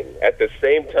frightening at the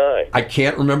same time. I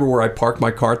can't remember where I parked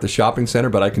my car at the shopping center,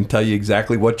 but I can tell you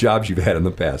exactly what jobs you've had in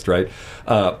the past, right?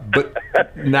 But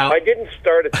now I didn't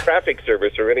start a traffic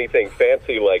service or anything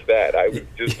fancy like that. I was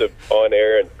just an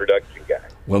on-air and production guy.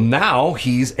 Well, now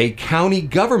he's a county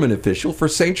government official for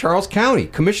St. Charles County.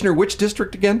 Commissioner, which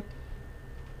district again?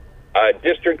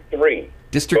 District 3.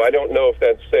 District. So I don't know if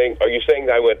that's saying. Are you saying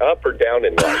I went up or down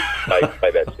in life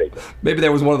by that statement? Maybe that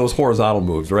was one of those horizontal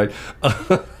moves, right?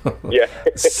 Yeah.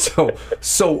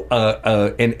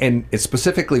 And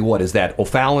specifically, what is that?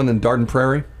 O'Fallon and Dardenne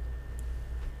Prairie?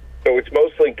 So it's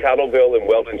mostly Cottleville and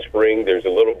Weldon Spring. There's a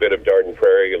little bit of Dardenne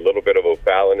Prairie, a little bit of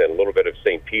O'Fallon, and a little bit of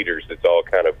St. Peters. It's all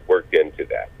kind of worked into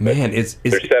that. Man, there's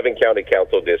 7 county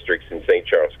council districts in St.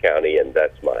 Charles County, and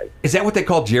that's mine. Is that what they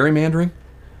call gerrymandering?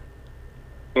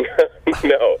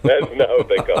 No, that's not what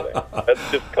they call it.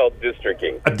 That's just called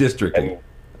districting. Districting. And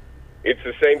it's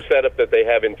the same setup that they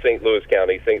have in St. Louis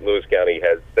County. St. Louis County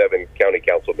has 7 county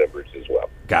council members as well.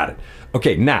 Got it.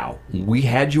 Okay, now, we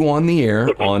had you on the air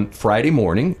on Friday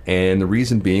morning, and the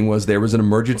reason being was there was an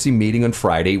emergency meeting on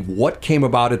Friday. What came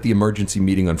about at the emergency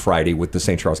meeting on Friday with the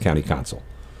St. Charles County Council?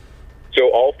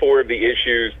 So all 4 of the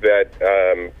issues that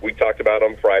we talked about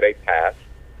on Friday passed.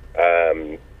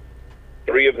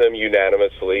 3 of them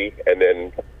unanimously, and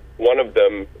then one of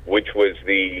them, which was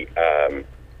the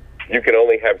you can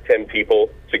only have 10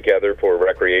 people together for a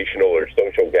recreational or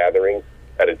social gathering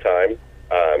at a time.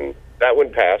 That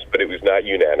one passed, but it was not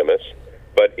unanimous.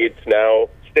 But it's now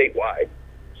statewide,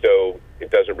 so it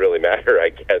doesn't really matter, I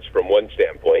guess, from one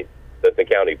standpoint that the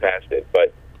county passed it.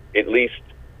 But at least,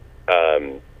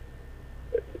 so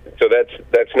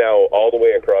that's now all the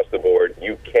way across the board.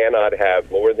 You cannot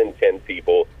have more than 10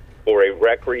 people for a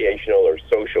recreational or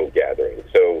social gathering.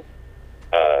 So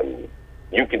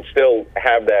you can still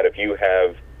have that if you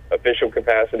have official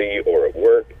capacity or at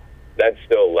work. That's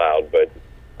still allowed, but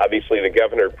obviously the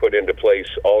governor put into place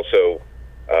also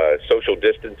social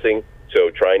distancing, so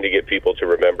trying to get people to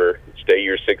remember, stay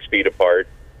your 6 feet apart.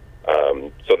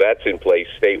 So that's in place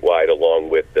statewide along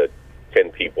with the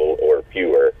 10 people or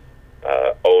fewer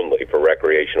only for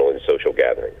recreational and social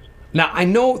gatherings. Now, I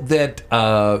know that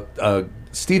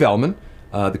Steve Ellman,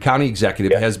 the county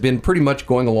executive, has been pretty much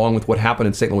going along with what happened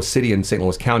in St. Louis City and St.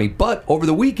 Louis County, but over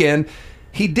the weekend,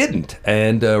 he didn't.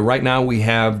 And right now we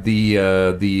have the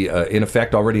in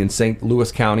effect already in St.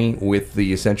 Louis County with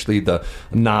essentially the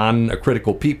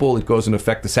non-critical people. It goes into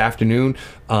effect this afternoon.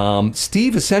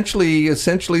 Steve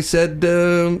essentially said,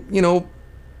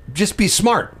 just be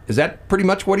smart. Is that pretty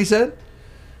much what he said?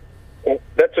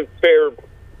 That's a fair,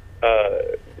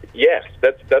 yes,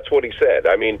 that's what he said.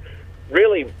 I mean,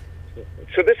 really,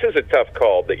 so this is a tough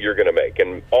call that you're going to make.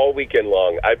 And all weekend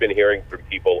long, I've been hearing from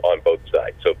people on both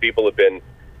sides. So people have been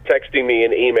texting me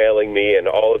and emailing me and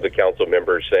all of the council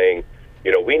members saying,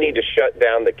 we need to shut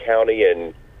down the county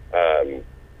and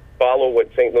follow what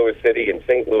St. Louis City and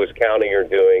St. Louis County are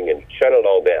doing and shut it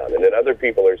all down. And then other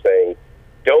people are saying,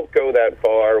 don't go that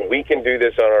far. We can do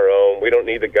this on our own. We don't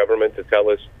need the government to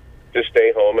tell us to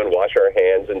stay home and wash our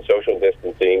hands and social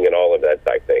distancing and all of that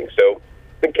type thing. So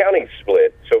the county's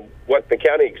split. So what the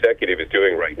county executive is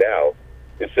doing right now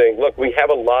is saying, look, we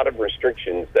have a lot of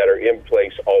restrictions that are in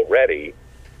place already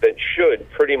that should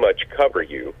pretty much cover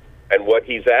you. And what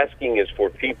he's asking is for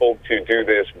people to do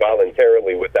this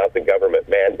voluntarily without the government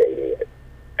mandating it.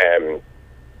 And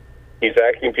he's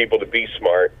asking people to be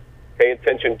smart, pay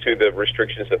attention to the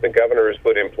restrictions that the governor has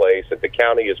put in place, that the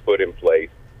county has put in place.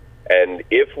 And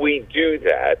if we do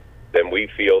that, then we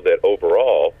feel that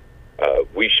overall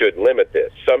we should limit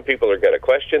this. Some people are going to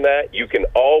question that. You can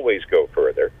always go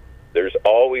further. There's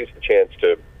always a chance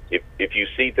to, if you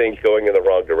see things going in the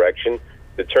wrong direction,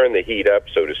 to turn the heat up,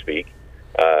 so to speak.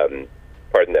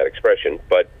 Pardon that expression,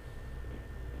 but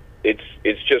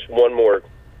it's just one more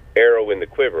arrow in the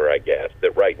quiver, I guess,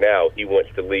 that right now he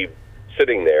wants to leave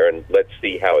sitting there and let's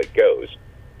see how it goes.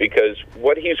 Because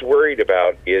what he's worried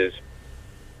about is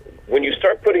when you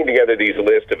start putting together these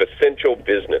lists of essential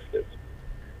businesses,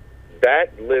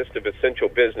 that list of essential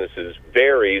businesses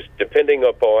varies depending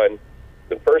upon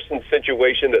the person's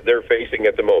situation that they're facing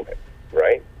at the moment,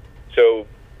 right? So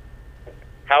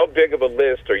how big of a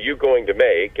list are you going to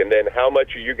make, and then how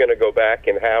much are you going to go back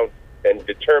and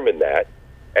determine that?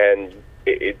 And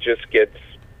it just gets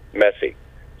messy.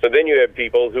 So then you have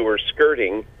people who are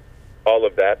skirting all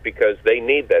of that because they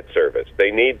need that service,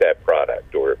 they need that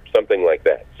product or something like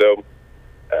that. So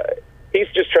he's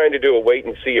just trying to do a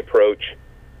wait-and-see approach.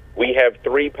 We have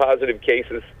 3 positive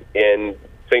cases in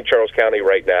St. Charles County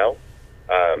right now.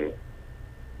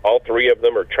 All 3 of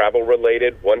them are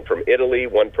travel-related, one from Italy,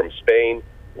 one from Spain,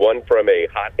 one from a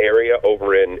hot area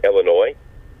over in Illinois.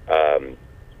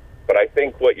 But I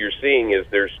think what you're seeing is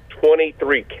there's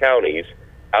 23 counties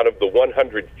out of the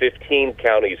 115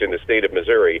 counties in the state of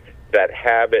Missouri that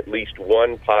have at least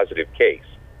one positive case.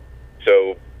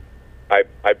 So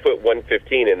I put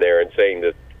 115 in there and saying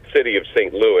the city of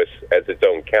St. Louis as its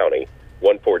own county,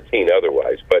 114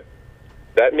 otherwise. But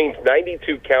that means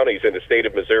 92 counties in the state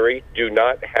of Missouri do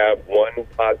not have one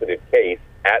positive case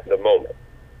at the moment.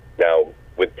 Now,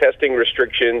 with testing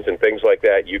restrictions and things like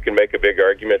that, you can make a big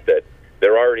argument that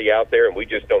they're already out there and we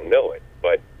just don't know it.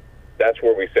 But that's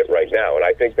where we sit right now. And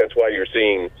I think that's why you're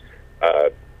seeing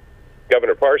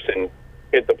Governor Parson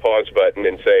hit the pause button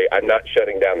and say, I'm not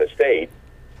shutting down the state,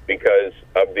 because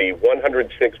of the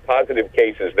 106 positive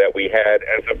cases that we had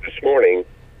as of this morning.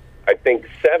 I think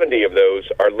 70 of those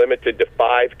are limited to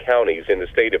 5 counties in the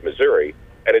state of Missouri,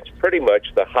 and it's pretty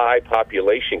much the high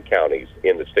population counties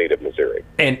in the state of Missouri.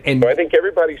 And so I think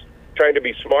everybody's trying to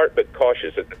be smart but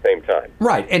cautious at the same time.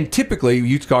 Right, and typically,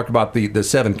 you talked about the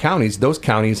 7 counties. Those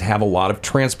counties have a lot of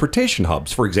transportation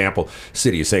hubs. For example,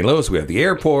 City of St. Louis, we have the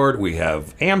airport, we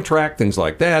have Amtrak, things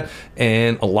like that.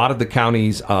 And a lot of the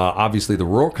counties, obviously the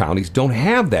rural counties, don't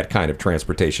have that kind of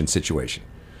transportation situation.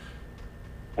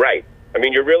 Right. I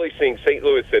mean, you're really seeing St.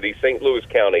 Louis City, St. Louis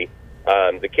County,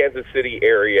 the Kansas City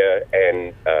area,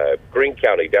 and Greene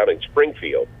County down in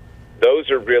Springfield. Those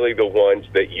are really the ones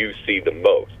that you see the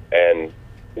most. And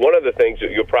one of the things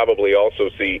that you'll probably also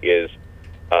see is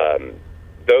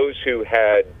those who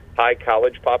had high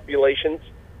college populations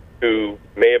who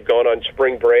may have gone on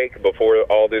spring break before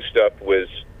all this stuff was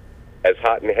as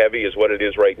hot and heavy as what it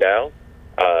is right now.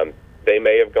 They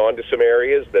may have gone to some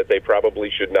areas that they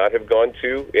probably should not have gone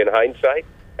to in hindsight,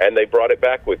 and they brought it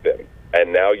back with them.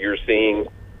 And now you're seeing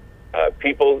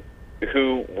people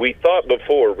who we thought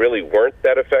before really weren't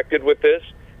that affected with this,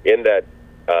 in that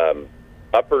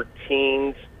upper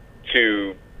teens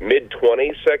to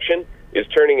mid-20s section is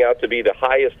turning out to be the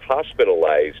highest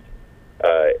hospitalized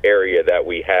area that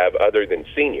we have other than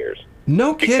seniors.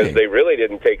 No kidding. Because they really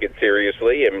didn't take it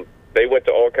seriously, and they went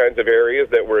to all kinds of areas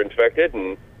that were infected,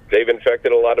 and they've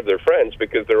infected a lot of their friends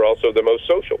because they're also the most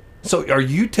social. So are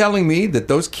you telling me that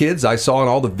those kids I saw in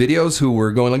all the videos who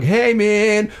were going like, hey,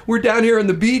 man, we're down here on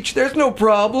the beach, there's no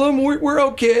problem, we're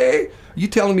okay. You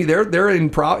telling me they're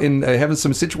in having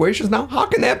some situations now? How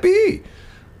can that be?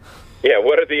 Yeah,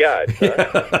 what are the odds?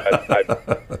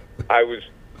 Huh?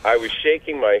 I was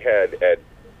shaking my head at,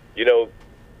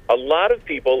 a lot of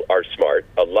people are smart.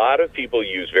 A lot of people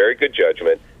use very good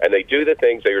judgment, and they do the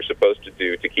things they are supposed to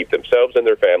do to keep themselves and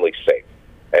their families safe.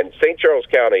 And St. Charles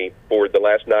County, for the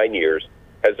last 9 years,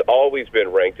 has always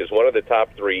been ranked as one of the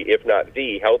top 3, if not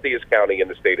the healthiest county in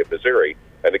the state of Missouri.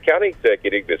 And the county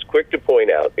executive is quick to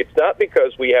point out it's not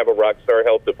because we have a rock star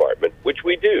health department, which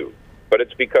we do, but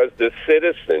it's because the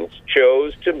citizens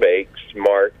chose to make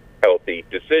smart, healthy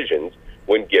decisions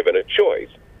when given a choice.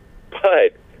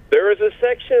 But there is a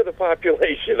section of the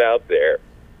population out there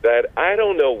that I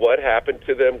don't know what happened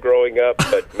to them growing up,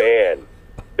 but man,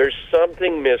 there's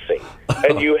something missing.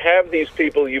 And you have these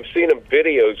people, you've seen them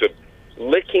videos of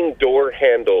licking door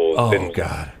handles. Oh, and,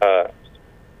 God.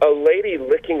 A lady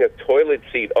licking a toilet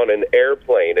seat on an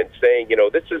airplane and saying,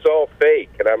 this is all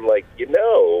fake. And I'm like,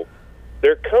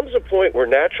 there comes a point where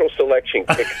natural selection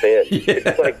kicks in. Yes.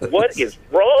 It's like, what is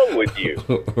wrong with you?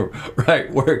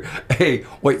 Right. Hey,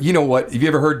 wait. You know what? Have you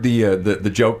ever heard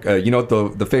the joke? You know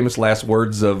what the famous last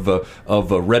words of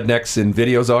rednecks in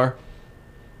videos are?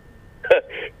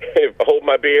 Hold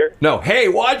my beer. No. Hey,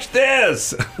 watch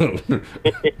this.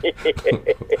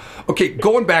 Okay,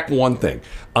 going back one thing.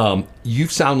 You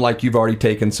sound like you've already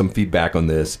taken some feedback on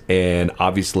this, and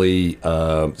obviously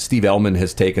Steve Ellman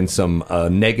has taken some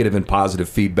negative and positive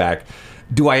feedback.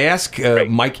 Do I ask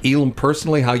Mike Elam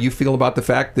personally how you feel about the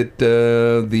fact that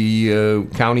the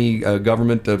county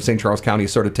government of St. Charles County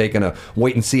has sort of taken a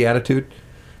wait-and-see attitude?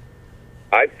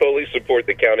 I fully support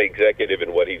the county executive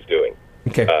and what he's doing.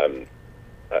 Okay.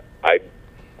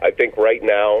 I think right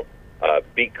now,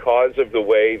 because of the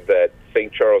way that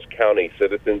St. Charles County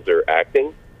citizens are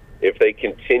acting, if they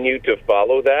continue to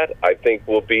follow that, I think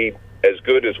we'll be as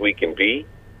good as we can be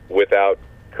without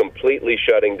completely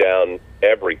shutting down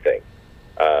everything.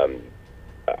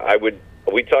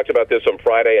 We talked about this on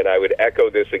Friday, and I would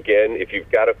echo this again. If you've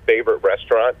got a favorite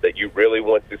restaurant that you really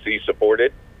want to see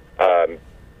supported,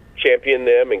 champion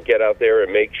them and get out there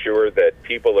and make sure that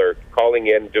people are calling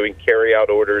in, doing carry-out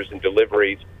orders and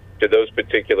deliveries to those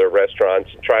particular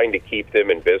restaurants, trying to keep them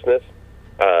in business.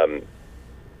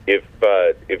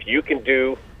 If you can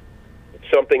do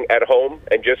something at home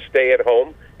and just stay at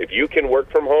home, if you can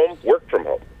work from home, work from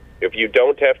home. If you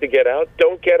don't have to get out,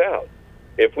 don't get out.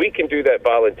 If we can do that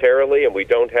voluntarily and we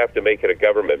don't have to make it a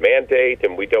government mandate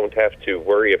and we don't have to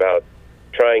worry about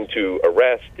trying to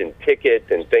arrest and ticket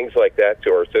and things like that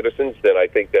to our citizens, then I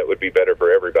think that would be better for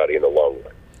everybody in the long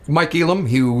run. Mike Elam,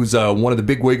 he was one of the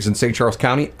bigwigs in St. Charles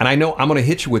County, and I know I'm going to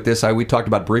hit you with this. We talked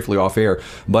about it briefly off air,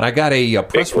 but I got a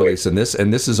press release in this,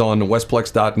 and this is on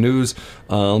westplex.news.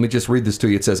 Let me just read this to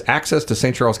you. It says, access to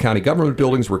St. Charles County government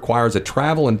buildings requires a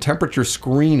travel and temperature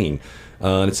screening.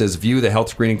 And it says, view the health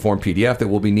screening form PDF that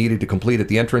will be needed to complete at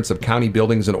the entrance of county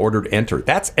buildings in order to enter.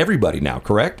 That's everybody now,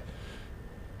 correct?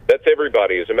 That's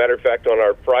everybody. As a matter of fact, on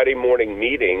our Friday morning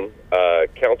meeting,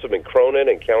 Councilman Cronin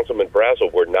and Councilman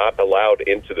Brazel were not allowed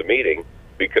into the meeting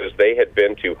because they had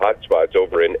been to hotspots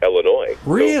over in Illinois.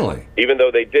 Really? So even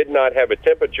though they did not have a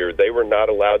temperature, they were not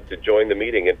allowed to join the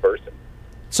meeting in person.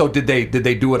 So did they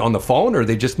do it on the phone, or are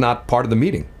they just not part of the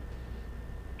meeting?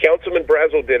 Councilman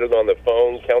Brazel did it on the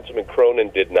phone. Councilman Cronin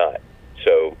did not.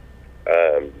 So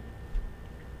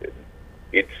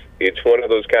it's one of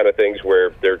those kind of things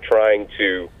where they're trying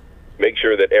to make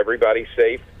sure that everybody's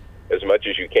safe as much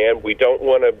as you can. We don't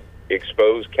want to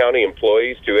expose county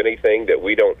employees to anything that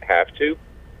we don't have to.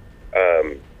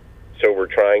 So we're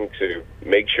trying to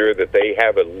make sure that they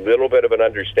have a little bit of an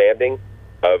understanding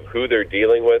of who they're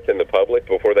dealing with in the public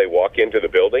before they walk into the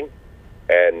building.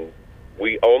 And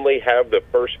we only have the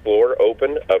first floor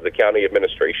open of the county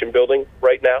administration building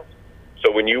right now.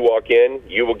 So when you walk in,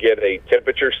 you will get a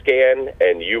temperature scan,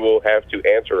 and you will have to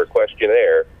answer a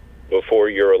questionnaire before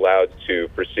you're allowed to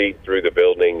proceed through the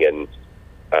building and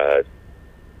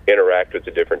interact with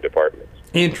the different departments.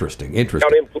 Interesting.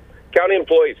 County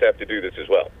employees have to do this as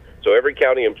well. So every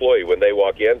county employee, when they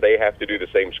walk in, they have to do the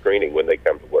same screening when they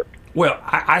come to work. Well,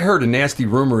 I heard a nasty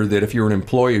rumor that if you're an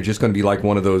employee, you're just going to be like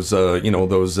one of those,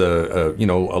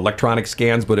 electronic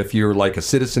scans. But if you're like a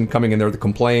citizen coming in there to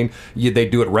complain, they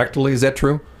do it rectally. Is that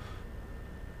true?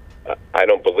 I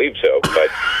don't believe so, but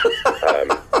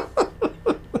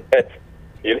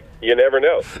you never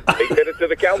know. They did it to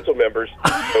the council members.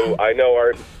 So I know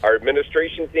our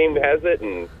administration team has it,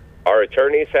 and our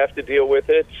attorneys have to deal with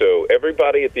it. So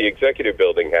everybody at the executive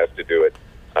building has to do it.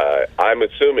 I'm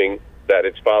assuming that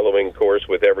it's following course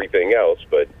with everything else,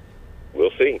 but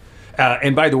we'll see.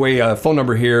 And by the way, phone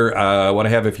number here, what I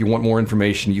have, if you want more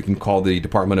information, you can call the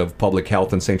Department of Public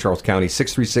Health in St. Charles County,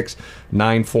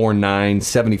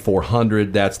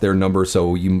 636-949-7400. That's their number,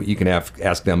 so you can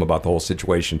ask them about the whole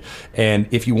situation. And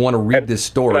if you want to read this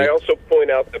story... Can I also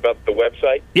point out about the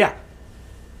website? Yeah.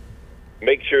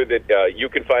 Make sure that you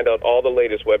can find out all the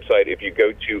latest website if you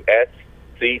go to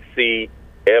sccmo.org.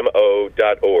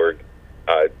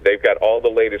 They've got all the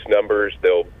latest numbers.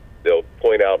 They'll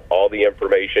point out all the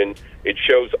information. It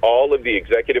shows all of the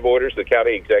executive orders the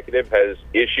county executive has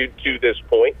issued to this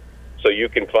point, so you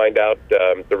can find out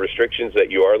the restrictions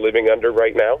that you are living under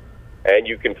right now, and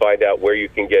you can find out where you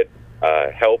can get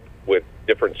help with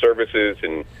different services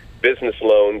and business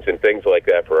loans and things like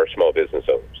that for our small business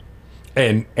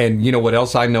owners. And you know what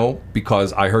else I know,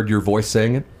 because I heard your voice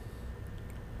saying it?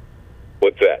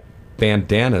 What's that?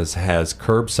 Bandanas has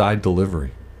curbside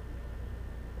delivery.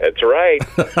 That's right.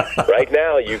 Right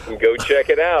now, you can go check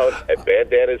it out at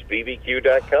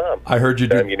bandanasbbq.com. I heard you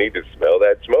do. You need to smell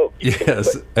that smoke.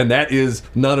 Yes, and that is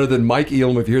none other than Mike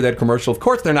Elam. If you hear that commercial, of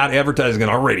course they're not advertising on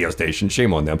our radio station.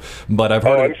 Shame on them. But I've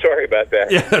heard. I'm sorry about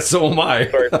that. Yeah, so am I.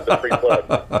 Sorry for the free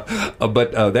plug.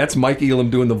 But that's Mike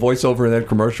Elam doing the voiceover in that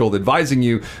commercial, advising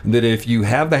you that if you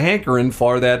have the hankering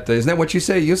for that, isn't that what you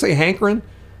say? You say hankering?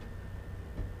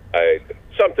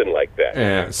 Something like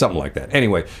that. Something like that.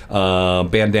 Anyway,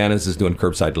 Bandanas is doing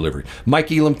curbside delivery.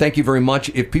 Mike Elam, thank you very much.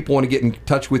 If people want to get in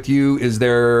touch with you, is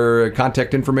there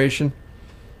contact information?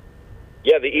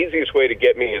 Yeah, the easiest way to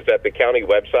get me is at the county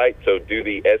website. So do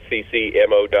the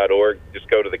sccmo.org. Just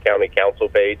go to the county council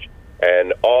page,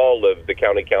 and all of the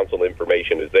county council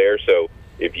information is there. So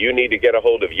if you need to get a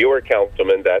hold of your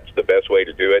councilman, that's the best way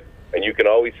to do it. And you can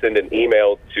always send an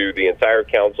email to the entire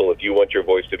council if you want your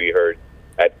voice to be heard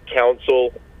at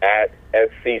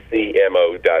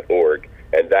council@sccmo.org,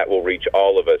 and that will reach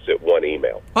all of us at one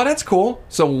email. Oh, that's cool.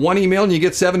 So one email and you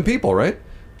get 7 people, right?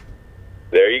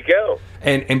 There you go.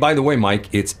 And by the way, Mike,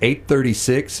 it's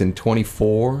 8:36 and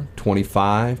 24,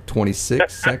 25,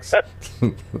 26 seconds.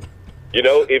 You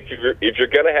know, if you're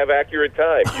going to have accurate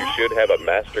time, you should have a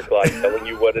master clock telling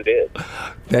you what it is.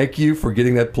 Thank you for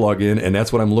getting that plug in, and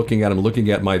that's what I'm looking at. I'm looking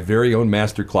at my very own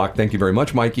master clock. Thank you very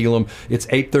much, Mike Elam. It's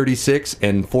 8:36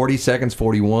 and 40 seconds,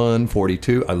 41,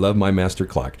 42. I love my master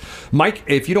clock. Mike,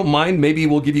 if you don't mind, maybe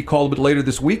we'll give you a call a bit later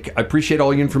this week. I appreciate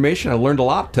all your information. I learned a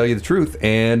lot, to tell you the truth,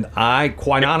 and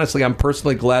quite honestly, I'm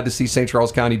personally glad to see St.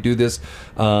 Charles County do this.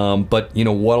 But you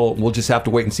know, we'll just have to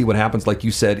wait and see what happens. Like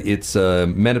you said, it's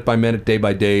minute by minute, day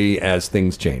by day, as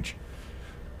things change.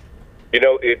 You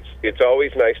know, it's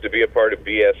always nice to be a part of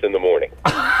BS in the morning.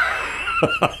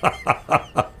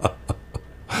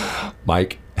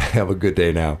 Mike, have a good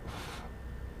day now.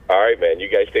 All right, man. You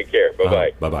guys take care.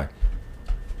 Bye-bye. Bye-bye.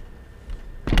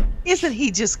 Isn't he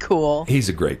just cool? He's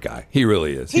a great guy. He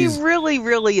really is. He really,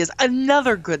 really is.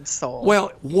 Another good soul.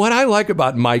 Well, what I like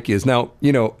about Mike is, now,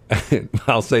 you know,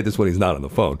 I'll say this when he's not on the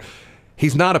phone.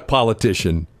 He's not a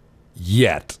politician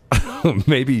yet.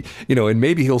 Maybe, you know, and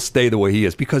maybe he'll stay the way he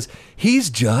is, because he's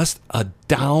just a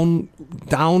down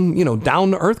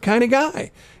to earth kind of guy.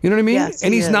 You know what I mean? Yes,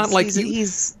 and he's not like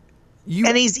he's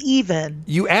even.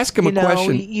 You ask him a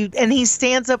question, and he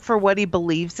stands up for what he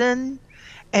believes in,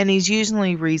 and he's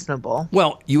usually reasonable.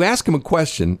 Well, you ask him a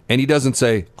question, and he doesn't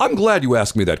say, "I'm glad you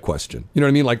asked me that question." You know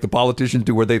what I mean? Like the politicians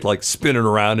do, where they like spin it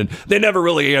around and they never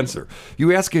really answer.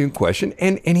 You ask him a question,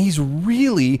 and he's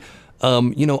really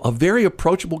a very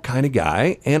approachable kind of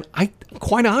guy. And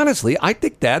quite honestly, I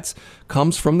think that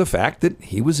comes from the fact that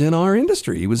he was in our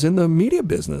industry. He was in the media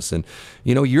business. And,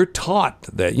 you know, you're taught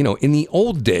that, you know, in the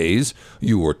old days,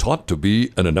 you were taught to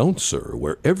be an announcer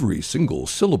where every single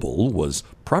syllable was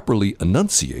properly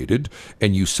enunciated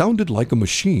and you sounded like a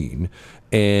machine.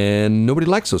 And nobody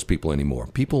likes those people anymore.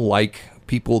 People like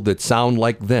people that sound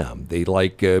like them. They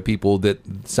like people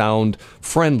that sound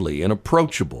friendly and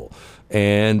approachable.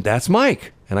 And that's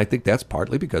Mike. And I think that's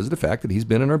partly because of the fact that he's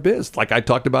been in our biz. Like I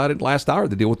talked about it last hour,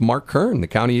 the deal with Mark Kern, the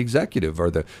county executive,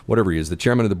 or the whatever he is, the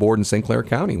chairman of the board in St. Clair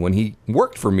County. When he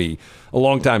worked for me a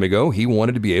long time ago, he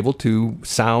wanted to be able to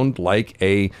sound like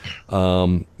a,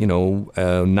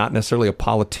 not necessarily a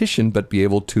politician, but be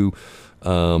able to,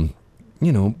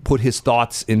 put his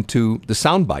thoughts into the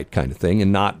soundbite kind of thing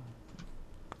and not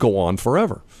go on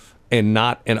forever. And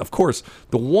of course,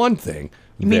 the one thing...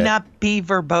 You mean not be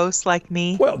verbose like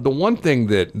me? Well, the one thing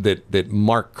that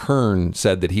Mark Kern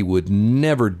said that he would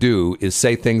never do is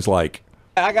say things like,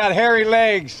 "I got hairy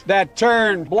legs that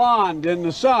turn blonde in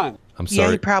the sun." I'm sorry.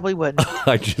 Yeah, he probably wouldn't.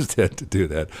 I just had to do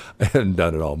that. I hadn't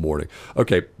done it all morning.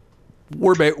 Okay,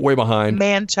 we're way behind.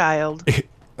 Man-child.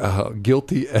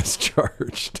 Guilty as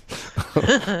charged.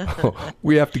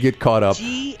 We have to get caught up.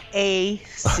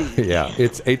 GAC. Yeah,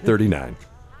 it's 8:39.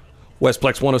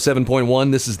 Westplex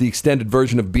 107.1, this is the extended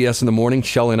version of BS in the Morning.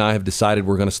 Shelley and I have decided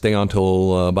we're going to stay on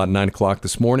till about 9 o'clock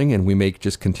this morning, and we may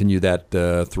just continue that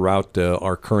throughout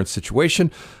our current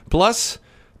situation. Plus,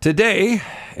 today,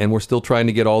 and we're still trying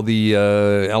to get all the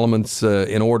elements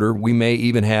in order, we may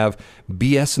even have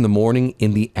BS in the Morning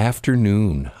in the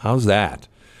afternoon. How's that?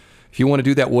 If you want to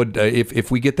do that,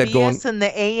 if we get that going... BS in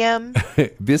the AM?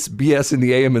 This BS in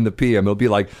the AM and the PM. It'll be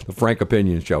like the Frank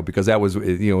Opinion Show, because that was,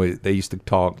 they used to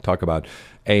talk about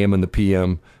AM and the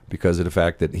PM because of the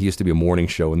fact that he used to be a morning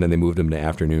show, and then they moved him to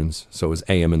afternoons. So it was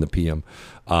AM and the PM.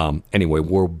 Anyway,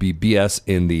 we'll be BS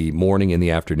in the morning and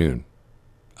the afternoon.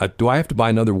 Do I have to buy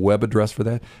another web address for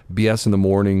that? BS in the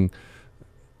morning,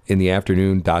 in the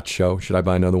afternoon .show. Should I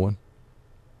buy another one?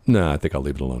 No, I think I'll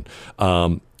leave it alone.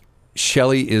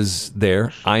 Shelley is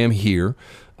there. I am here.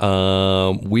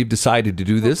 We've decided to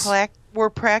do this. We're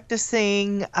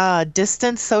practicing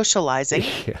distance socializing.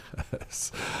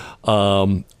 Yes.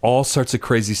 All sorts of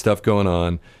crazy stuff going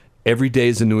on. Every day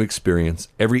is a new experience.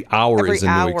 Every hour is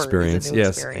a new experience.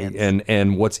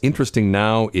 And what's interesting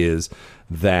now is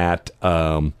that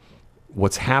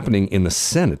what's happening in the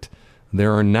Senate,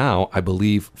 there are now, I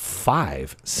believe,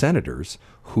 5 senators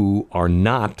who are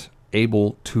not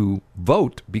able to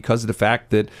vote because of the fact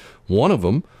that one of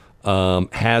them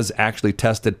has actually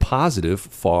tested positive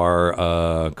for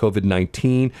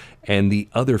COVID-19, and the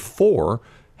other 4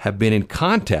 have been in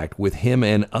contact with him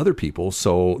and other people,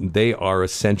 so they are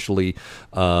essentially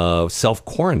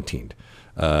self-quarantined.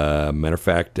 Matter of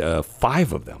fact,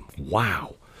 5 of them.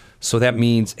 Wow. So that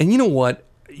means, and you know what?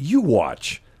 You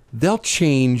watch. They'll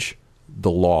change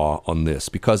the law on this,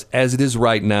 because as it is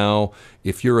right now,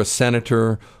 if you're a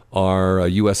senator or a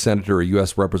U.S. senator or a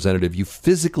U.S. representative, you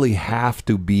physically have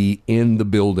to be in the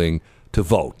building to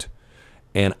vote.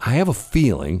 And I have a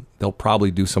feeling they'll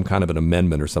probably do some kind of an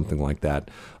amendment or something like that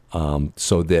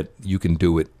so that you can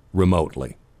do it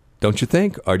remotely. Don't you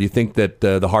think? Or do you think that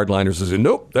the hardliners are saying,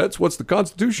 nope, that's what the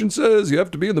Constitution says. You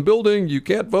have to be in the building. You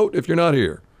can't vote if you're not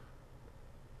here.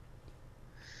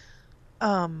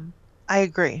 I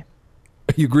agree.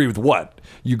 You agree with what?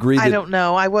 You agree that... I don't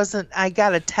know. I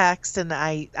got a text and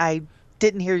I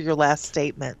didn't hear your last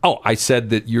statement. Oh, I said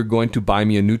that you're going to buy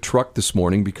me a new truck this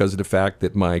morning because of the fact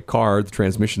that my car, the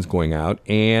transmission's going out,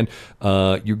 and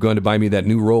you're going to buy me that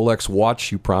new Rolex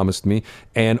watch you promised me,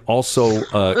 and also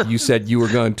you said you were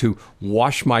going to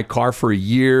wash my car for a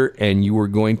year, and you were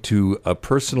going to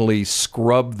personally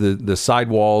scrub the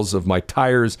sidewalls of my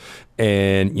tires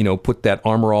and, put that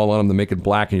Armor All on them to make it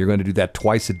black, and you're going to do that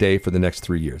twice a day for the next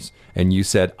 3 years. And you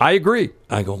said, I agree.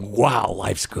 I go, wow,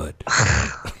 life's good.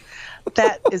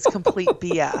 That is complete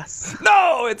BS.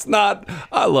 No, it's not.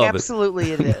 I love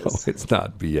Absolutely it. Absolutely it is. No, it's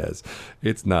not BS.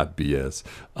 It's not BS.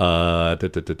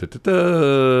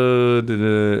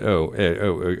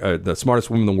 The smartest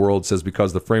woman in the world says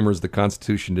because the framers of the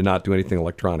Constitution did not do anything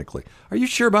electronically. Are you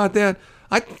sure about that?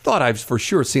 I thought I've for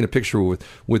sure seen a picture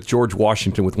with George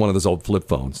Washington with one of those old flip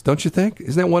phones. Don't you think?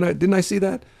 Isn't that one? Didn't I see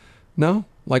that? No?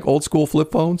 Like old school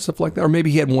flip phones, stuff like that? Or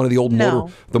maybe he had one of the old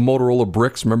the Motorola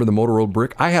bricks. Remember the Motorola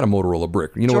brick? I had a Motorola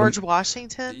brick. George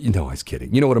Washington? I was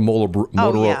kidding. You know what a Motorola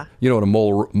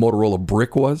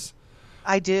brick was?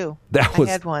 I do. I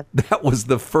had one. That was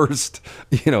the first,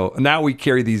 now we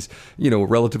carry these,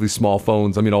 relatively small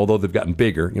phones. I mean, although they've gotten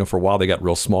bigger, for a while they got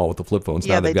real small with the flip phones.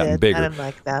 Yeah, now they've gotten bigger. I didn't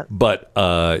like that. But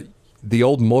the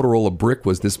old Motorola brick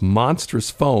was this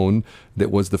monstrous phone that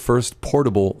was the first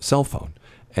portable cell phone.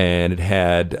 And it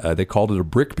had, they called it a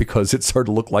brick because it sort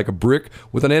of looked like a brick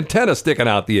with an antenna sticking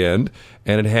out the end.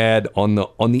 And it had on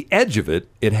the edge of it,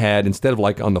 instead of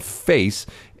like on the face,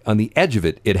 on the edge of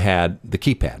it, it had the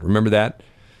keypad. Remember that?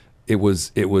 It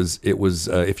was.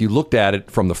 If you looked at it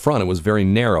from the front, it was very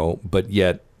narrow, but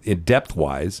yet in depth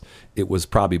wise, it was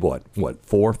probably what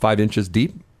 4 or 5 inches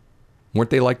deep. Weren't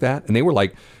they like that? And they were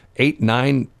like 8,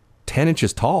 9, 10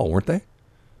 inches tall, weren't they?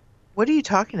 What are you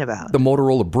talking about? The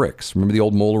Motorola bricks. Remember the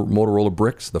old Motorola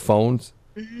bricks, the phones?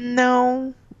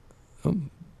 No.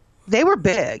 They were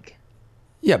big.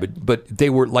 Yeah, but they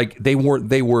were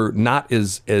not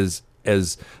as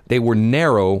they were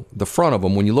narrow, the front of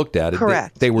them when you looked at it.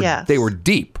 Correct. They were yes. They were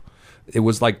deep. It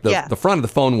was like the front of the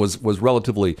phone was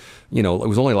relatively, it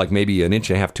was only like maybe 1.5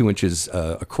 inches, 2 inches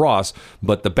across,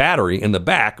 but the battery in the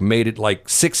back made it like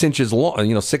 6 inches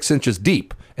long, 6 inches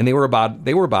deep. And they were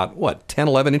about what, 10,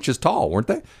 11 inches tall, weren't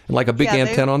they? And like a big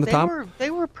antenna on the top?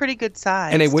 They were pretty good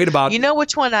size. And they weighed about... You know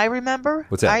which one I remember?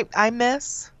 What's that? I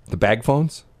miss? The bag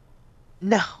phones?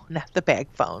 No, not the bag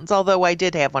phones, although I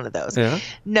did have one of those. Yeah?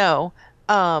 No,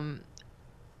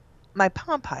 my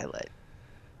Palm Pilot.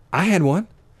 I had one.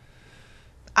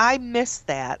 I missed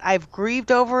that. I've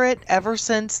grieved over it ever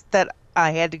since that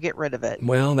I had to get rid of it.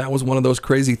 Well, that was one of those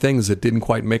crazy things that didn't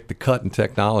quite make the cut in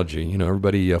technology.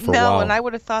 Everybody for a while. No, and I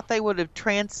would have thought they would have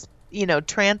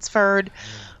transferred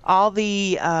all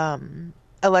the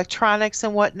electronics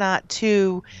and whatnot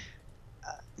to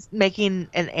making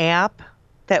an app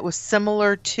that was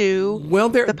similar to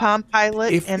the Palm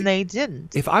Pilot, and they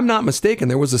didn't. If I'm not mistaken,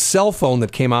 there was a cell phone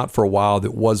that came out for a while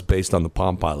that was based on the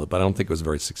Palm Pilot, but I don't think it was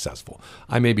very successful.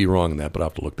 I may be wrong in that, but I'll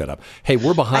have to look that up. Hey,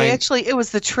 we're behind. It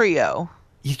was the Trio.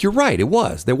 You're right. It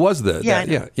was. There was the.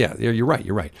 Yeah, Yeah. You're right.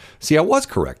 You're right. See, I was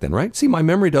correct then, right? See, my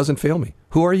memory doesn't fail me.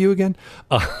 Who are you again?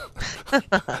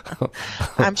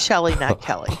 I'm Shelley, not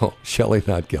Kelly. Oh, Shelley,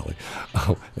 not Kelly.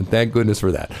 Oh, and thank goodness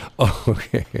for that. Oh,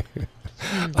 okay.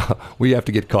 We have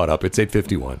to get caught up. It's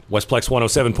 8:51. Westplex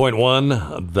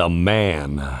 107.1, The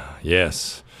Man.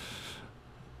 Yes.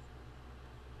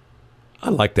 I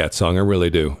like that song. I really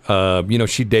do.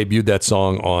 She debuted that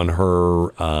song on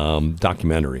her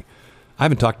documentary. I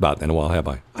haven't talked about that in a while, have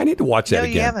I? I need to watch that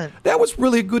again. You haven't. That was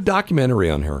really a good documentary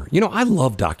on her. I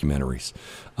love documentaries.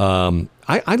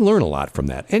 I learn a lot from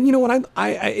that. And you know what?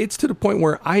 It's to the point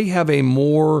where I have a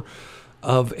more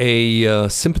of a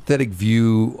sympathetic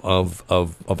view of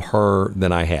her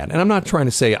than I had. And I'm not trying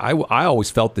to say I always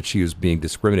felt that she was being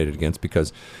discriminated against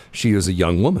because she was a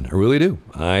young woman. I really do.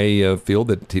 I feel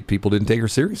that people didn't take her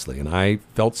seriously, and I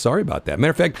felt sorry about that. Matter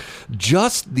of fact,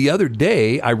 just the other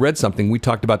day, I read something. We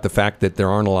talked about the fact that there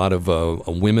aren't a lot of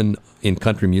women in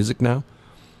country music now.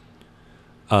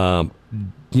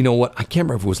 You know what? I can't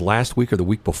remember if it was last week or the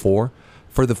week before.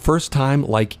 For the first time,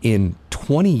 like in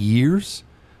 20 years,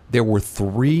 there were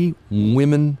 3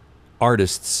 women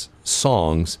artists'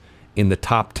 songs in the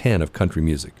top 10 of country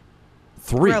music.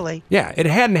 3. Really? Yeah, it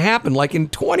hadn't happened like in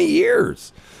 20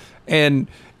 years. And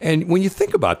when you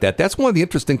think about that, that's one of the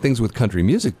interesting things with country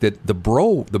music, that the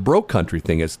bro country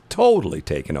thing has totally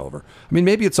taken over. I mean,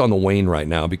 maybe it's on the wane right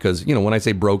now because, when I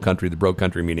say bro country, the bro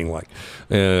country meaning like,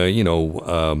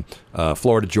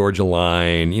 Florida Georgia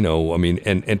line,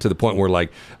 and to the point where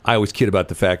like I always kid about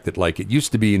the fact that like it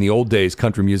used to be in the old days,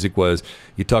 country music was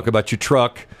you talk about your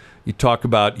truck. You talk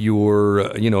about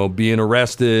your, being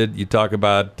arrested. You talk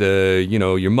about,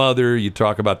 your mother. You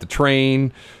talk about the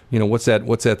train. What's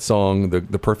that song,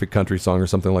 the Perfect Country song or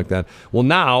something like that? Well,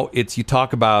 now you still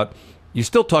talk about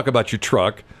your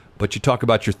truck, but you talk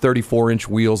about your 34-inch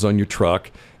wheels on your truck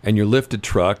and your lifted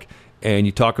truck. And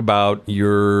you talk about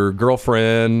your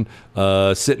girlfriend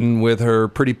sitting with her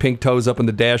pretty pink toes up on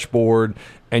the dashboard,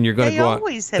 and you're going to go on. They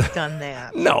always have done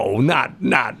that. No, not.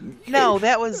 No,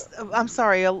 that was, I'm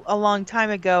sorry, a long time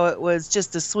ago, it was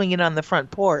just a swinging on the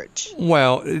front porch.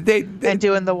 Well, they and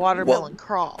doing the watermelon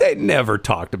crawl. They never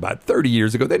talked about, 30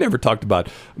 years ago, they never talked about,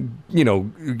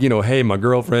 hey, my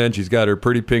girlfriend, she's got her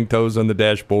pretty pink toes on the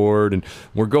dashboard, and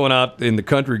we're going out in the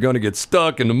country, going to get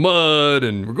stuck in the mud,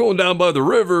 and we're going down by the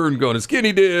river and going to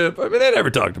skinny dip. I mean, they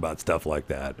never talked about stuff like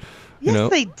that.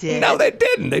 Yes, they did. No, they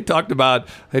didn't. They talked about,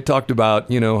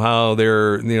 how they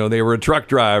were a truck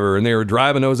driver and they were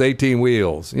driving those 18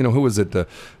 wheels. Who was it?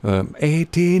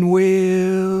 18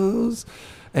 wheels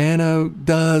and a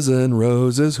dozen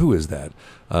roses. Who is that?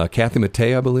 Kathy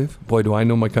Mattea, I believe. Boy, do I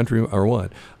know my country or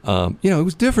what? It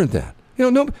was different then.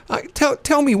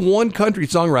 Tell me one country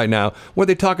song right now where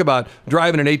they talk about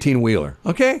driving an 18-wheeler.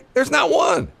 Okay? There's not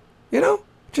one.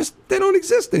 Just they don't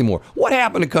exist anymore. What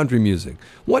happened to country music?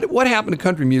 What happened to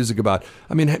country music about?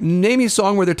 I mean, name me a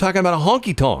song where they're talking about a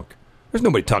honky tonk. There's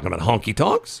nobody talking about honky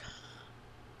tonks.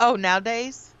 Oh,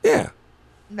 nowadays? Yeah.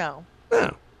 No.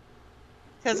 No.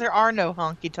 Because there are no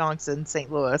honky tonks in St.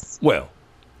 Louis. Well,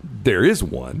 there is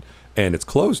one, and it's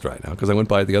closed right now because I went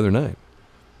by it the other night.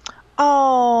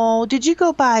 Oh, did you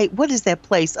go by? What is that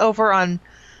place over on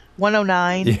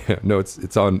 109? Yeah, no,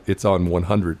 it's on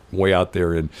 100, way out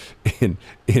there in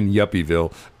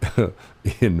Yuppieville,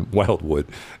 in Wildwood.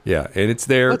 Yeah, and it's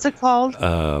there. What's it called?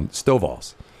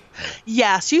 Stovall's.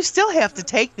 Yes, you still have to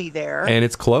take me there. And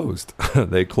it's closed.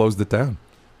 They closed it down.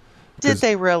 Did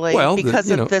they really? Well, because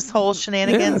of this whole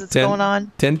shenanigans that's going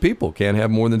on? 10 people. Can't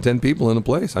have more than 10 people in a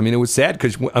place. I mean, it was sad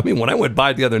because, when I went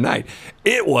by the other night,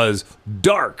 it was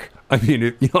dark. I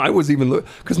mean, I was even,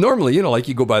 because normally, like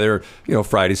you go by there,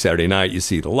 Friday, Saturday night, you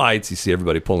see the lights, you see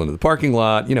everybody pulling into the parking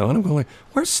lot, and I'm going like,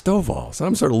 where's Stovall's? And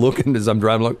I'm sort of looking as I'm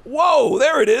driving like, whoa,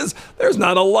 there it is. There's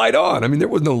not a light on. I mean, there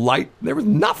was no light. There was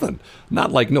nothing.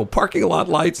 Not like no parking lot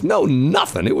lights. No,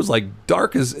 nothing. It was like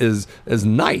dark as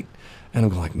night. And I'm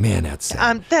going like, man, that's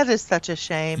sad. That is such a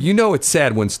shame. It's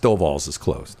sad when Stovall's is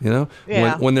closed, Yeah,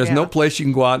 when there's no place you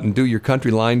can go out and do your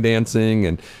country line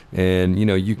dancing and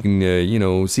you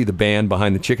can, see the band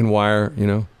behind the chicken wire,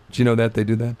 Do you know that they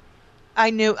do that?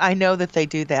 I know that they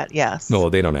do that, yes. No,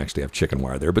 they don't actually have chicken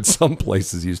wire there, but some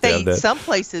places used to have that. Some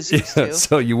places used to.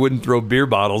 So you wouldn't throw beer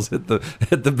bottles at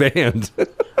the band.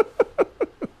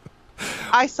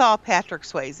 I saw Patrick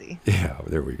Swayze. Yeah,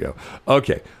 there we go.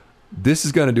 Okay. This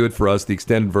is going to do it for us, the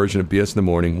extended version of BS in the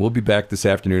Morning. We'll be back this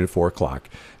afternoon at 4 o'clock.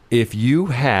 If you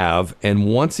have, and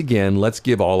once again, let's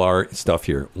give all our stuff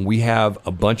here. We have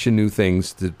a bunch of new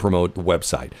things to promote the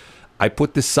website. I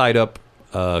put this site up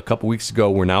a couple weeks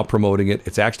ago. We're now promoting it.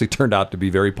 It's actually turned out to be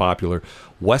very popular.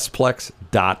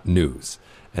 Westplex.news.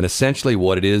 And essentially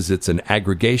what it is, it's an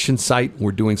aggregation site.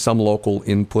 We're doing some local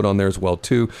input on there as well,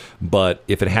 too. But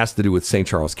if it has to do with St.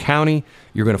 Charles County,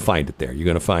 you're going to find it there. You're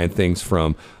going to find things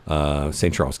from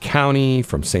St. Charles County,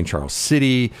 from St. Charles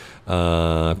City.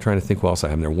 I'm trying to think what else I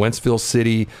have in there. Wentzville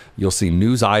City. You'll see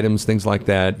news items, things like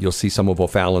that. You'll see some of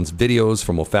O'Fallon's videos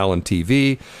from O'Fallon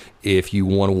TV. If you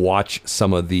want to watch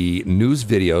some of the news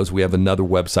videos, we have another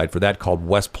website for that called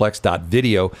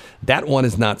westplex.video. That one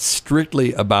is not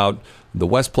strictly about the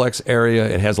Westplex area.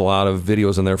 It has a lot of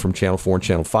videos in there from Channel 4 and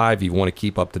Channel 5. You want to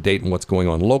keep up to date on what's going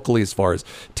on locally as far as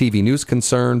TV news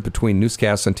concerned, between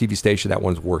newscasts and TV station. That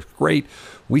one's worked great.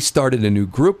 We started a new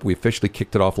group. We officially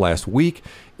kicked it off last week.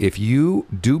 If you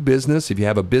do business, if you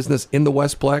have a business in the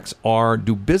Westplex or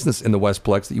do business in the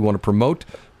Westplex that you want to promote,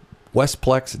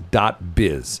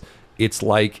 westplex.biz. It's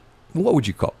like, what would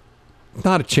you call it?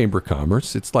 Not a chamber of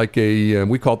commerce. It's like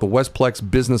we call it the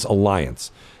Westplex Business Alliance.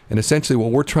 And essentially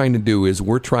what we're trying to do is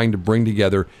we're trying to bring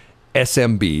together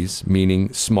SMBs,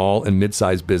 meaning small and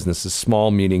mid-sized businesses, small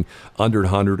meaning under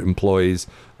 100 employees,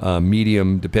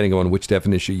 medium, depending on which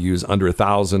definition you use, under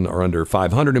 1,000 or under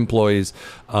 500 employees.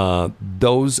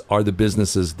 Those are the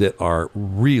businesses that are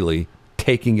really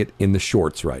taking it in the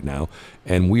shorts right now,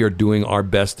 and we are doing our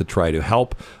best to try to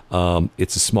help.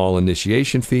 It's a small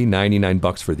initiation fee,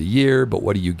 $99 for the year, but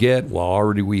what do you get? Well,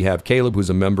 already we have Caleb, who's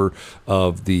a member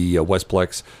of the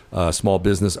Westplex Small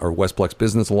Business or Westplex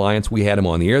Business Alliance. We had him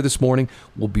on the air this morning.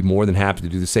 We'll be more than happy to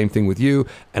do the same thing with you,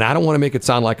 and I don't want to make it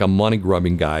sound like a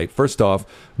money-grubbing guy. First off,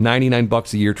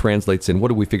 $99 a year translates in, what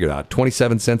did we figure out,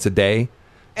 27 cents a day?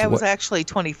 It was actually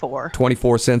 24.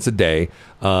 24 cents a day.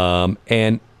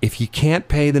 And if you can't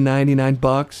pay the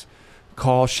 $99,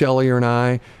 call Shelly or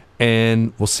I,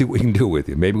 and we'll see what we can do with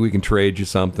you. Maybe we can trade you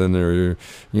something, or,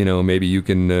 maybe you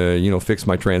can, fix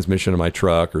my transmission of my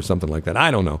truck or something like that. I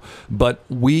don't know. But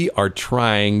we are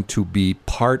trying to be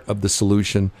part of the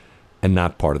solution and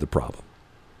not part of the problem.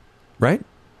 Right?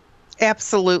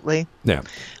 Absolutely. Yeah.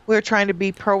 We're trying to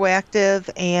be proactive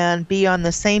and be on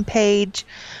the same page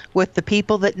with the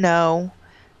people that know.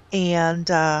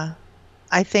 And I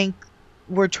think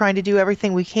we're trying to do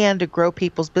everything we can to grow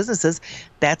people's businesses.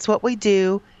 That's what we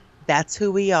do. That's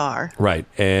who we are. Right.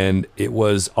 And it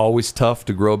was always tough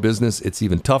to grow a business. It's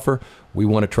even tougher. We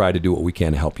want to try to do what we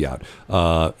can to help you out.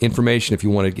 Information, if you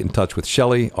want to get in touch with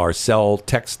Shelly, our cell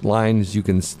text lines, you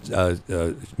can,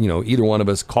 either one of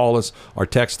us call us or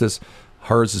text us.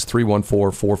 Hers is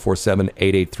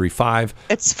 314-447-8835.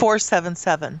 It's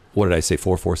 477. What did I say,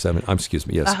 447? Excuse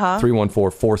me, yes.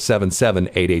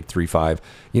 314-477-8835.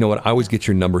 You know what? I always get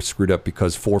your number screwed up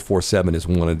because 447 is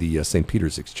one of the St.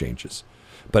 Peter's exchanges.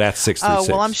 But that's 636.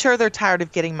 Oh, well, I'm sure they're tired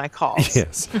of getting my calls.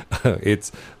 Yes.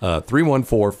 It's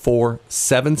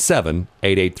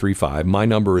 314-477-8835. My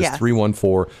number is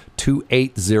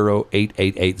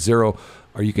 314-280-8880.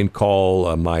 Or you can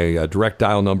call my direct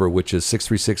dial number, which is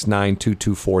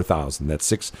 636-922-4000. That's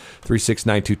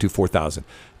 636-922-4000.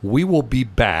 We will be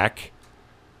back.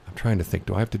 I'm trying to think.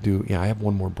 Do I have to do? Yeah, I have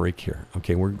one more break here.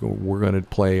 Okay, we're going to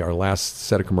play our last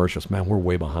set of commercials. Man, we're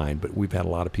way behind, but we've had a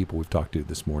lot of people we've talked to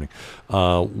this morning.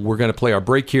 We're going to play our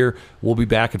break here. We'll be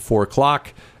back at 4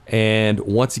 o'clock. And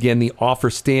once again, the offer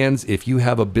stands. If you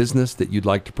have a business that you'd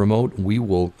like to promote, we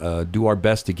will do our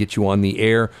best to get you on the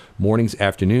air mornings,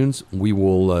 afternoons. We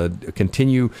will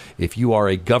continue. If you are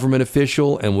a government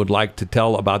official and would like to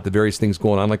tell about the various things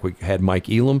going on, like we had Mike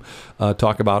Elam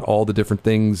talk about all the different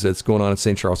things that's going on in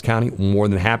St. Charles County, more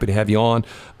than happy to have you on.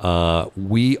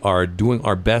 We are doing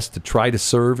our best to try to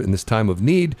serve in this time of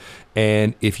need.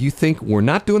 And if you think we're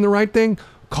not doing the right thing,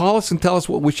 call us and tell us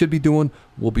what we should be doing.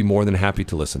 We'll be more than happy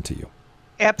to listen to you.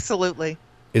 Absolutely.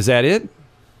 Is that it?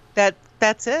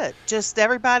 That's it. Just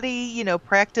everybody,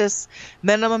 practice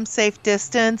minimum safe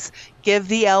distance, give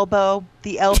the elbow bump,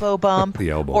 the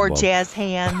elbow or bump. Jazz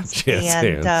hands.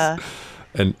 Hands.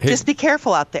 And hey, just be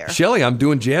careful out there. Shelly, I'm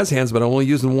doing jazz hands, but I'm only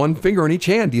using one finger on each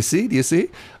hand. Do you see?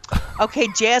 Okay,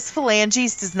 jazz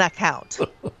phalanges does not count.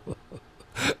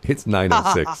 It's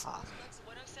 9:06.